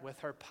letter with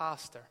her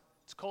pastor.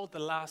 It's called The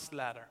Last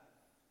Letter.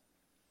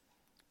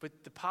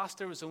 But the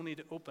pastor was only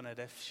to open it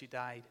if she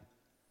died.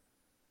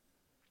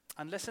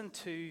 And listen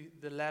to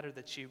the letter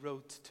that she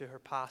wrote to her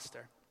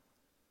pastor.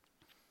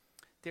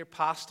 Dear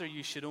pastor,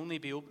 you should only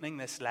be opening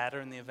this letter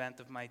in the event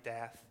of my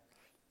death.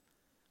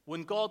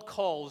 When God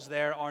calls,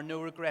 there are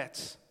no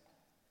regrets.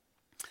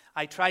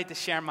 I tried to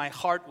share my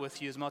heart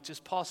with you as much as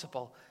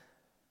possible.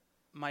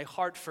 My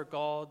heart for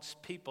God's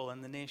people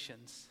and the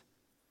nations.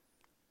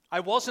 I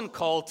wasn't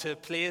called to a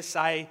place,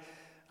 I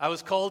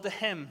was called to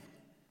Him.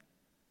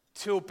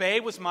 To obey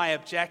was my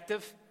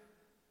objective.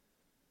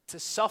 To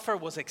suffer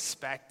was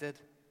expected.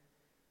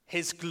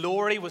 His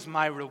glory was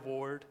my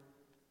reward.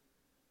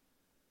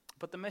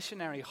 But the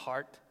missionary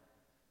heart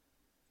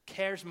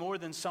cares more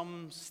than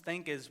some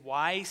think is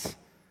wise,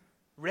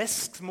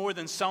 risks more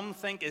than some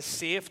think is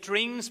safe,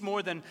 dreams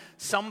more than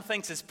some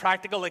thinks is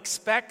practical,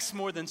 expects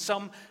more than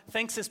some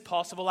thinks is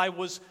possible. I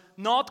was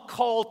not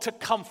called to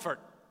comfort.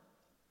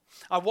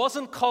 I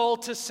wasn't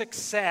called to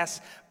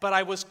success, but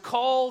I was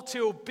called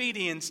to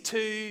obedience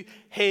to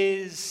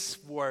His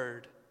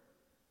word.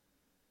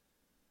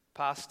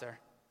 Pastor,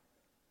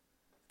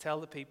 tell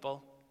the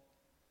people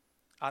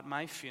at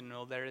my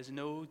funeral there is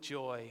no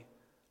joy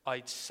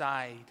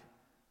outside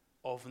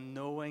of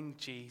knowing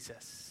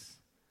Jesus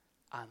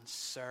and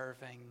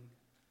serving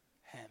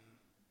Him.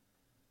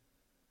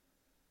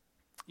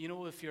 You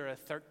know, if you're a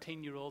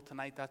 13-year-old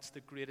tonight, that's the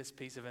greatest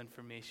piece of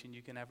information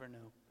you can ever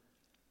know.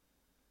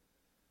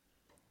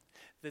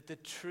 That the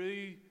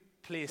true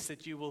place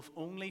that you will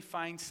only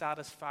find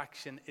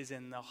satisfaction is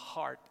in the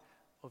heart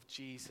of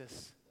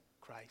Jesus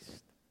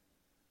Christ.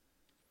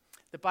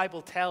 The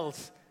Bible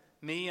tells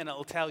me, and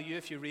it'll tell you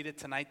if you read it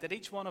tonight, that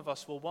each one of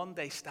us will one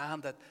day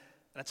stand at,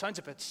 and it sounds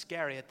a bit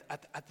scary,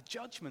 at the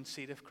judgment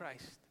seat of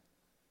Christ.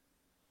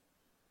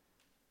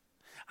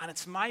 And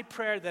it's my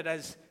prayer that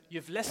as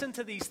you've listened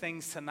to these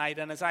things tonight,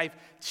 and as I've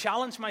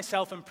challenged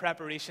myself in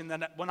preparation,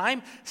 that when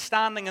I'm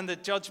standing in the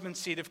judgment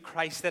seat of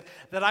Christ,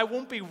 that I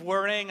won't be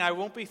worrying, I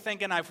won't be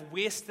thinking I've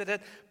wasted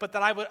it, but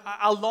that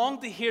I'll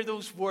long to hear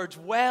those words,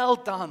 well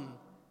done,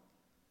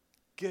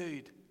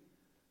 good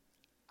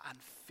and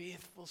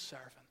faithful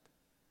servant.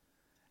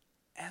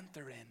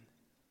 Enter in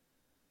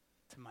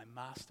to my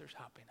master's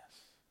happiness.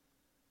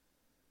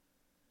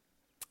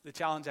 The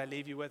challenge I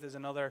leave you with is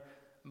another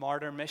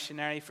martyr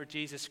missionary for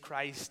Jesus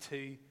Christ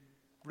who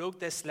wrote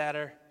this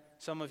letter.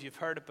 Some of you have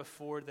heard it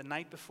before, the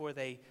night before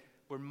they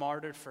were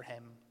martyred for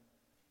him.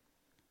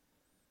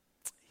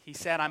 He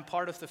said, I'm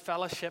part of the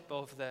fellowship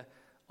of the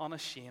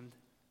unashamed.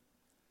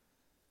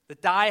 The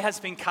die has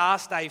been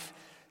cast. I've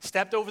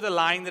stepped over the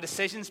line. The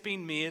decision's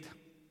been made.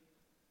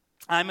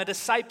 I'm a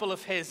disciple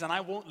of his, and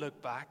I won't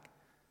look back.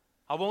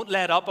 I won't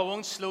let up. I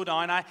won't slow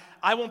down.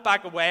 I won't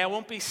back away. I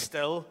won't be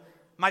still.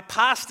 My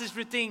past is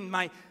redeemed.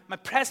 My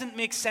present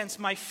makes sense.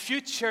 My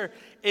future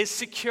is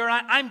secure.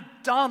 I'm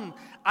done,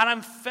 and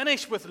I'm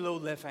finished with low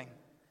living.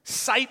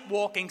 Sight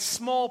walking,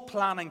 small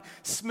planning,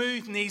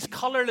 smooth knees,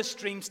 colorless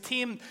dreams,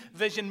 tame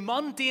vision,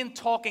 mundane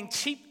talking,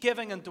 cheap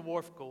giving, and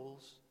dwarf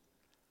goals.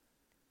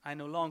 I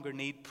no longer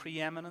need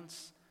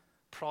preeminence,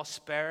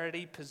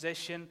 prosperity,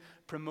 position,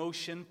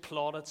 promotion,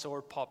 plaudits,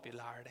 or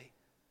popularity.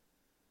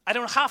 I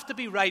don't have to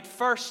be right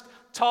first,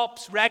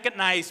 tops,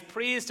 recognized,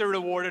 praised, or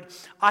rewarded.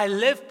 I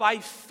live by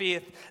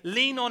faith,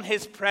 lean on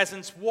his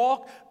presence,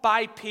 walk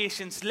by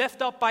patience,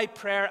 lift up by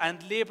prayer,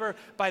 and labor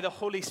by the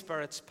Holy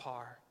Spirit's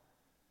power.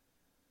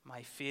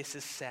 My face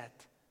is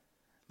set.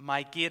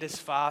 My gate is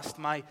fast.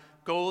 My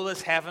goal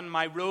is heaven.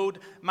 My road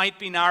might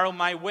be narrow.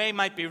 My way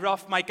might be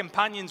rough. My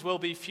companions will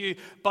be few.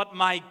 But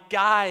my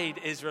guide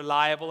is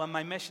reliable and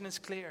my mission is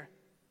clear.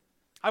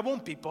 I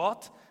won't be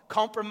bought,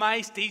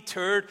 compromised,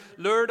 deterred,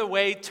 lured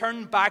away,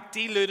 turned back,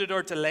 deluded,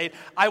 or delayed.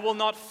 I will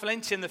not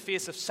flinch in the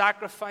face of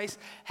sacrifice,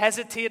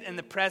 hesitate in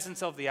the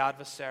presence of the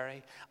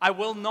adversary. I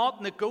will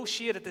not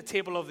negotiate at the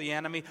table of the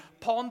enemy,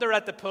 ponder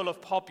at the pool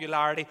of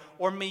popularity,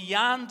 or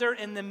meander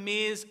in the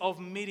maze of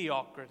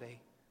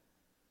mediocrity.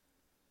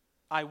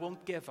 I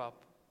won't give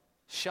up,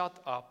 shut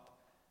up,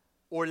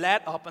 or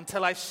let up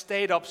until I've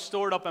stayed up,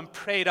 stored up, and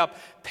prayed up,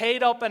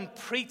 paid up, and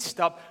preached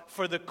up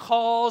for the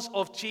cause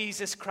of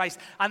Jesus Christ.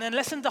 And then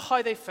listen to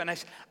how they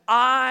finish.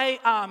 I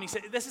am, he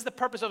said, this is the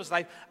purpose of his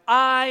life.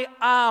 I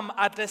am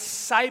a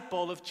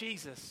disciple of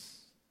Jesus.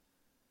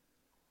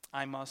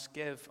 I must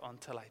give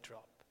until I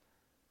drop.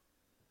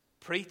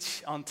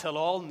 Preach until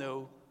all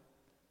know.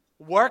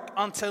 Work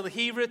until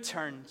he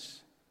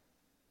returns.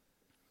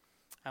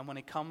 And when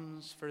he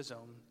comes for his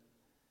own,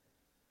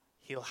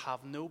 he'll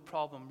have no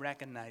problem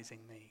recognizing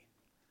me.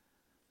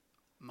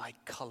 My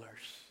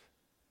colors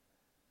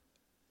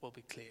will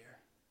be clear.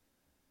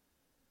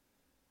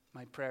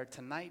 My prayer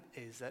tonight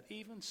is that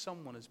even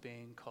someone is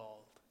being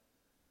called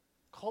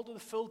to the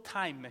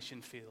full-time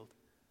mission field.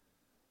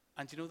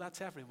 And you know,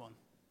 that's everyone.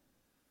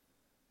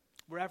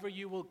 Wherever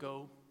you will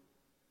go,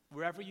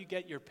 wherever you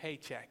get your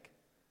paycheck,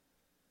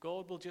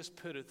 God will just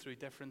put it through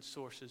different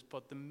sources.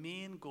 But the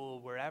main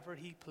goal, wherever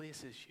he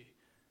places you,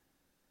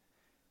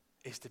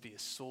 is to be a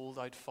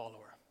sold-out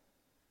follower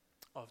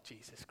of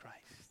Jesus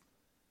Christ.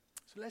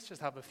 So let's just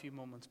have a few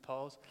moments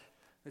pause.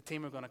 The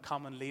team are going to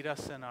come and lead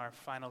us in our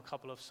final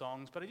couple of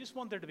songs, but I just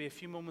want there to be a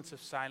few moments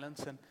of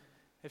silence, and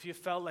if you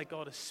felt like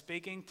God is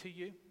speaking to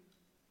you,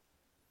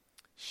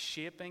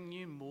 shaping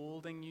you,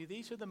 molding you,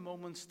 these are the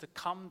moments to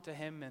come to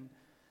him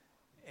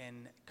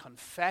in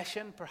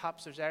confession.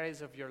 Perhaps there's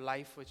areas of your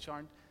life which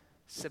aren't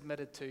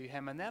submitted to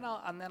him, and then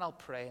I'll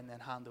pray and then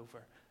hand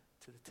over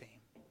to the team.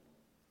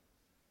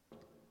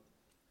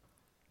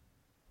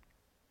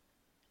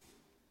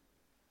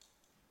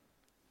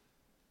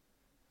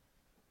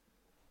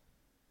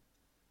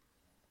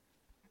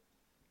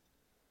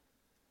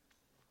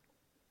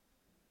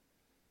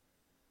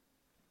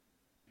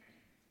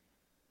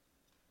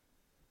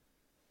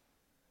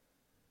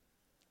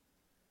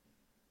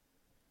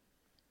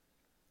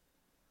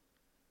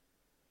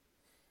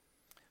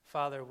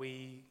 Father,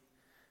 we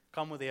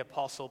come with the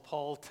Apostle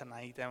Paul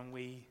tonight, and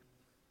we,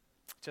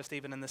 just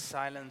even in the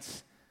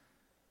silence,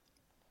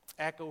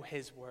 echo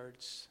his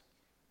words.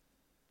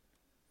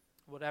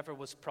 Whatever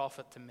was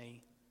profit to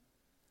me,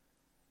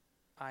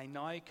 I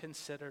now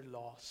consider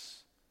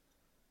loss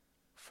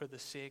for the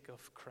sake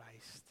of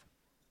Christ.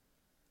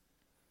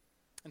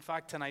 In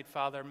fact, tonight,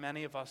 Father,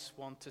 many of us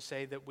want to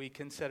say that we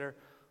consider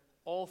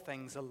all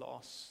things a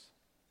loss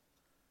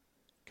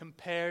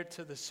compared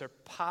to the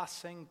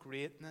surpassing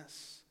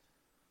greatness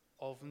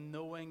of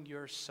knowing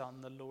your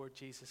Son, the Lord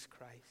Jesus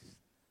Christ.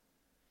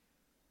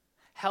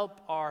 Help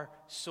our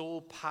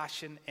sole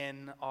passion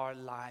in our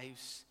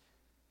lives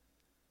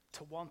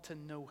to want to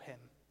know him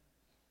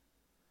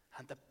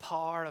and the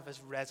power of his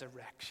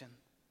resurrection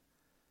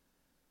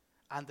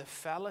and the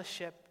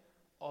fellowship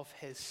of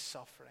his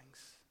sufferings,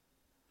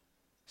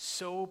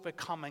 so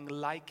becoming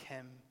like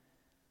him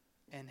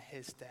in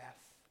his death.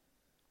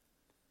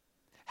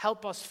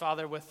 Help us,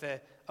 Father, with the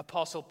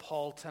Apostle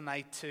Paul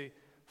tonight to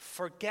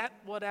Forget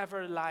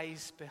whatever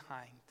lies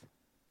behind.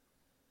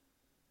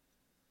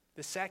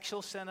 The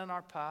sexual sin in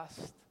our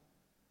past,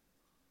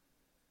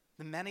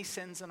 the many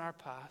sins in our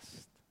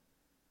past,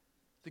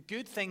 the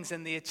good things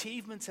and the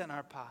achievements in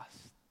our past.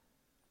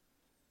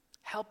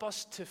 Help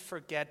us to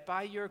forget,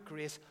 by your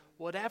grace,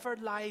 whatever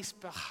lies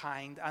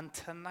behind. And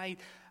tonight,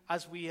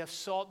 as we have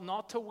sought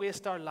not to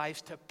waste our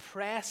lives, to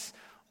press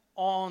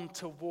on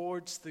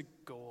towards the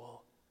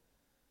goal,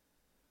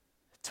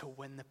 to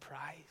win the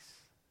prize.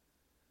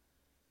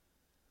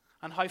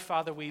 And how,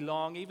 Father, we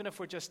long, even if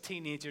we're just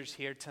teenagers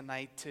here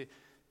tonight,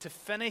 to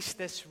finish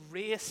this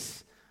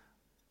race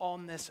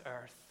on this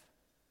earth.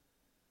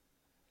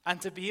 And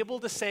to be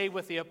able to say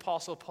with the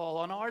Apostle Paul,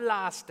 on our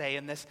last day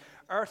in this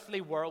earthly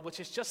world,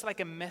 which is just like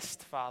a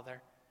mist,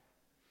 Father,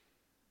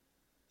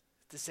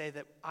 to say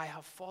that I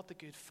have fought the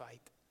good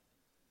fight.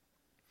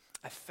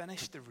 I've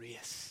finished the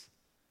race.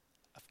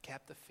 I've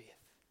kept the faith.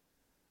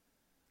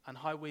 And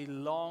how we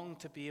long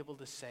to be able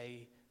to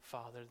say,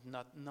 Father,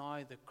 that now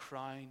the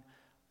crown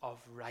of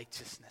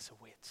righteousness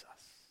awaits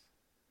us.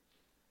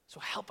 So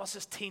help us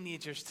as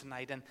teenagers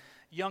tonight and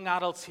young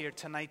adults here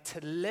tonight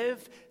to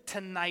live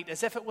tonight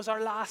as if it was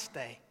our last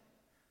day,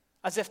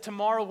 as if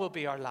tomorrow will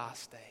be our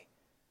last day,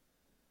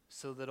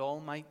 so that all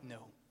might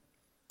know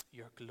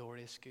your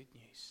glorious good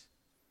news.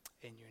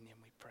 In your name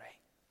we pray.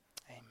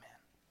 Amen.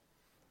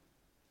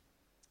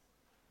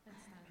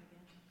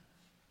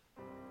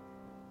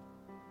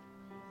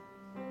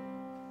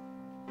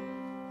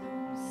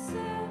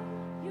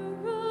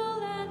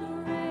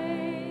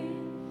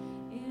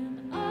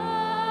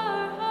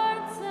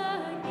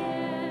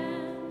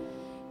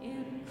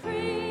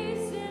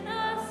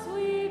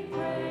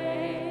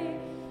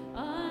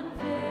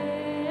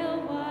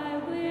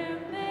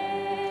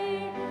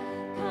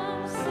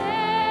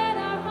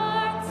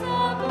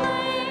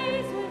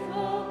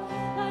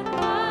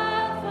 Bye.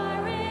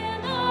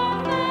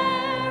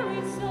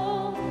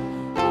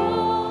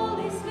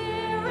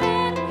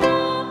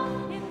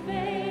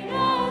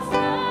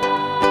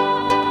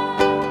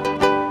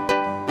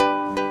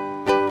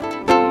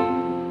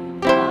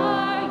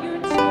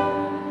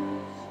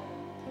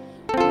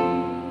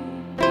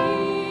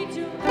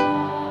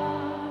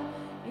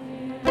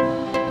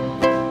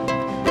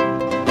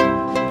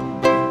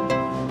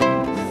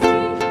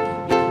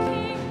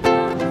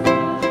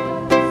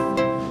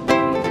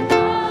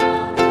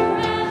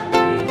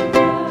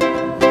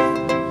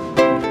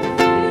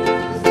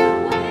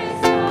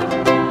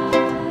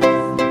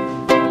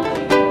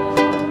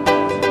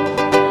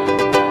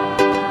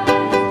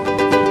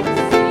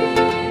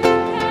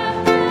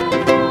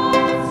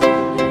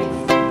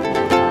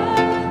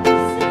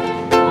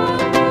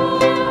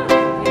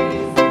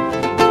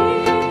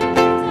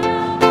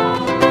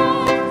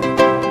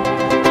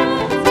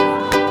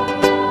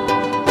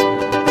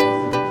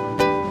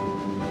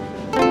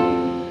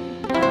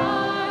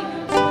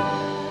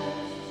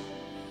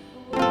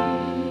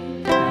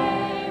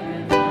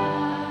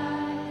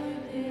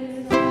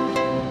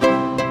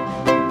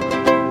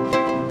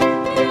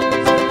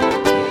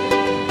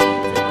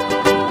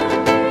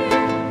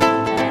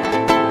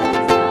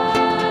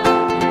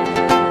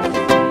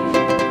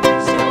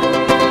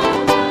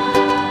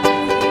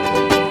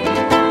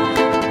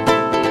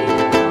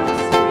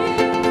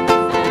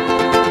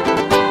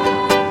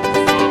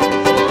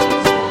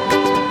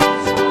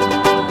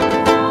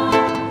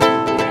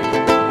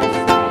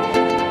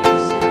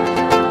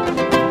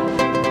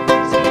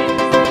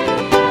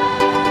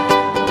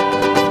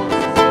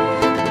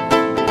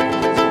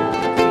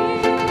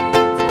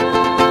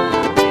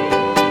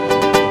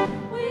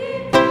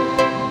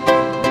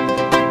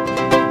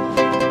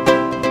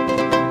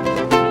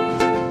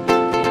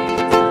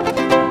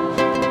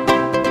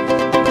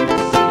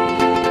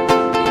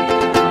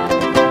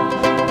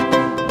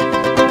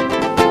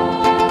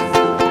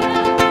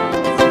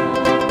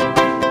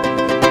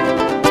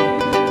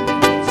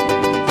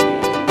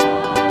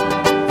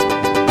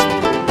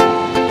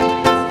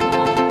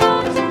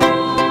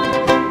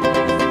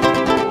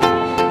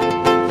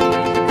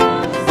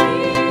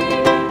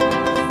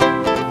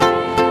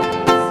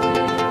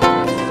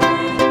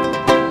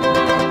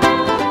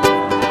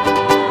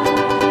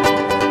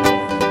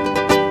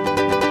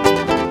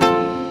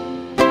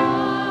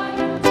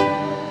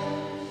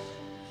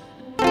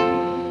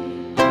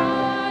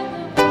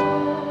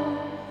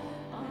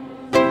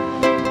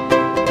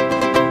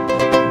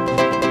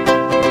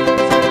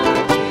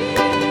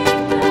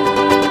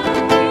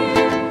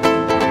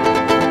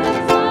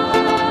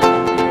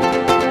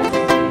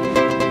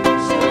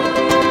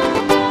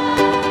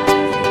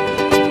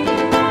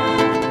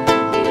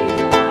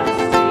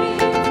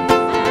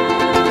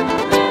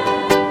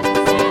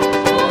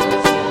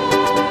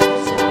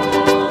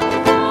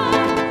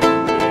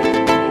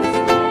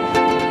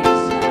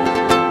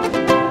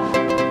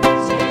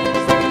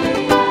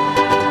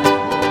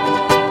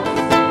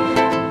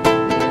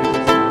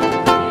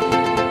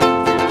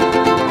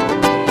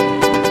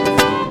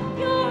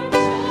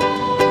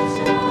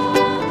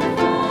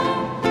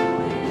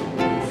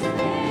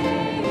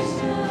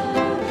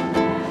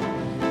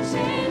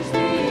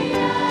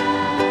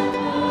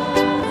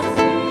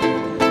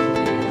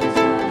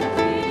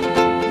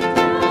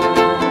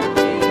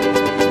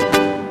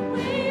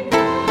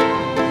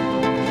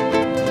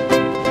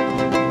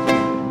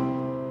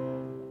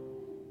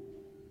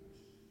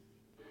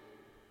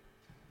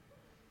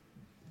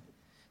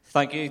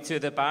 Thank you to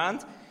the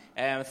band.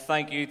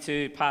 Thank you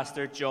to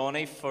Pastor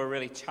Johnny for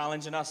really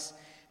challenging us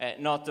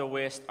not to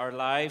waste our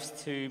lives.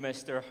 To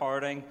Mr.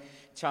 Harding,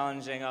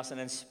 challenging us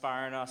and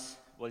inspiring us.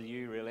 Well,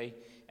 you really.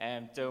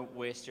 Don't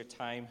waste your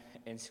time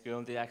in school.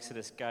 And the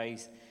Exodus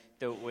guys,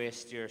 don't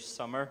waste your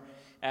summer.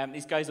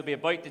 These guys will be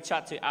about to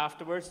chat to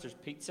afterwards. There's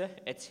pizza.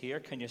 It's here.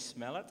 Can you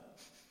smell it?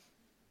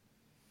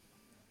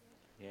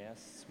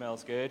 Yes,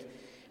 smells good.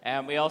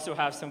 We also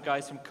have some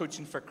guys from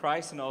Coaching for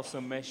Christ and also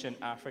Mission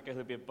Africa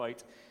who'll be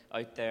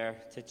out there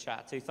to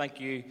chat to. Thank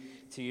you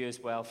to you as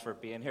well for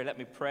being here. Let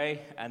me pray,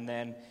 and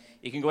then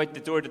you can go out the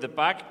door to the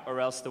back or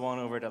else the one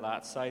over to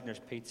that side, and there's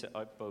pizza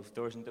out both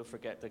doors. And don't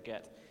forget to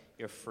get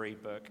your free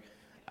book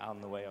on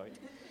the way out.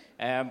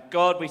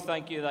 God, we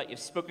thank you that you've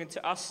spoken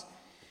to us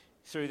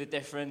through the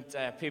different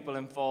people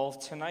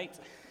involved tonight.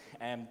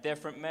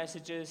 Different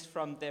messages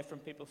from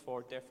different people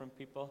for different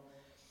people.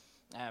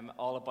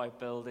 All about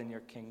building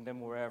your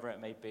kingdom wherever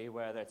it may be,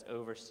 whether it's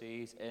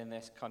overseas, in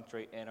this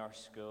country, in our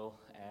school,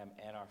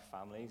 in our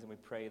families. And we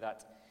pray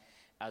that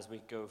as we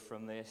go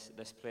from this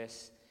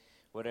place,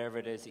 whatever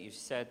it is that you've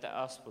said to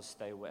us will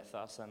stay with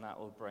us, and that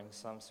will bring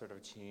some sort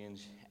of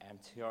change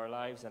to our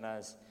lives. And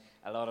as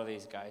a lot of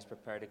these guys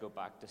prepare to go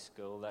back to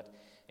school, that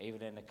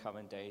even in the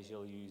coming days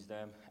you'll use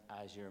them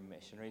as your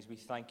missionaries. We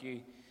thank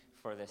you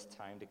for this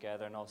time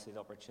together and also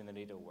the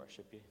opportunity to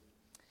worship you.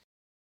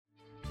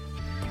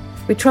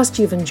 We trust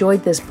you've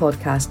enjoyed this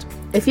podcast.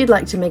 If you'd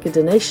like to make a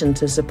donation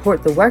to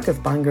support the work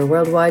of Bangor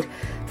Worldwide,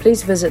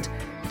 please visit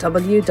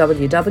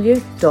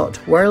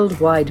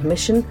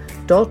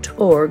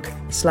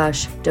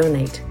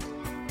www.worldwidemission.org/donate.